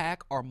to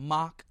attack or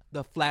mock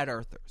the flat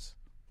earthers.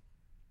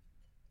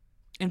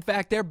 In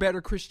fact, they're better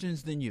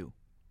Christians than you.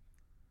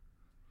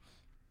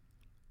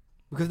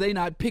 Because they're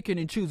not picking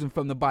and choosing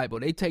from the Bible.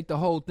 They take the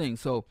whole thing.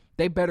 So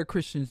they're better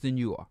Christians than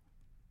you are.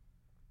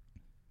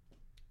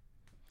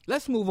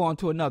 Let's move on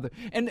to another.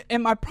 And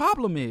my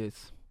problem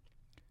is,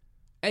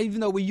 even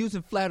though we're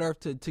using flat earth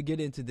to get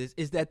into this,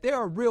 is that there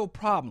are real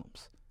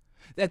problems.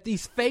 That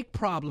these fake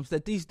problems,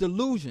 that these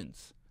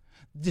delusions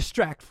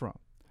distract from.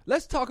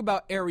 Let's talk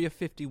about Area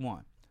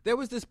 51. There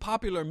was this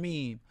popular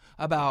meme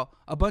about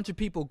a bunch of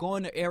people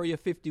going to Area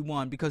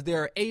 51 because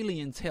there are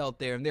aliens held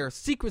there and there are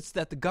secrets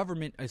that the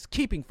government is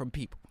keeping from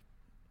people.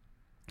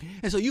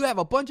 And so you have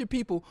a bunch of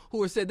people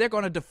who have said they're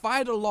going to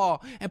defy the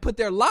law and put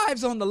their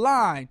lives on the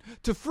line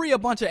to free a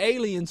bunch of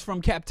aliens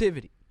from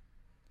captivity.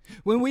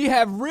 When we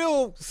have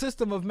real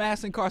system of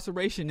mass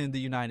incarceration in the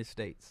United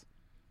States.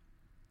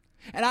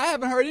 And I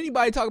haven't heard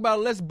anybody talk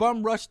about let's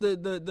bum rush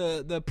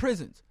the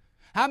prisons.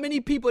 How many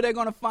people they're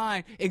going to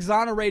find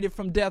exonerated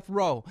from death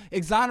row,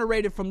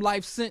 exonerated from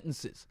life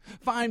sentences,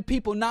 find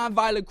people,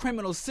 nonviolent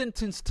criminals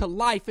sentenced to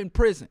life in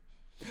prison.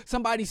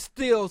 Somebody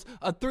steals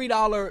a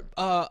 $3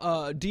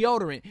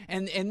 deodorant,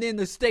 and then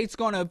the state's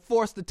going to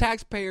force the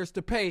taxpayers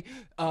to pay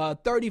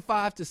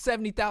 $35,000 to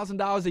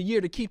 $70,000 a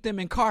year to keep them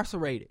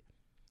incarcerated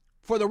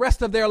for the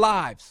rest of their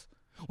lives,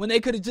 when they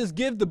could have just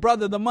give the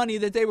brother the money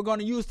that they were going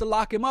to use to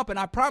lock him up, and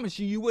I promise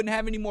you wouldn't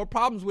have any more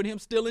problems with him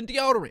stealing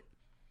deodorant.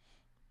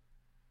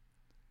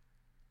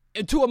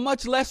 And to a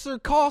much lesser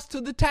cost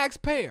to the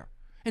taxpayer,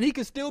 and he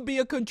could still be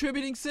a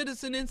contributing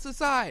citizen in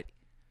society.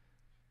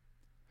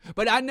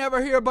 But I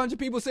never hear a bunch of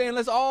people saying,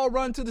 let's all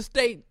run to the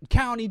state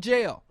county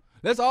jail.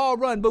 Let's all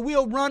run. But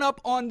we'll run up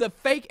on the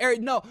fake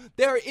area. No,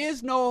 there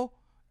is no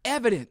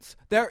evidence.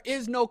 There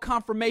is no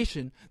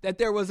confirmation that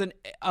there was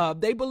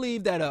they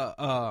believe that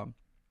a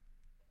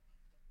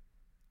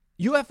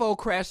UFO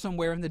crashed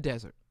somewhere in the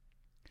desert.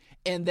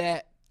 And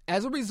that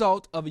as a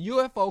result of a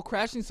UFO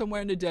crashing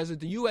somewhere in the desert,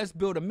 the U.S.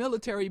 built a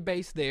military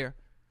base there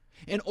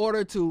in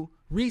order to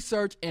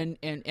research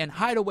and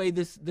hide away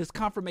this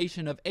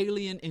confirmation of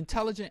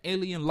intelligent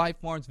alien life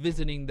forms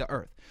visiting the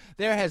earth.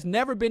 There has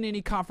never been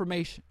any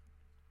confirmation.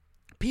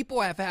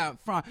 People have had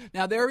fun.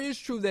 Now, there is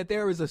true that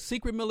there is a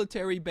secret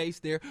military base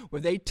there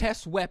where they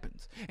test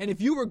weapons. And if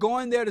you were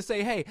going there to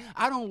say, hey,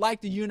 I don't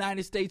like the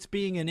United States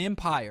being an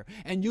empire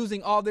and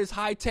using all this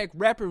high-tech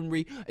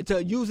weaponry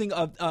to using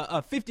a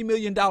 $50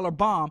 million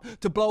bomb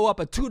to blow up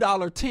a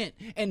 $2 tent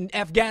in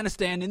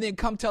Afghanistan and then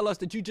come tell us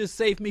that you just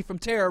saved me from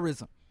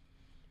terrorism.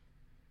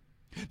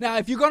 Now,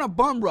 if you're going to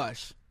bum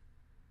rush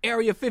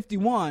Area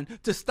 51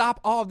 to stop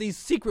all these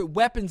secret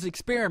weapons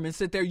experiments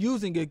that they're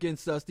using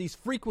against us, these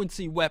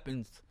frequency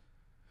weapons,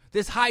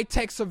 this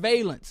high-tech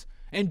surveillance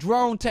and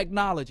drone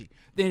technology,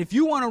 then if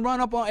you want to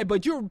run up on it,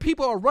 but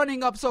people are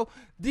running up, so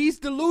these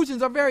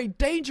delusions are very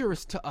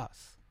dangerous to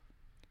us.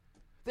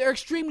 They're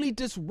extremely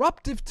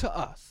disruptive to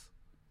us.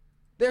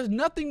 There's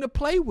nothing to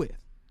play with.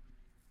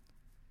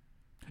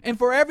 And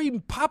for every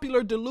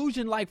popular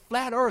delusion like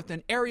Flat Earth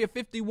and Area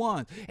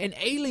 51 and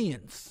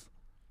aliens,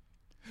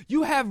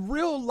 you have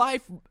real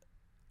life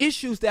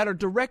issues that are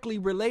directly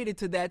related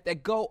to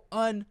that go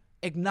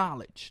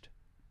unacknowledged,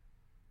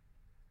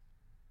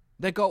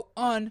 that go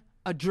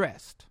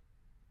unaddressed.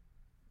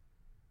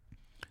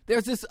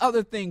 There's this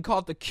other thing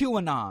called the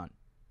QAnon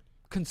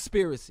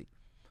conspiracy.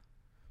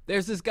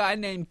 There's this guy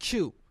named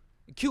Q.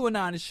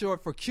 QAnon is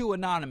short for Q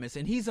Anonymous,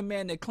 and he's a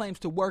man that claims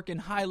to work in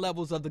high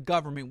levels of the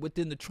government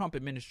within the Trump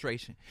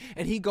administration.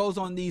 And he goes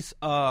on these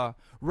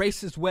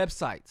racist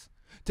websites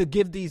to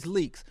give these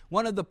leaks.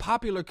 One of the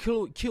popular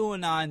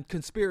QAnon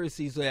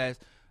conspiracies is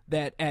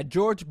that at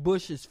George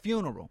Bush's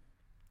funeral,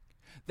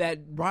 that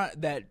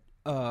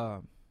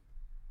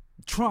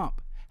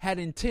Trump had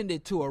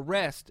intended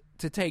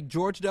to take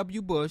George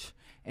W. Bush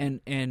and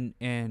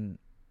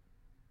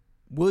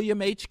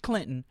William H.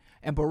 Clinton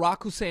and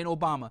Barack Hussein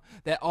Obama,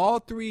 that all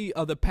three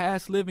of the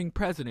past living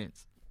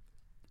presidents,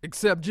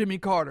 except Jimmy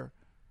Carter,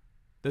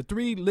 the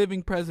three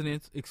living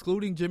presidents,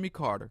 excluding Jimmy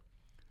Carter,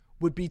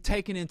 would be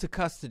taken into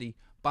custody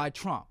by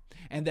Trump,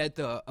 and that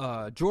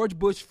the George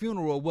Bush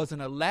funeral was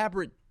an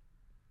elaborate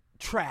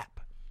trap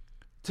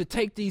to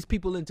take these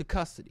people into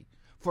custody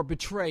for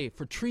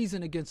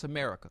treason against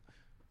America.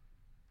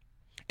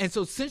 And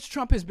so since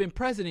Trump has been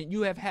president,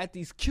 you have had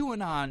these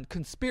QAnon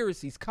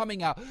conspiracies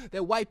coming out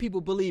that white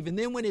people believe. And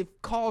then when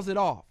it calls it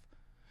off,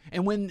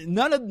 and when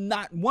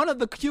not one of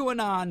the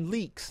QAnon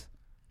leaks,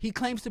 he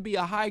claims to be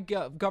a high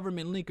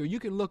government leaker. You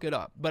can look it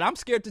up. But I'm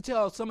scared to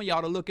tell some of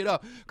y'all to look it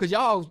up because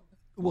y'all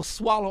will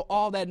swallow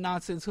all that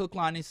nonsense hook,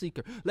 line, and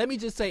sinker. Let me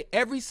just say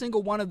every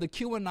single one of the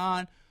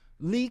QAnon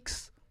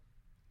leaks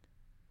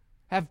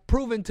have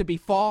proven to be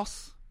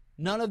false.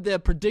 None of their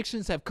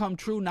predictions have come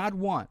true, not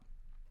one.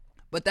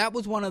 But that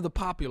was one of the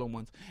popular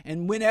ones.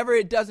 And whenever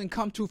it doesn't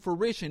come to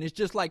fruition, it's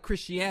just like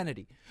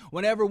Christianity.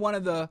 Whenever one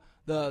of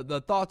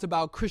the thoughts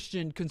about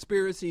Christian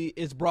conspiracy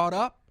is brought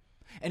up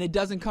and it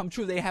doesn't come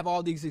true, they have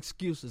all these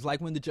excuses.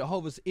 Like when the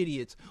Jehovah's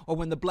Idiots or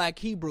when the black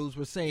Hebrews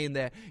were saying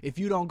that if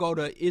you don't go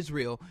to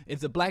Israel, if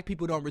the black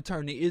people don't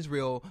return to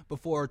Israel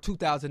before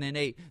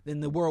 2008, then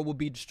the world will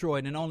be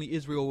destroyed and only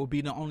Israel will be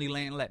the only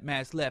land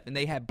mass left. And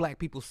they had black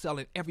people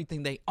selling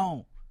everything they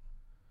own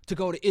to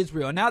go to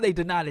Israel. And now they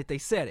deny that they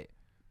said it.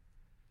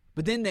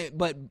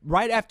 But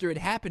right after it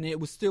happened, it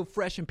was still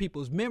fresh in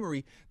people's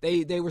memory.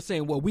 They were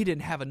saying, well, we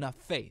didn't have enough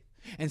faith.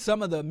 And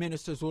some of the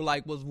ministers were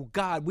like, well,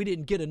 God, we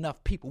didn't get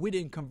enough people. We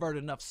didn't convert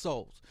enough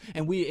souls.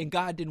 And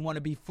God didn't want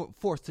to be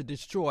forced to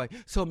destroy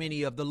so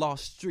many of the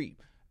lost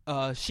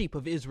sheep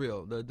of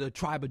Israel, the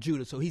tribe of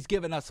Judah. So he's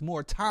given us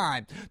more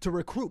time to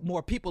recruit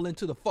more people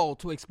into the fold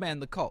to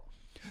expand the cult.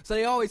 So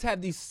they always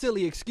have these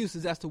silly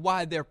excuses as to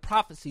why their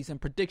prophecies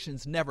and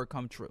predictions never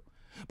come true.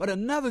 But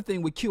another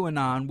thing with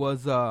QAnon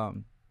was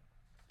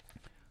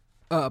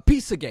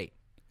Pizzagate.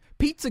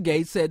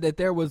 Pizzagate said that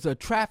there was a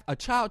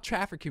child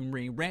trafficking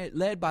ring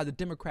led by the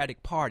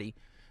Democratic Party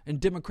and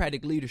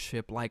Democratic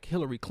leadership like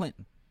Hillary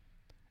Clinton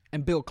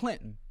and Bill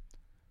Clinton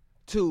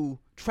to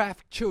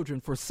traffic children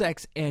for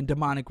sex and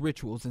demonic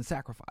rituals and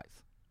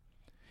sacrifice.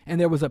 And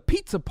there was a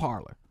pizza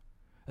parlor,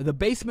 the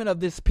basement of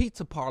this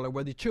pizza parlor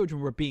where the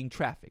children were being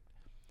trafficked.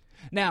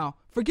 Now,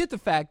 forget the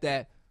fact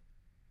that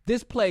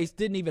this place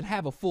didn't even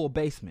have a full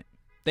basement.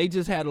 They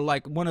just had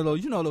one of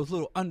those, those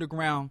little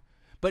underground.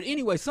 But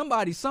anyway,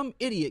 some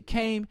idiot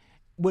came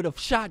with a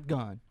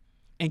shotgun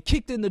and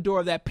kicked in the door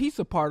of that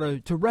pizza parlor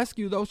to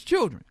rescue those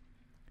children.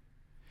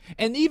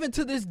 And even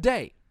to this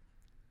day,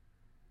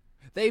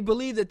 they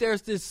believe that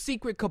there's this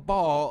secret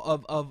cabal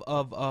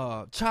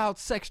of child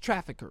sex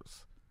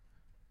traffickers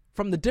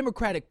from the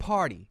Democratic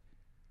Party,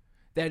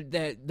 that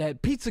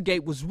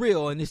Pizzagate was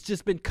real and it's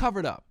just been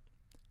covered up.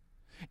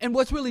 And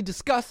what's really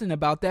disgusting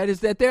about that is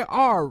that there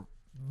are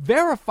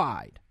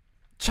verified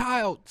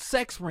child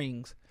sex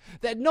rings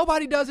that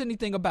nobody does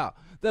anything about.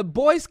 The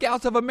Boy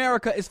Scouts of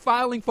America is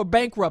filing for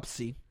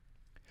bankruptcy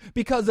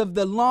because of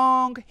the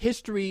long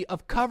history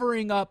of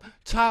covering up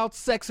child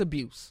sex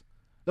abuse.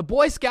 The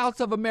Boy Scouts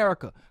of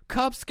America,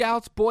 Cub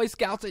Scouts, Boy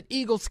Scouts, and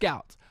Eagle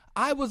Scouts.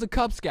 I was a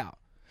Cub Scout.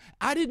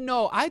 I didn't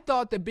know. I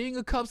thought that being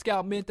a Cub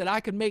Scout meant that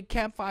I could make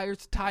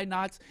campfires, tie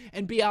knots,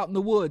 and be out in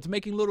the woods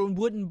making little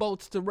wooden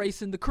boats to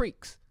race in the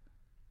creeks.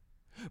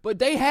 But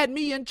they had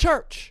me in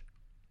church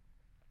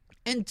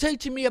and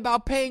teaching me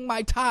about paying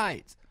my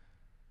tithes.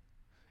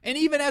 And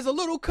even as a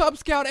little Cub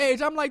Scout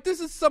age, I'm like, this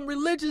is some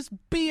religious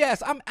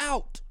BS. I'm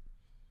out.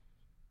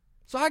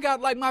 So I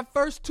got my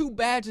first 2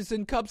 badges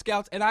in Cub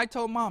Scouts, and I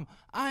told Mom,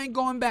 I ain't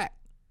going back.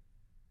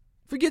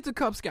 Forget the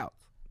Cub Scouts.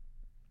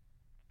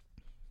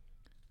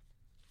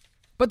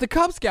 But the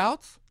Cub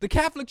Scouts, the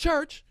Catholic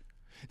Church,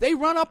 they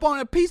run up on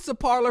a pizza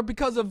parlor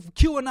because of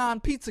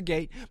QAnon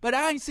Pizzagate, but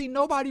I ain't seen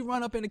nobody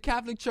run up in the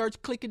Catholic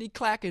Church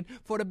clickety-clacking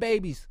for the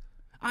babies.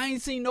 I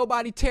ain't seen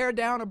nobody tear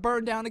down or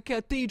burn down a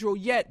cathedral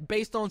yet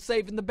based on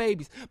saving the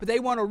babies. But they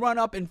want to run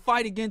up and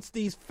fight against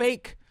these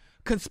fake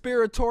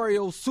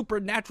conspiratorial,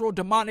 supernatural,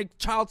 demonic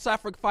child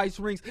sacrifice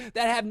rings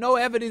that have no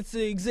evidence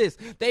to exist.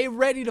 They're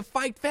ready to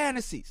fight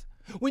fantasies.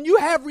 When you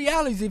have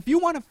realities, if you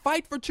want to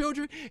fight for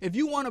children, if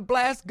you want to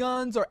blast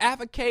guns or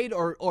advocate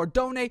or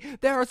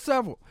donate, there are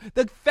several.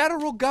 The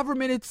federal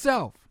government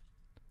itself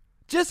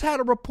just had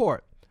a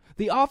report.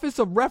 The Office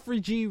of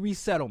Refugee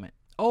Resettlement,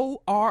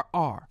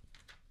 ORR,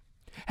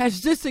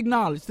 has just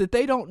acknowledged that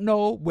they don't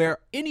know where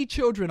any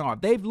children are.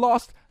 They've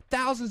lost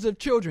thousands of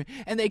children,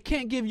 and they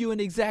can't give you an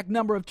exact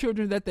number of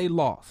children that they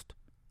lost.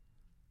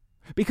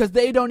 because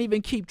they don't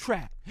even keep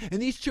track.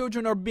 And these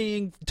children are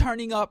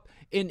turning up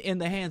in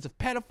the hands of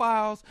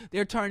pedophiles.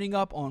 They're turning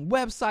up on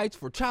websites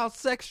for child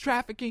sex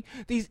trafficking.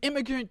 These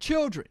immigrant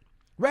children,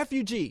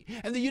 refugee.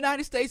 And the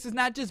United States is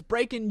not just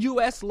breaking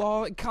U.S.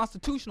 law and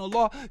constitutional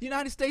law. The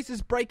United States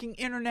is breaking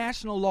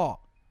international law.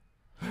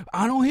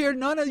 I don't hear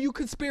none of you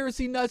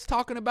conspiracy nuts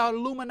talking about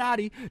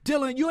Illuminati.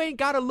 Dylan, you ain't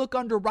got to look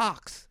under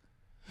rocks.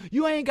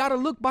 You ain't got to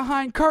look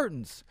behind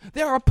curtains.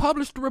 There are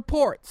published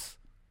reports.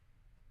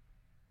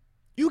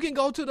 You can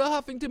go to the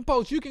Huffington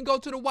Post. You can go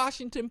to the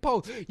Washington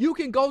Post. You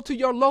can go to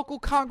your local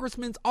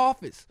congressman's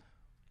office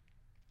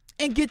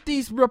and get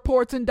these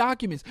reports and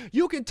documents.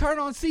 You can turn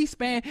on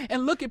C-SPAN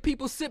and look at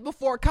people sit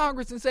before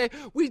Congress and say,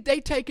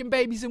 they taking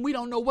babies and we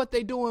don't know what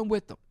they doing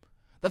with them.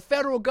 The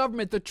federal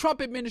government, the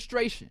Trump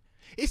administration,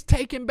 is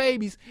taking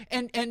babies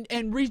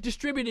and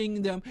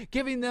redistributing them,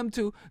 giving them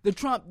to the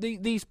Trump,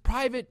 these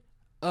private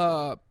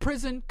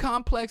prison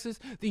complexes,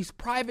 these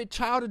private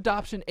child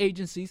adoption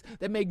agencies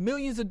that make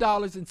millions of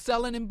dollars in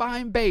selling and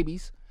buying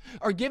babies,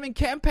 are giving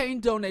campaign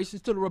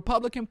donations to the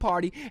Republican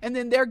Party, and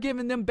then they're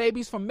giving them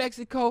babies from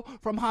Mexico,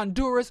 from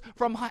Honduras,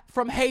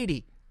 from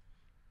Haiti,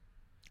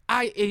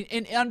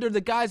 under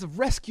the guise of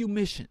rescue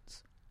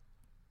missions.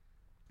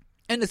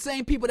 And the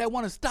same people that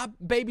want to stop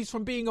babies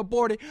from being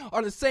aborted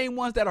are the same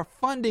ones that are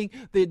funding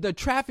the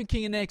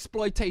trafficking and the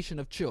exploitation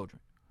of children.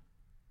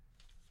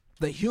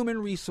 The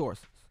human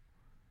resources.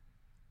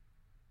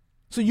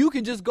 So you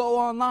can just go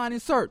online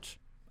and search.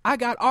 I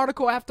got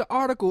article after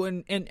article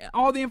and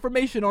all the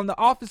information on the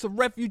Office of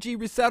Refugee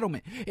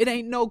Resettlement. It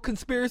ain't no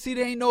conspiracy. It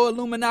ain't no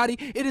Illuminati.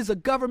 It is a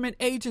government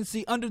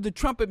agency under the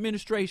Trump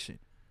administration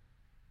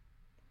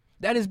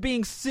that is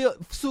being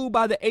sued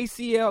by the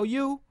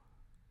ACLU.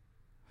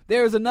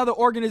 There is another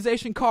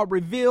organization called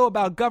Reveal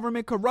about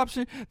government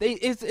corruption.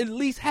 It's at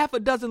least half a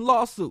dozen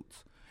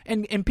lawsuits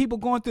and people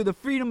going through the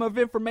Freedom of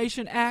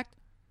Information Act.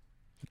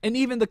 And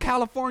even the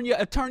California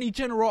Attorney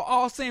General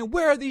all saying,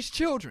 where are these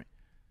children?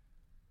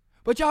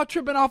 But y'all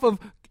tripping off of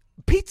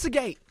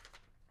Pizzagate.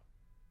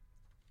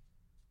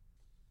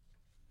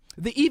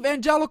 The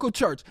Evangelical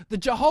Church, the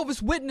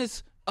Jehovah's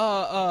Witness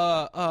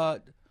Watchtower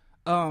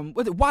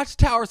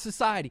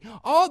Society.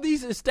 All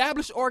these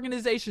established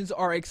organizations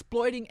are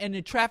exploiting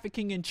and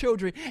trafficking in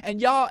children.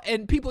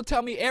 And people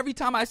tell me every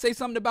time I say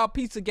something about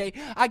Pizzagate,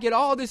 I get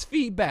all this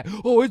feedback.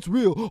 Oh, it's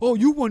real. Oh,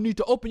 you won't need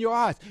to open your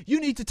eyes. You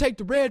need to take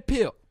the red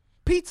pill.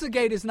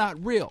 Pizzagate is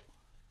not real.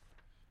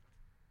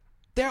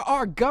 There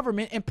are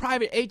government and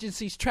private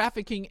agencies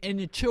trafficking in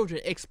the children,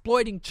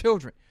 exploiting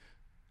children,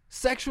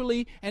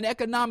 sexually and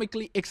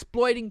economically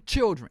exploiting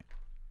children.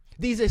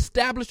 These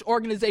established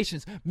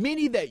organizations,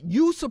 many that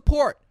you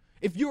support,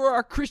 if you are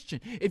a Christian,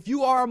 if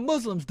you are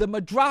Muslims, the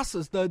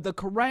madrasas, the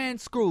Quran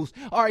schools,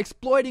 are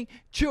exploiting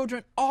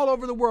children all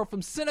over the world,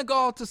 from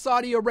Senegal to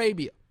Saudi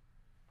Arabia.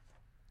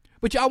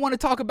 But y'all want to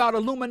talk about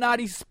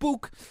Illuminati,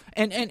 spook,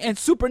 and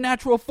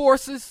supernatural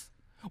forces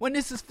when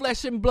this is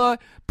flesh and blood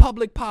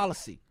public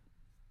policy.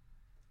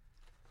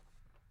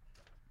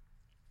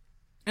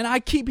 And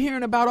I keep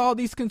hearing about all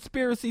these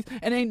conspiracies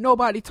and ain't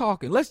nobody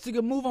talking. Let's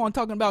move on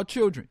talking about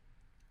children.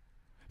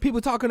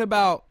 People talking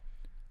about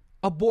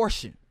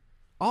abortion.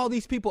 All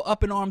these people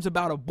up in arms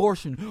about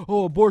abortion.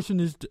 Oh, abortion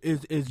is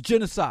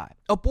genocide.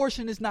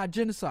 Abortion is not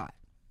genocide.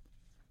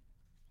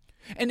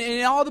 And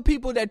all the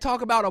people that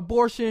talk about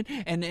abortion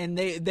and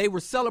they were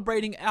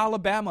celebrating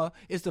Alabama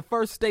is the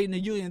first state in the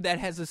union that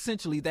has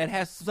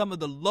some of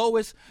the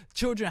lowest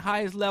children,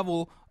 highest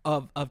level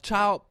of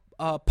child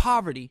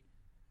poverty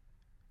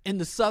in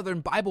the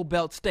southern Bible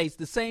Belt states,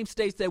 the same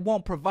states that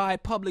won't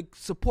provide public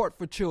support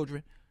for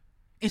children.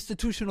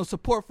 Institutional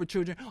support for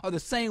children are the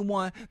same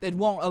one that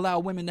won't allow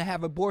women to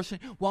have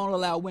abortion, won't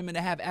allow women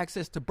to have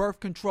access to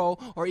birth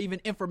control or even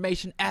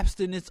information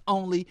abstinence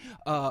only,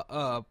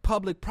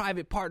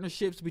 public-private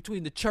partnerships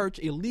between the church,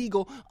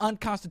 illegal,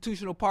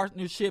 unconstitutional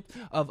partnership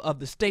of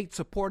the state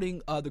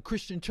supporting the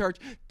Christian church,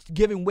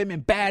 giving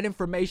women bad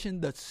information,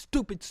 the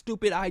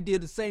stupid idea,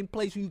 the same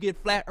place you get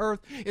flat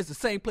earth is the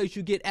same place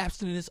you get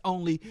abstinence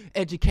only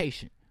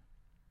education.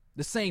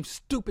 The same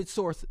stupid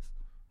sources.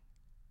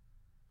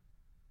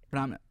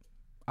 But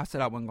I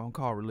said I wasn't going to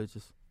call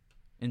religious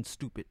and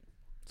stupid.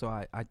 So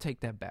I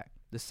take that back.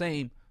 The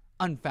same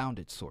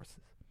unfounded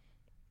sources.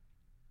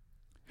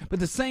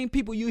 But the same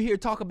people you hear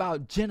talk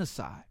about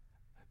genocide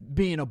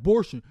being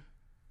abortion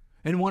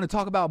and want to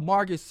talk about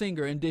Margaret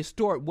Sanger and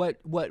distort what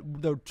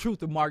the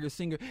truth of Margaret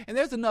Sanger. And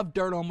there's enough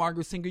dirt on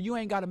Margaret Sanger. You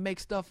ain't got to make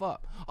stuff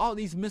up. All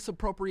these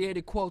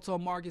misappropriated quotes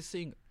on Margaret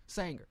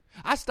Sanger.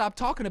 I stopped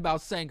talking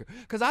about Sanger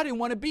because I didn't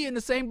want to be in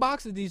the same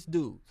box as these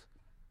dudes.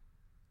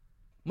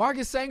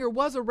 Margaret Sanger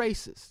was a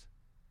racist.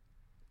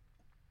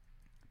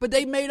 But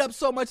they made up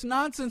so much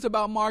nonsense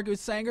about Margaret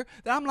Sanger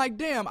that I'm like,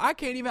 damn, I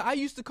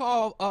used to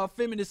call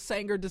feminist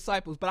Sanger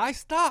disciples, but I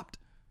stopped.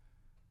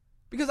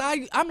 Because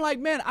I'm like,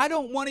 man, I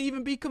don't want to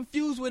even be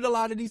confused with a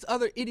lot of these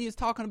other idiots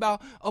talking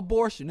about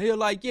abortion. They're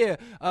like,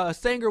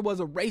 Sanger was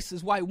a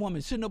racist white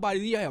woman. Should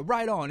nobody,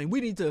 right on. And we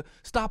need to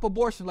stop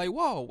abortion. Like,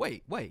 whoa,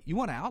 wait, you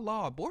want to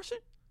outlaw abortion?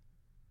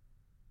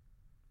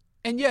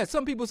 And yeah,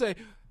 some people say,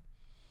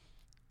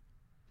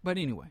 but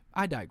anyway,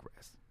 I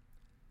digress.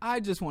 I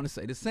just want to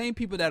say the same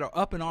people that are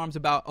up in arms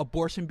about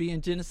abortion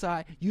being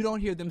genocide, you don't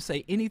hear them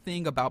say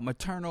anything about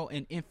maternal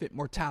and infant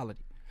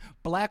mortality.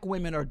 Black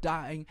women are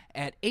dying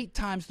at 8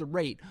 times the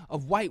rate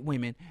of white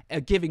women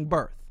at giving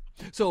birth.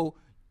 So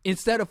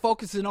instead of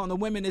focusing on the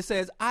women that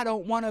says, I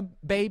don't want a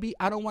baby,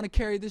 I don't want to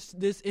carry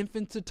this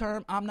infant to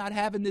term, I'm not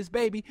having this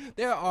baby,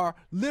 there are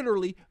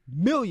literally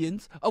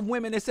millions of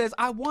women that says,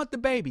 I want the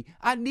baby,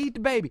 I need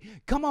the baby.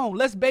 Come on,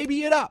 let's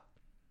baby it up.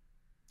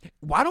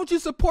 Why don't you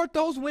support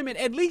those women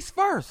at least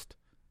first?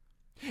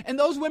 And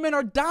those women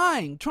are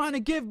dying trying to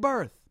give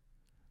birth,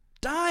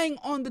 dying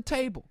on the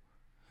table.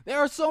 There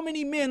are so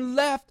many men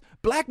left,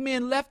 black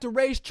men left to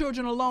raise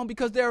children alone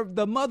because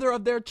the mother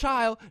of their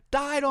child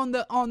died on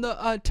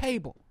the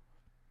table.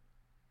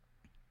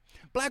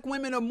 Black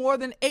women are more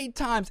than 8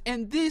 times,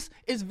 and this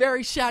is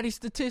very shoddy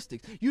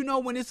statistics. You know,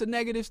 when it's a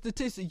negative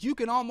statistic, you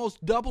can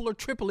almost double or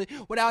triple it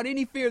without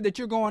any fear that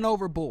you're going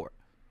overboard,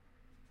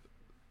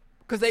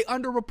 because they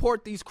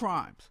underreport these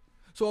crimes.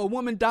 So a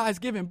woman dies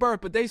giving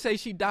birth, but they say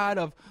she died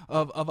of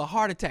a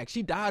heart attack.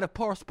 She died of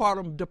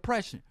postpartum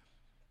depression.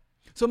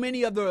 So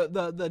many of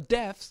the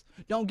deaths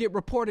don't get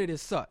reported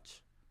as such.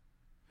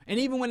 And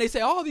even when they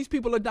say, oh, these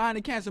people are dying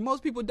of cancer,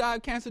 most people die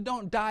of cancer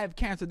don't die of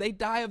cancer. They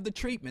die of the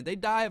treatment. They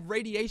die of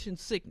radiation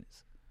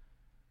sickness.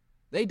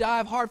 They die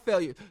of heart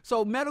failure.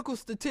 So medical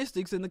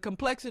statistics and the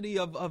complexity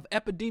of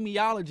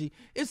epidemiology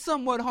is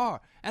somewhat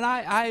hard. And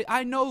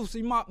I know,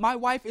 see, my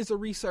wife is a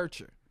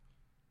researcher.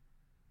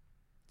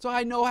 So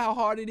I know how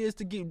hard it is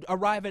to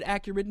arrive at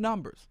accurate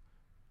numbers.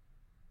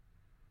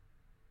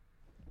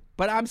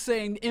 But I'm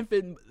saying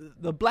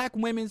the black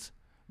women's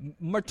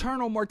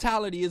maternal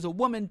mortality is a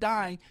woman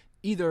dying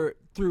either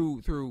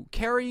through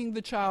carrying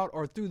the child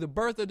or through the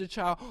birth of the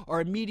child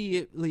or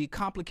immediately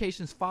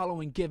complications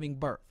following giving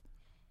birth.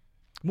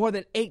 More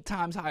than 8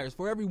 times higher.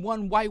 For every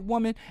one white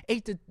woman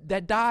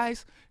that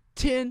dies,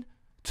 8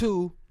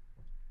 to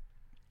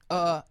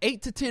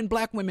 10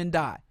 black women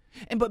die.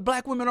 But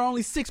black women are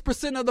only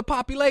 6% of the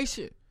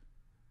population.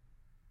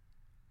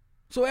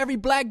 So every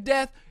black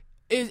death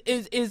is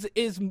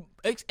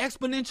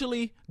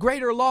exponentially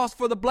greater loss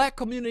for the black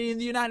community in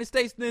the United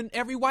States than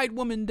every white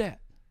woman death.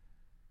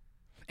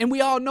 And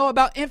we all know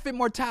about infant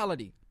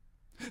mortality.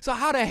 So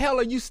how the hell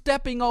are you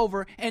stepping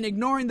over and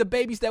ignoring the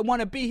babies that want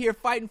to be here,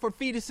 fighting for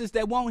fetuses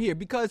that won't here?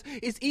 Because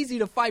it's easy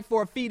to fight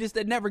for a fetus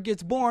that never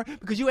gets born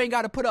because you ain't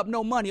got to put up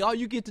no money. All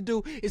you get to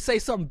do is say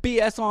some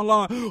BS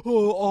online.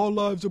 Oh, all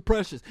lives are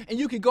precious. And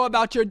you can go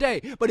about your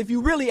day. But if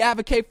you really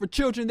advocate for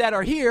children that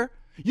are here,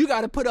 you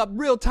got to put up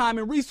real time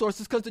and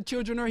resources because the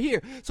children are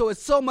here. So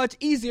it's so much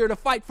easier to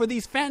fight for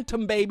these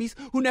phantom babies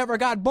who never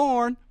got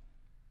born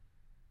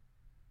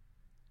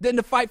than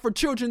to fight for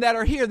children that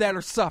are here that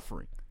are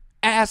suffering.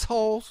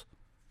 Assholes.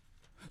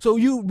 So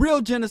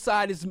real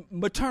genocide is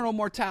maternal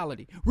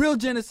mortality. Real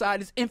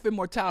genocide is infant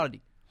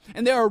mortality.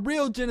 And there are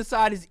real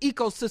genocide is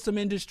ecosystem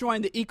and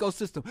destroying the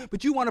ecosystem.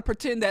 But you want to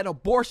pretend that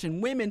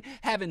abortion, women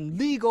having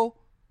legal,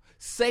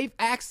 safe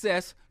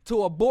access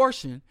to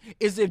abortion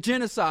is a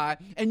genocide,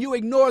 and you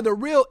ignore the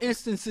real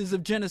instances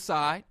of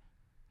genocide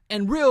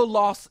and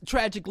real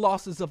tragic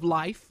losses of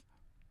life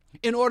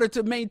in order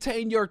to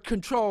maintain your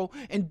control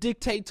and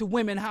dictate to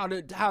women how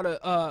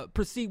to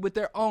proceed with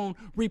their own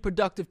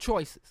reproductive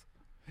choices.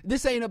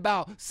 This ain't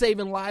about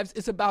saving lives.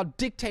 It's about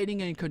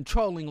dictating and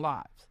controlling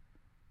lives.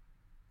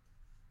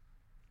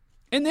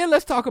 And then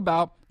let's talk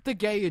about the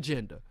gay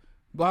agenda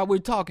while we're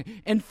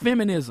talking, and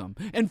feminism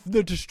and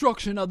the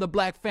destruction of the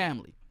black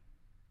family.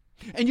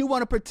 And you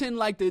want to pretend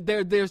like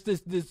there's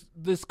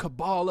this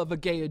cabal of a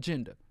gay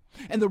agenda.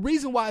 And the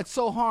reason why it's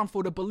so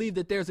harmful to believe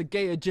that there's a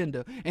gay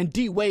agenda and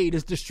D. Wade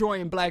is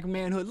destroying black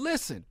manhood.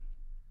 Listen,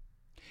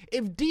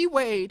 if D.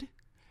 Wade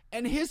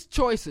and his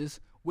choices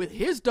with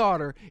his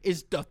daughter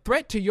is a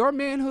threat to your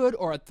manhood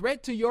or a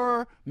threat to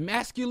your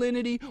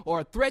masculinity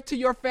or a threat to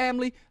your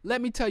family,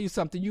 let me tell you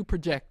something, you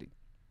projecting.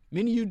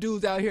 Many of you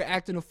dudes out here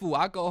acting a fool.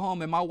 I go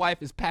home and my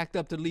wife is packed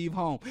up to leave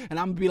home. And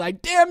I'm going to be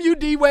like, damn you,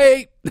 D.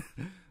 Wade.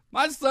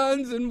 My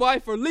sons and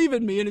wife are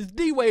leaving me, and it's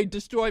D. Wade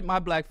destroyed my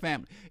black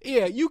family.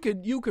 Yeah, you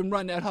can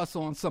run that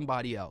hustle on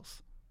somebody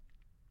else.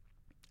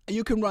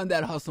 You can run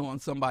that hustle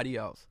on somebody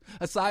else.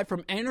 Aside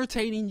from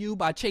entertaining you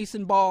by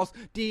chasing balls,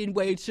 D.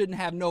 Wade shouldn't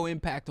have no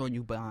impact on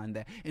you behind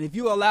that. And if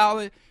you allow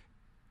it,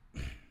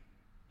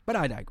 but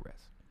I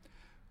digress.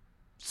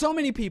 So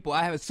many people,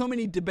 I have so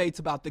many debates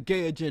about the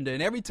gay agenda,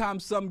 and every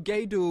time some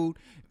gay dude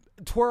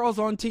twirls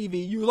on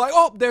TV, you're like,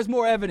 oh, there's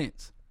more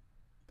evidence.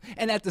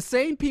 And at the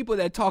same people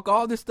that talk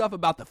all this stuff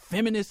about the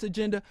feminist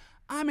agenda,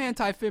 I'm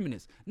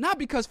anti-feminist. Not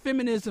because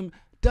feminism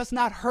does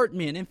not hurt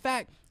men. In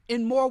fact,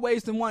 in more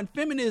ways than one,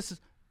 feminism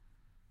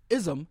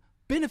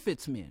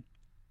benefits men.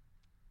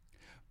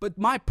 But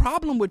my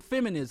problem with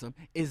feminism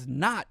is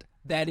not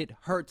that it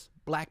hurts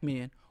black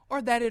men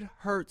or that it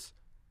hurts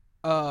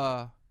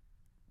the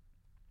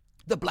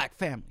black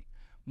family.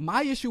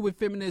 My issue with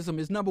feminism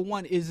is, number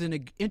one, is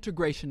an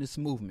integrationist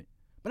movement.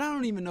 But I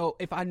don't even know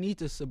if I need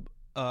to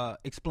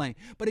explain.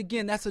 But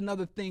again, that's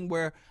another thing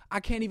where I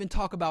can't even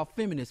talk about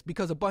feminists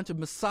because a bunch of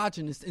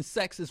misogynists and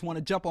sexists want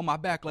to jump on my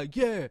back like,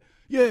 yeah.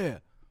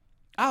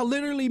 I'll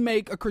literally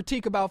make a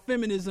critique about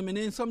feminism, and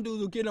then some dudes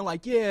will get in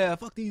like, yeah,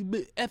 fuck these,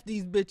 F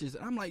these bitches.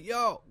 And I'm like,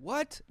 yo,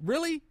 what?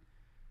 Really?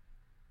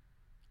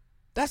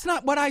 That's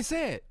not what I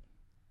said.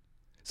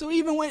 So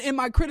even when in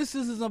my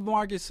criticisms of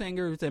Margaret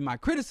Sangers and my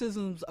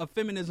criticisms of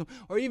feminism,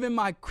 or even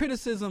my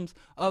criticisms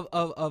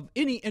of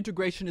any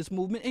integrationist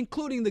movement,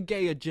 including the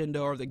gay agenda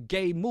or the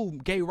gay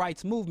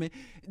rights movement,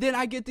 then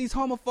I get these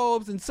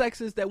homophobes and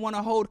sexists that want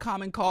to hold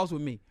common cause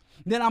with me.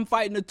 Then I'm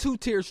fighting a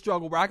two-tier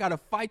struggle where I got to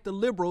fight the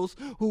liberals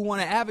who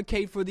want to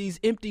advocate for these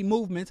empty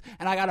movements,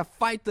 and I got to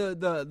fight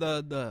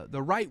the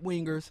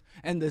right-wingers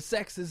and the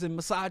sexists and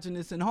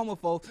misogynists and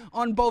homophobes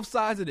on both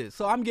sides of this.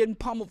 So I'm getting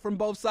pummeled from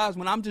both sides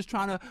when I'm just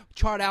trying to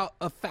chart out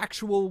a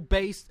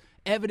factual-based,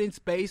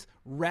 evidence-based,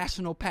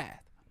 rational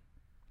path.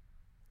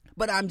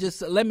 But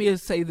let me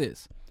just say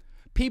this.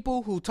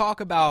 People who talk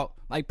about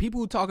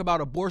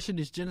abortion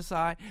is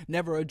genocide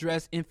never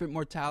address infant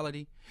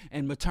mortality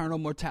and maternal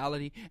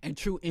mortality and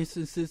true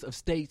instances of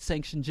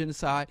state-sanctioned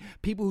genocide.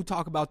 People who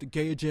talk about the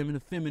gay agenda, the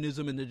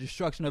feminism, and the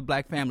destruction of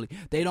black family,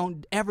 they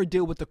don't ever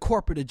deal with the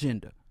corporate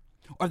agenda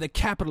or the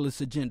capitalist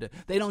agenda.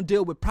 They don't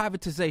deal with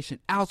privatization,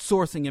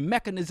 outsourcing, and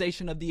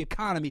mechanization of the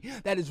economy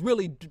that is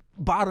really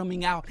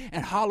bottoming out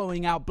and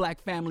hollowing out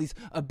black families'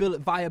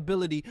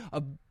 viability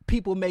of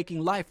people making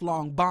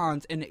lifelong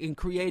bonds and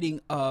creating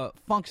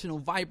functional,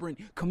 vibrant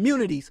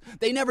communities.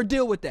 They never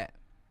deal with that.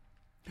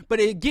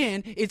 But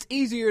again, it's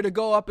easier to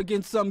go up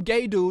against some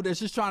gay dude that's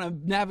just trying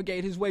to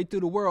navigate his way through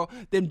the world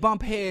than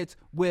bump heads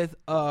with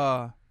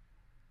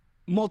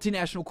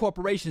multinational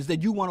corporations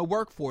that you want to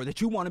work for,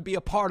 that you want to be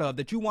a part of,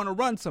 that you want to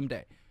run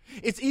someday.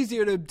 It's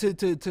easier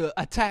to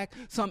attack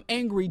some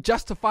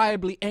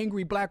justifiably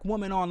angry black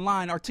woman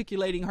online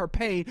articulating her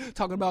pain,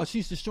 talking about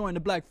she's destroying the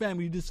black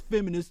family, this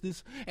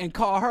feminist, and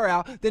call her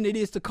out, than it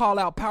is to call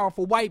out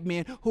powerful white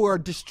men who are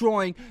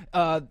destroying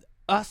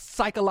us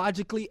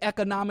psychologically,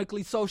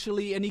 economically,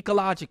 socially, and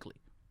ecologically.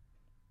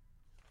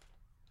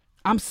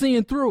 I'm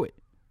seeing through it.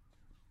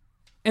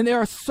 And there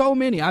are so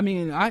many. I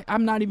mean,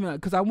 I'm not even,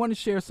 because I want to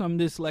share some of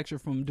this lecture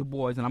from Du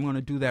Bois, and I'm going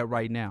to do that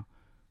right now.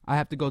 I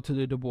have to go to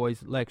the Du Bois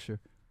lecture.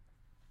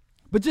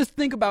 But just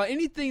think about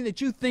anything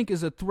that you think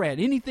is a threat,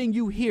 anything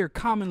you hear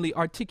commonly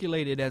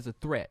articulated as a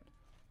threat.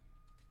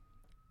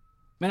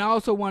 And I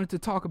also wanted to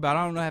talk about,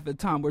 I don't know, at the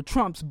time, where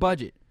Trump's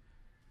budget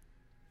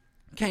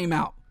came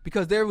out,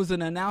 because there was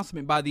an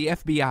announcement by the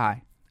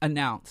FBI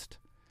announced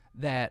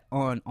that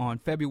on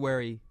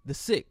February the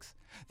 6th,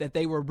 that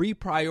they were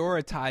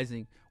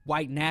reprioritizing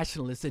white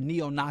nationalists and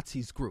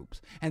neo-Nazis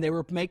groups, and they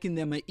were making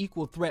them an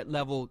equal threat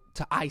level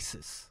to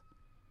ISIS.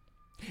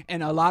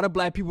 And a lot of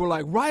black people were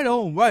like, right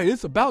on, right,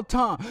 it's about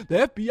time.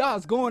 The FBI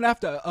is going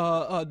after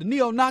the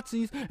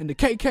neo-Nazis and the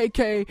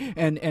KKK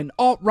and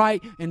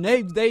alt-right, and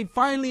they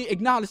finally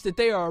acknowledged that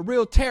they are a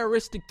real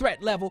terroristic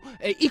threat level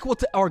equal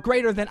to or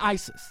greater than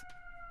ISIS.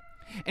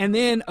 And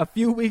then a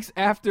few weeks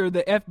after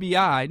the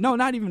FBI, no,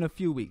 not even a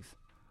few weeks.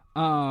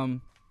 What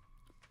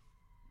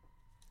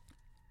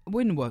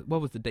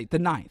was the date? The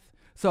 9th.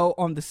 So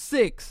on the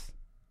 6th,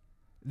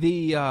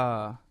 the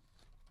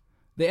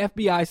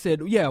FBI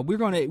said, yeah,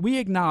 we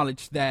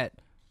acknowledge that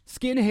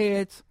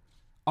skinheads,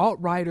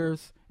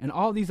 alt-righters, and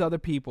all these other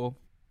people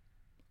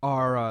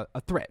are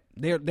a threat.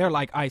 They're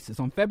like ISIS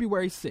on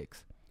February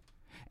 6th.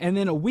 And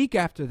then a week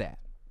after that,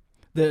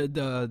 the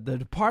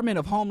Department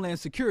of Homeland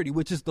Security,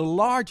 which is the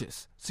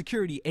largest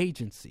security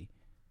agency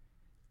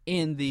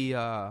in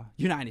the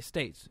United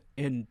States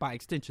and by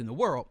extension the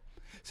world,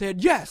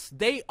 said, yes,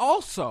 they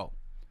also,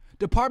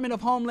 Department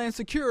of Homeland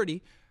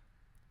Security,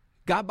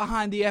 got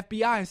behind the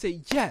FBI and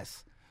said,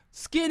 yes,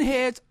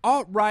 skinheads,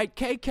 alt-right,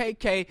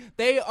 KKK,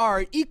 they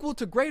are equal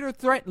to greater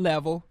threat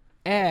level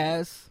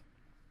as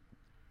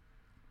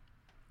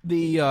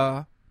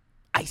the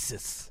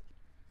ISIS.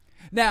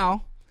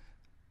 Now,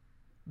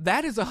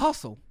 that is a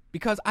hustle,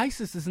 because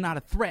ISIS is not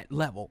a threat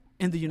level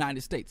in the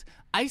United States.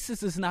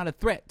 ISIS is not a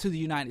threat to the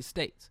United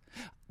States.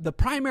 The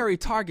primary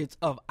targets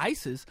of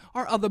ISIS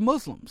are other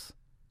Muslims,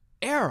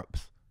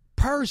 Arabs,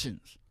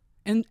 Persians,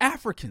 and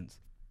Africans.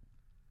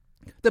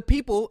 The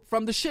people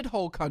from the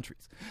shithole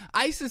countries.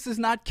 ISIS is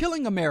not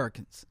killing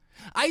Americans.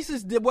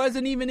 ISIS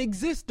wasn't even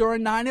exist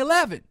during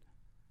 9/11.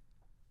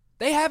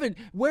 They haven't.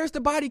 Where's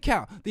the body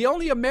count? The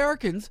only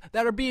Americans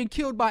that are being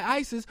killed by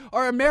ISIS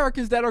are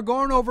Americans that are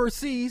going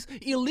overseas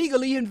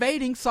illegally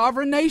invading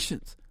sovereign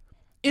nations.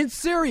 In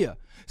Syria,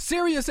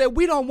 Syria said,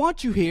 we don't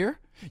want you here.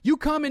 You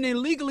come and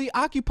illegally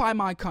occupy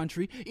my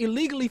country,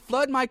 illegally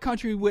flood my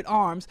country with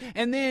arms,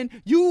 and then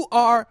you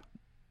are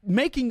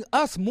making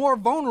us more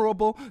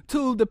vulnerable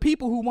to the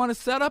people who want to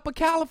set up a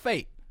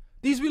caliphate.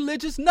 These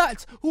religious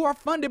nuts who are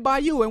funded by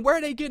you. And where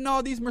are they getting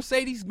all these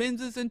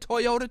Mercedes-Benzes and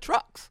Toyota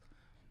trucks?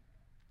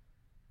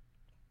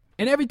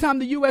 And every time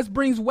the U.S.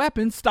 brings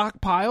weapons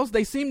stockpiles,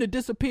 they seem to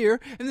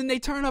disappear, and then they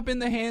turn up in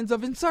the hands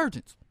of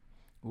insurgents.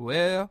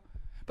 Well,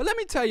 But let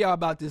me tell y'all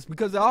about this,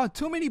 because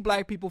too many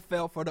black people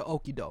fell for the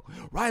okie doke.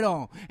 Right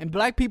on. And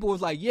black people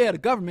was like, yeah, the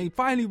government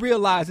finally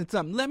realizing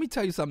something. Let me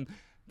tell you something.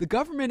 The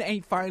government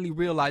ain't finally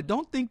realized.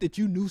 Don't think that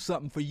you knew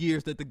something for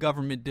years that the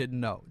government didn't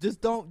know.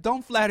 Just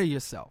don't flatter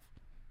yourself.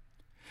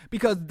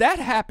 Because that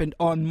happened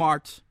on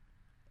March.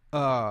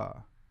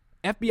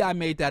 FBI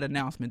made that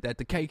announcement that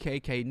the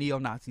KKK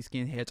neo-Nazi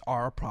skinheads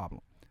are a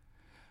problem.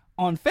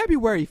 On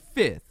February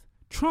 5th,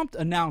 Trump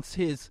announced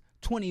his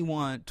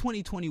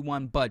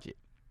 2021 budget.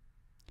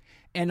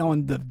 And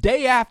on the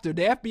day after,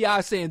 the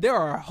FBI saying there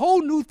are a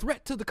whole new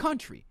threat to the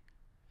country.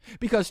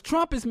 Because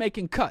Trump is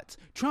making cuts.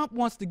 Trump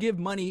wants to give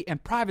money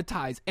and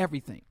privatize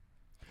everything.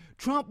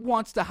 Trump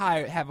wants to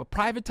have a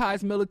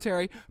privatized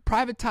military,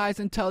 privatized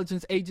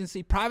intelligence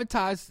agency,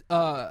 privatized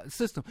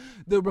system.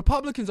 The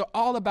Republicans are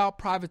all about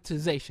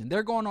privatization.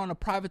 They're going on a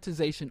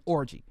privatization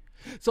orgy.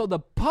 So the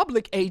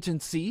public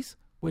agencies,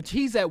 which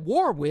he's at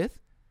war with,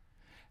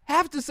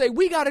 have to say,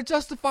 we got to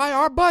justify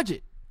our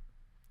budget.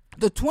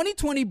 The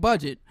 2020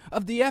 budget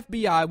of the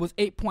FBI was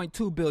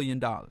 $8.2 billion.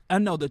 The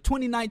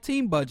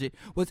 2019 budget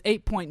was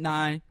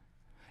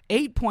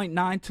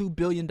 $8.92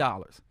 billion.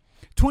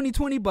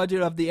 2020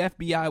 budget of the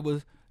FBI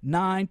was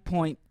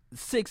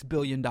 $9.6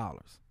 billion.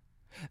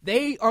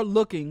 They are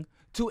looking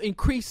to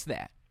increase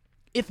that.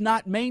 If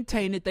not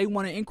maintain it, they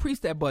want to increase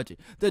that budget.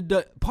 The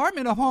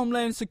Department of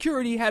Homeland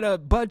Security had a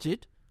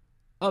budget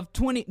of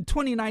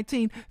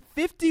 2019,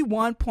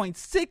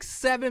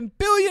 $51.67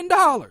 billion.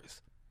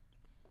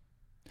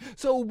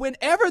 So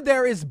whenever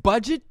there is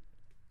budget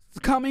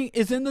coming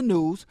is in the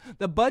news,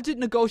 the budget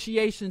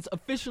negotiations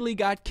officially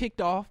got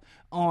kicked off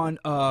on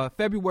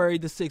February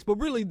the 6th. But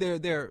really,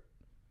 they're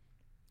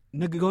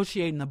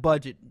negotiating the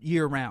budget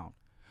year round.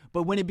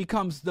 But when it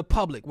becomes the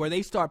public, where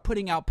they start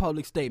putting out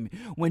public statement,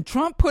 when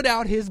Trump put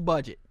out his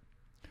budget,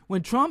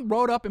 when Trump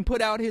wrote up and put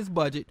out his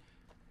budget,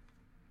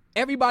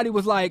 everybody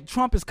was like,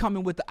 Trump is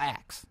coming with the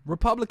axe.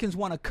 Republicans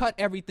want to cut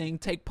everything,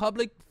 take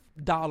public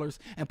dollars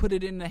and put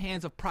it in the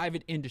hands of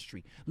private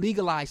industry,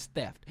 legalize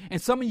theft.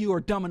 And some of you are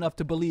dumb enough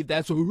to believe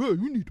that, so hey,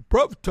 you need to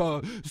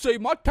privatize,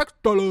 save my tax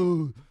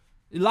dollars.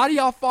 A lot of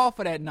y'all fall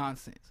for that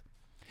nonsense.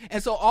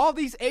 And so all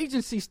these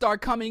agencies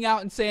start coming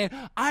out and saying,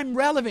 I'm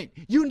relevant,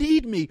 you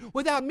need me,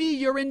 without me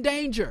you're in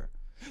danger.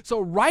 So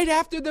right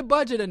after the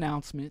budget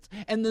announcements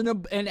and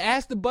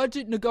as the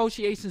budget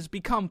negotiations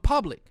become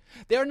public,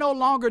 they're no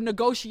longer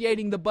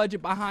negotiating the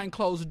budget behind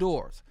closed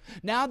doors.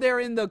 Now they're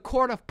in the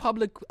court of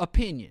public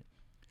opinion.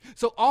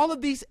 So all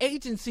of these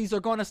agencies are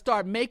going to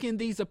start making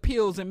these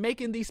appeals and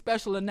making these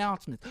special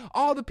announcements.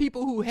 All the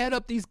people who head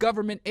up these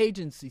government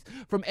agencies,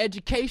 from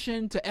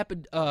education to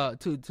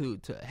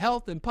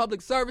health and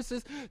public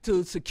services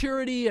to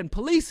security and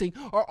policing,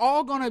 are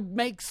all going to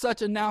make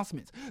such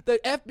announcements. The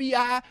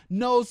FBI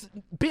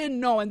been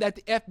knowing that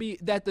the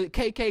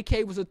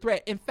KKK was a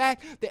threat. In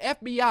fact, the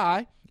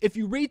FBI, if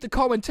you read the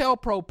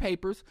COINTELPRO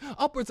papers,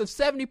 upwards of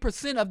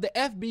 70% of the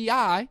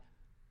FBI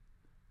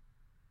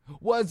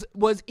was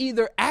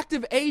either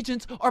active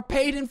agents or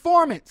paid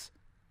informants.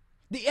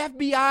 The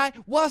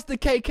FBI was the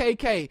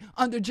KKK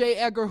under J.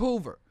 Edgar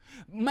Hoover.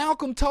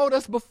 Malcolm told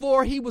us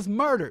before he was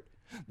murdered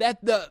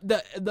that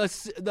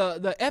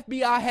the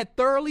FBI had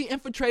thoroughly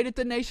infiltrated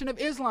the Nation of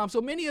Islam.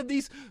 So many of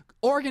these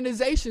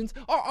organizations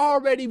are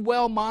already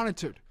well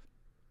monitored.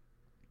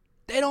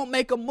 They don't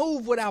make a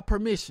move without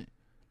permission.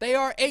 They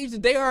are agents.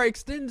 They are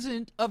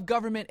extension of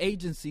government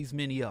agencies,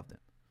 many of them.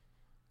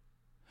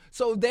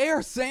 So they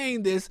are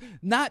saying this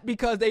not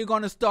because they're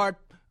going to start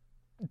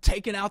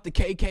taking out the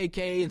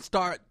KKK and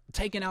start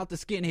taking out the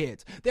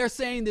skinheads. They're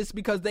saying this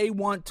because they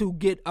want to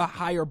get a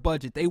higher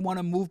budget. They want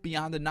to move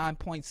beyond the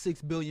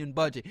 $9.6 billion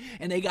budget,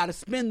 and they got to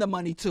spend the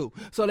money too.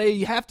 So they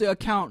have to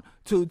account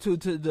to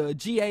the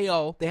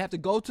GAO. They have to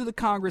go to the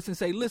Congress and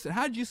say, listen,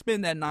 how did you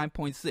spend that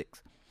 9.6?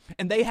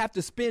 And they have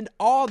to spend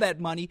all that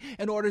money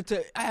in order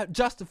to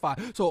justify.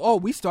 So,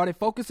 we started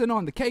focusing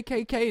on the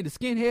KKK and the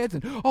skinheads,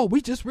 and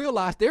we just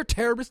realized they're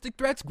terroristic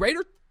threats,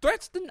 greater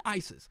threats than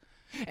ISIS.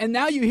 And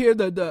now you hear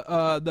the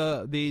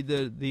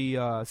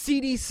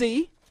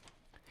CDC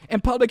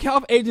and public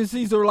health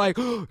agencies are like,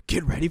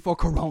 get ready for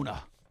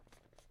Corona.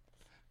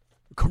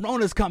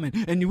 Corona's coming,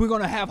 and we're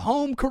going to have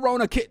home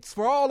Corona kits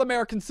for all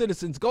American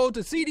citizens. Go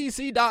to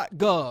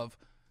cdc.gov.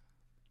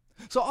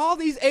 So all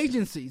these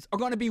agencies are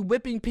going to be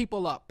whipping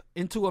people up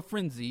into a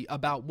frenzy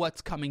about what's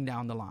coming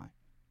down the line.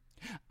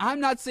 I'm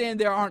not saying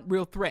there aren't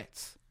real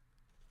threats.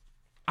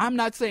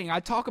 I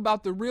talk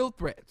about the real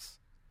threats.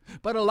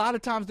 But a lot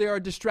of times there are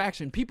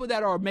distractions. People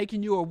that are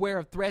making you aware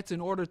of threats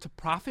in order to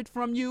profit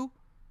from you,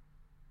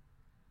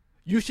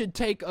 you should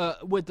take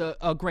with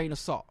a grain of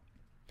salt.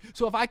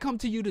 So if I come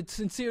to you to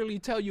sincerely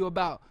tell you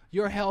about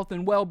your health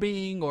and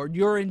well-being, or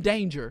you're in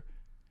danger,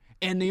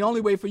 and the only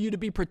way for you to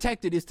be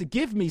protected is to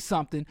give me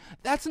something,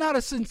 that's not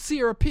a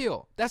sincere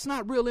appeal. That's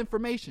not real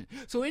information.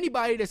 So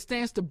anybody that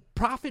stands to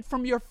profit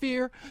from your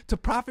fear, to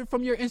profit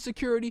from your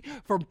insecurity,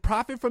 from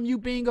profit from you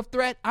being a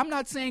threat, I'm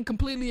not saying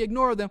completely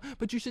ignore them,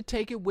 but you should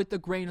take it with a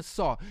grain of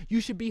salt.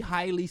 You should be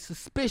highly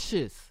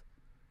suspicious.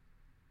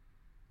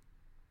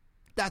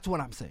 That's what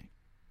I'm saying.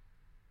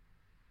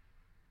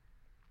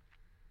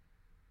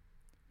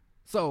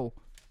 So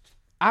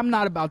I'm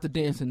not about to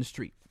dance in the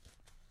street.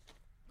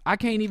 I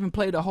can't even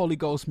play the Holy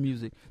Ghost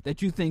music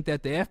that you think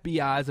that the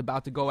FBI is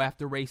about to go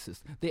after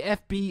racists. The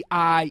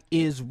FBI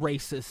is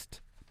racist.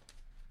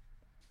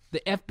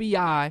 The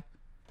FBI,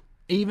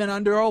 even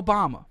under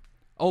Obama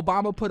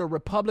put a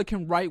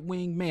Republican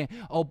right-wing man.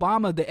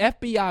 The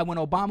FBI, when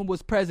Obama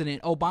was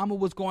president, Obama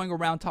was going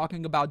around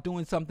talking about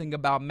doing something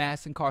about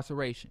mass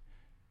incarceration.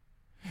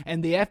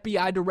 And the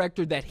FBI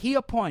director that he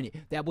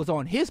appointed, that was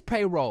on his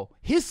payroll,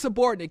 his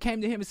subordinate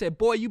came to him and said,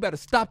 boy, you better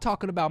stop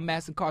talking about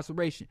mass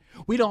incarceration.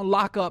 We don't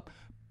lock up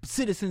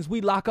citizens, we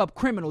lock up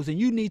criminals, and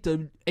you need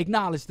to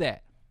acknowledge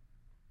that.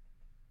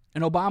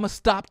 And Obama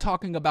stopped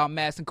talking about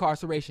mass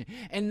incarceration.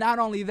 And not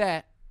only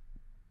that,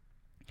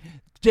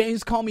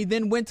 James Comey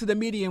then went to the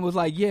media and was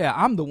like, yeah,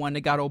 I'm the one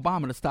that got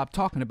Obama to stop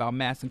talking about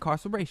mass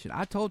incarceration.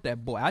 I told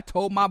that boy, I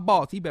told my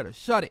boss, he better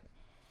shut it.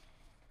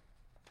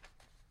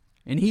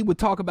 And he would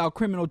talk about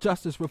criminal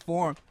justice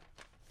reform.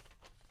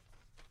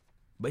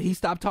 But he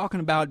stopped talking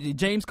about it.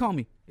 James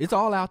Comey. It's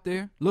all out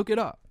there. Look it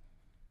up.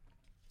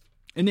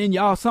 And then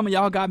some of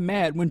y'all got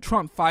mad when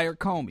Trump fired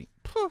Comey.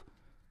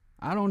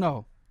 I don't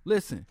know.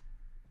 Listen.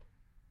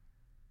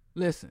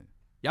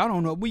 Y'all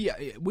don't know.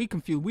 We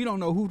confused. We don't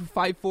know who to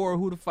fight for or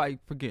who to fight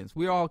against.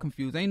 We're all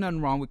confused. Ain't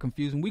nothing wrong with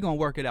confusing. We're going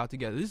to work it out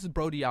together. This is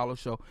Bro Diallo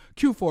Show,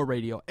 Q4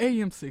 Radio,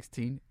 AM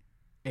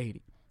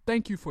 1680.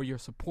 Thank you for your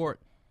support.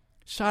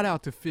 Shout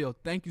out to Phil.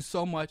 Thank you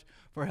so much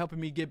for helping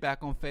me get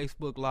back on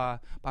Facebook Live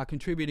by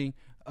contributing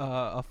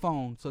a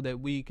phone so that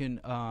we can,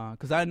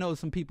 because I know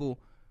some people,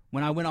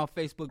 when I went off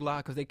Facebook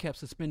Live, because they kept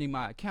suspending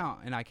my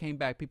account, and I came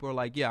back, people were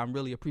like, yeah, I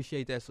really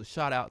appreciate that, so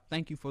shout out.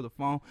 Thank you for the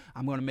phone.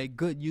 I'm going to make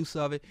good use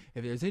of it.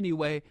 If there's any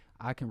way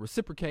I can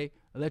reciprocate,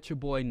 let your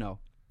boy know.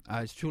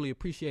 I truly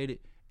appreciate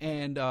it.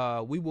 And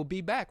we will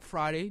be back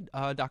Friday.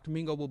 Dr.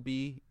 Mingo will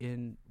be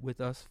in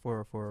with us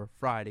for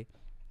Friday.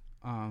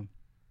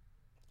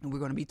 And we're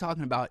going to be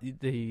talking about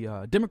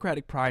the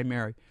Democratic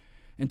primary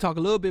and talk a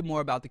little bit more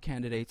about the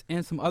candidates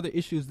and some other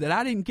issues that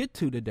I didn't get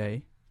to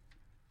today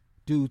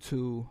due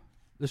to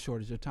the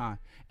shortage of time.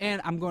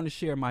 And I'm going to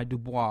share my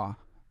Dubois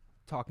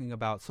talking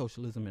about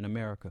socialism in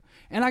America.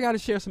 And I got to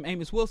share some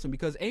Amos Wilson,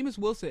 because Amos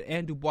Wilson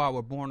and Dubois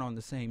were born on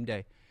the same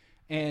day.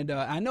 And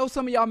I know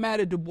some of y'all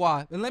mad at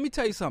Dubois. And let me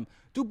tell you something.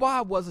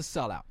 Dubois was a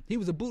sellout. He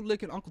was a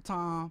bootlicking Uncle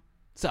Tom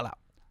sellout.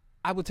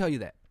 I will tell you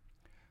that.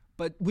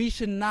 But we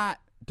should not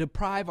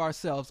deprive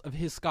ourselves of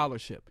his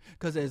scholarship,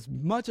 because as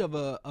much of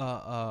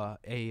a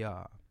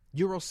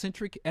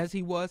Eurocentric as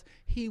he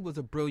was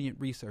a brilliant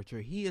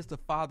researcher. He is the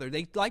father.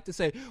 They like to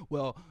say,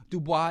 well,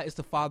 Dubois is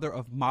the father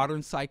of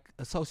modern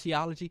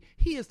sociology.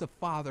 He is the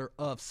father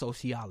of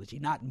sociology,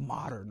 not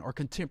modern or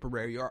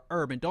contemporary or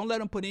urban. Don't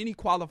let him put any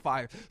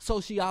qualifier.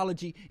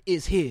 Sociology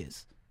is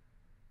his.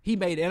 He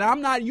made it. And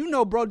I'm not,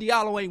 Bro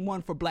Diallo ain't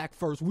one for black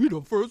first. We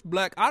the first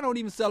black. I don't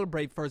even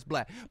celebrate first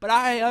black. But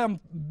I am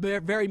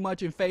very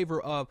much in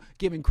favor of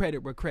giving credit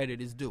where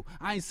credit is due.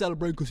 I ain't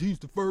celebrating because he's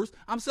the first.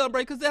 I'm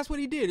celebrating because that's what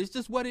he did. It's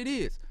just what it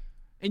is.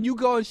 And you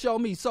go and show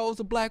me souls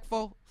of black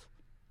folks.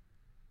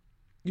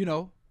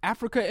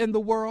 Africa and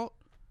the world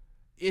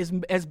is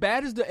as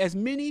bad as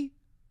many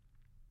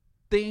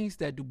things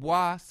that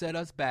Dubois set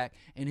us back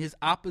in his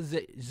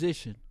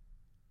opposition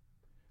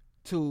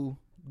to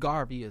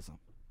Garveyism.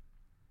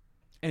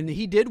 And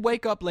he did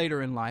wake up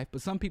later in life,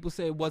 but some people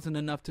say it wasn't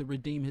enough to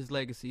redeem his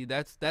legacy.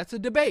 That's a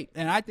debate,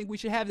 and I think we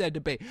should have that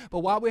debate. But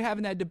while we're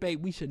having that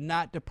debate, we should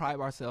not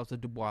deprive ourselves of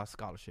Dubois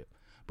scholarship.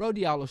 Bro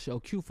Diallo Show,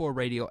 Q4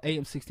 Radio, AM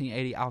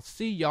 1680. I'll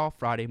see y'all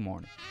Friday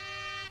morning.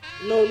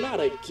 No, not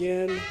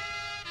again.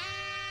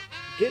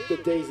 Get the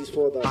daisies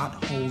for the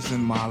potholes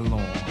in my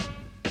lawn.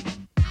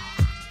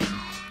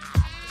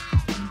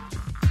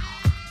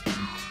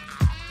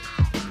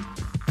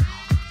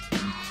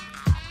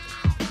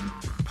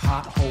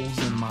 Potholes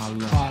in my lawn.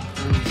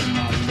 Potholes in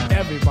my lawn.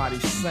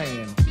 Everybody's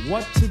saying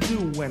what to do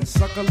when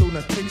sucker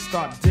lunatics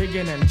start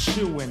digging and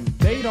chewing.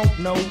 They don't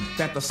know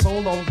that the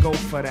soul don't go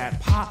for that.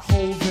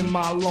 Potholes in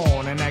my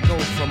lawn, and that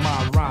goes for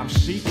my rhyme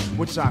sheet,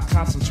 which I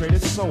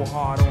concentrated so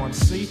hard on.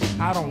 See,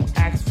 I don't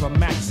ask for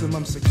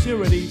maximum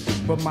security,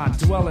 but my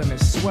dwelling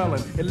is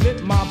swelling. It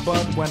lit my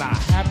bud when I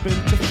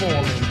happened to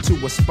fall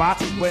into a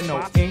spot where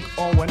no ink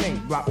or an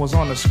ink blot was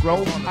on the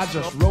scroll. I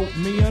just wrote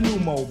me a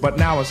pneumo, but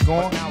now it's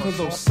gone, cause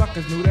those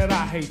suckers knew that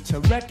I hate to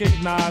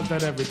recognize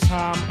that every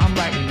time I'm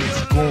writing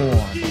it's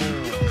gone.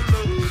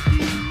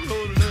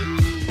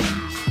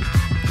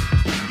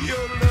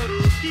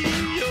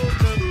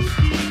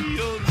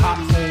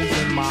 Potholes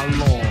in my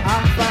lawn.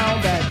 I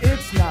found that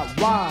it's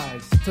not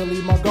wise to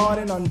leave my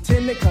garden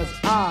untended, cause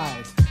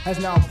eyes has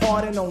now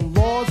pardoned on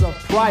laws of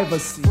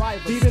privacy.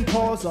 Feeding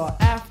paws are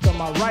after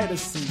my right of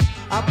seat.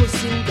 I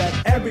pursue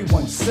that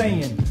everyone's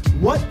saying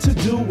what to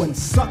do when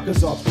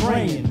suckers are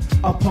preying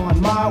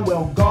upon my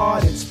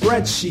well-guarded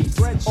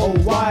spreadsheets. Oh,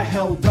 why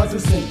hell does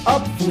it send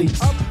up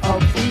fleets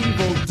of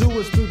evil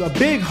doers through the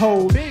big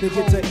hole to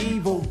get to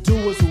evil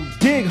doers who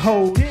dig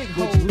holes,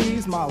 which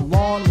leaves my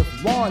lawn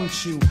with lawn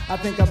haunt you. I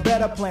think I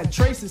better plant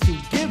traces to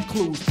give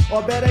clues,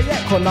 or better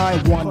yet, call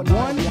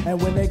 911.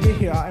 And when they get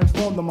here, I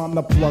inform them I'm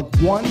the plug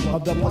one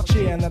of the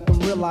chair and let them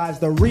realize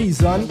the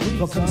reason,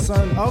 the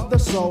concern of the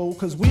soul,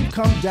 cause we've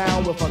come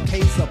down with a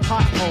case of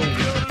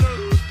potholes.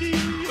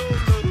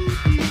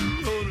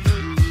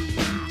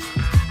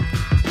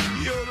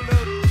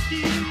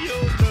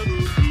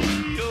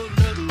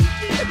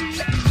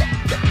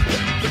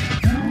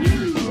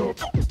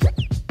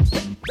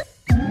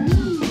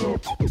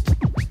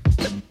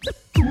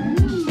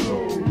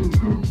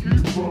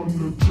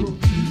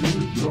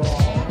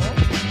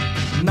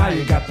 Now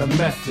you got the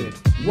method.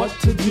 What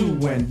to do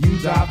when you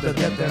dive the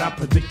debt that I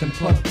predict and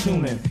plug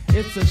tuning.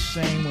 It's a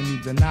shame when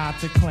you deny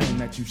to claim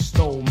that you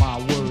stole my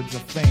words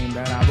of fame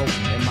that I wrote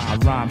in my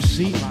rhyme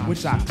sheet,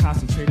 which I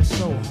concentrated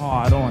so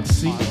hard on.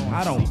 See,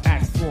 I don't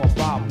ask for a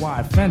barbed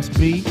wire fence,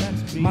 B.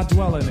 My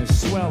dwelling is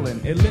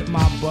swelling. It lit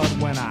my bud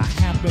when I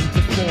happened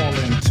to fall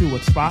into a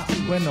spot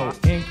where no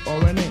ink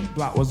or an ink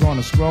blot was on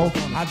the scroll.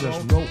 I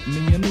just wrote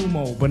me a new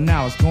mode, but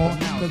now it's gone.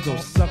 Cause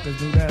those suckers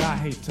knew that I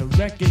hate to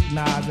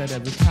recognize that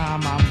every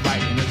time I'm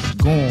writing it's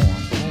gone.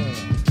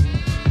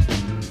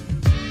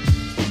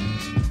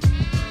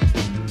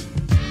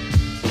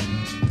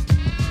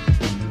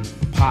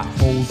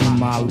 Potholes in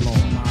my lawn.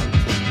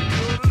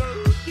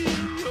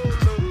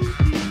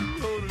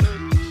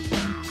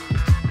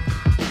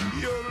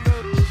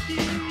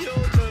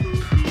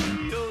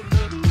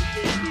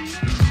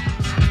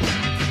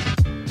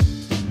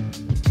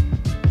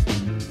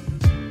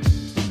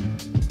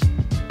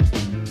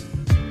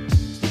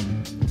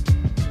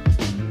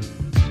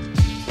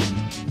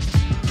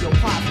 Yo,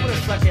 Pop, what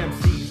is like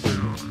MCs?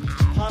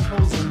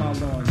 Potholes in my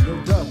lawn. Yo,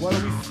 Doug, what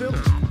are we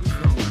feeling?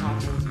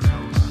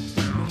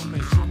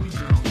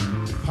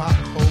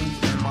 Potholes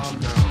in my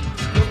lawn.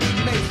 Yo,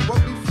 Mace,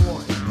 what we for?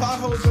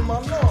 Potholes in my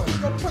lawn.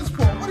 Yo, Prince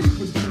Paul, what are you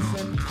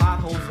producing?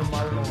 Potholes in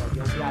my lawn.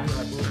 Yo, we out here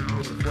like we're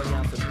doing 40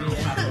 ounce of beer,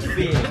 having a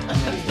beer.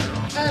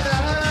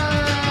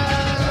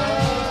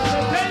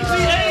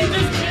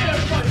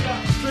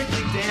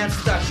 Strictly dance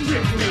stuff.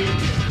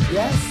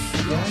 Yes.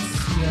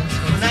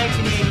 From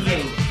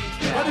 1988.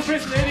 What the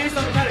Prince lady is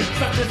some kind of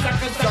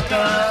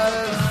Suckers.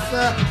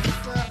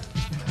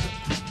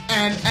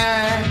 And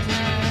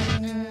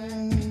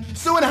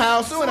Sue in the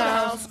house.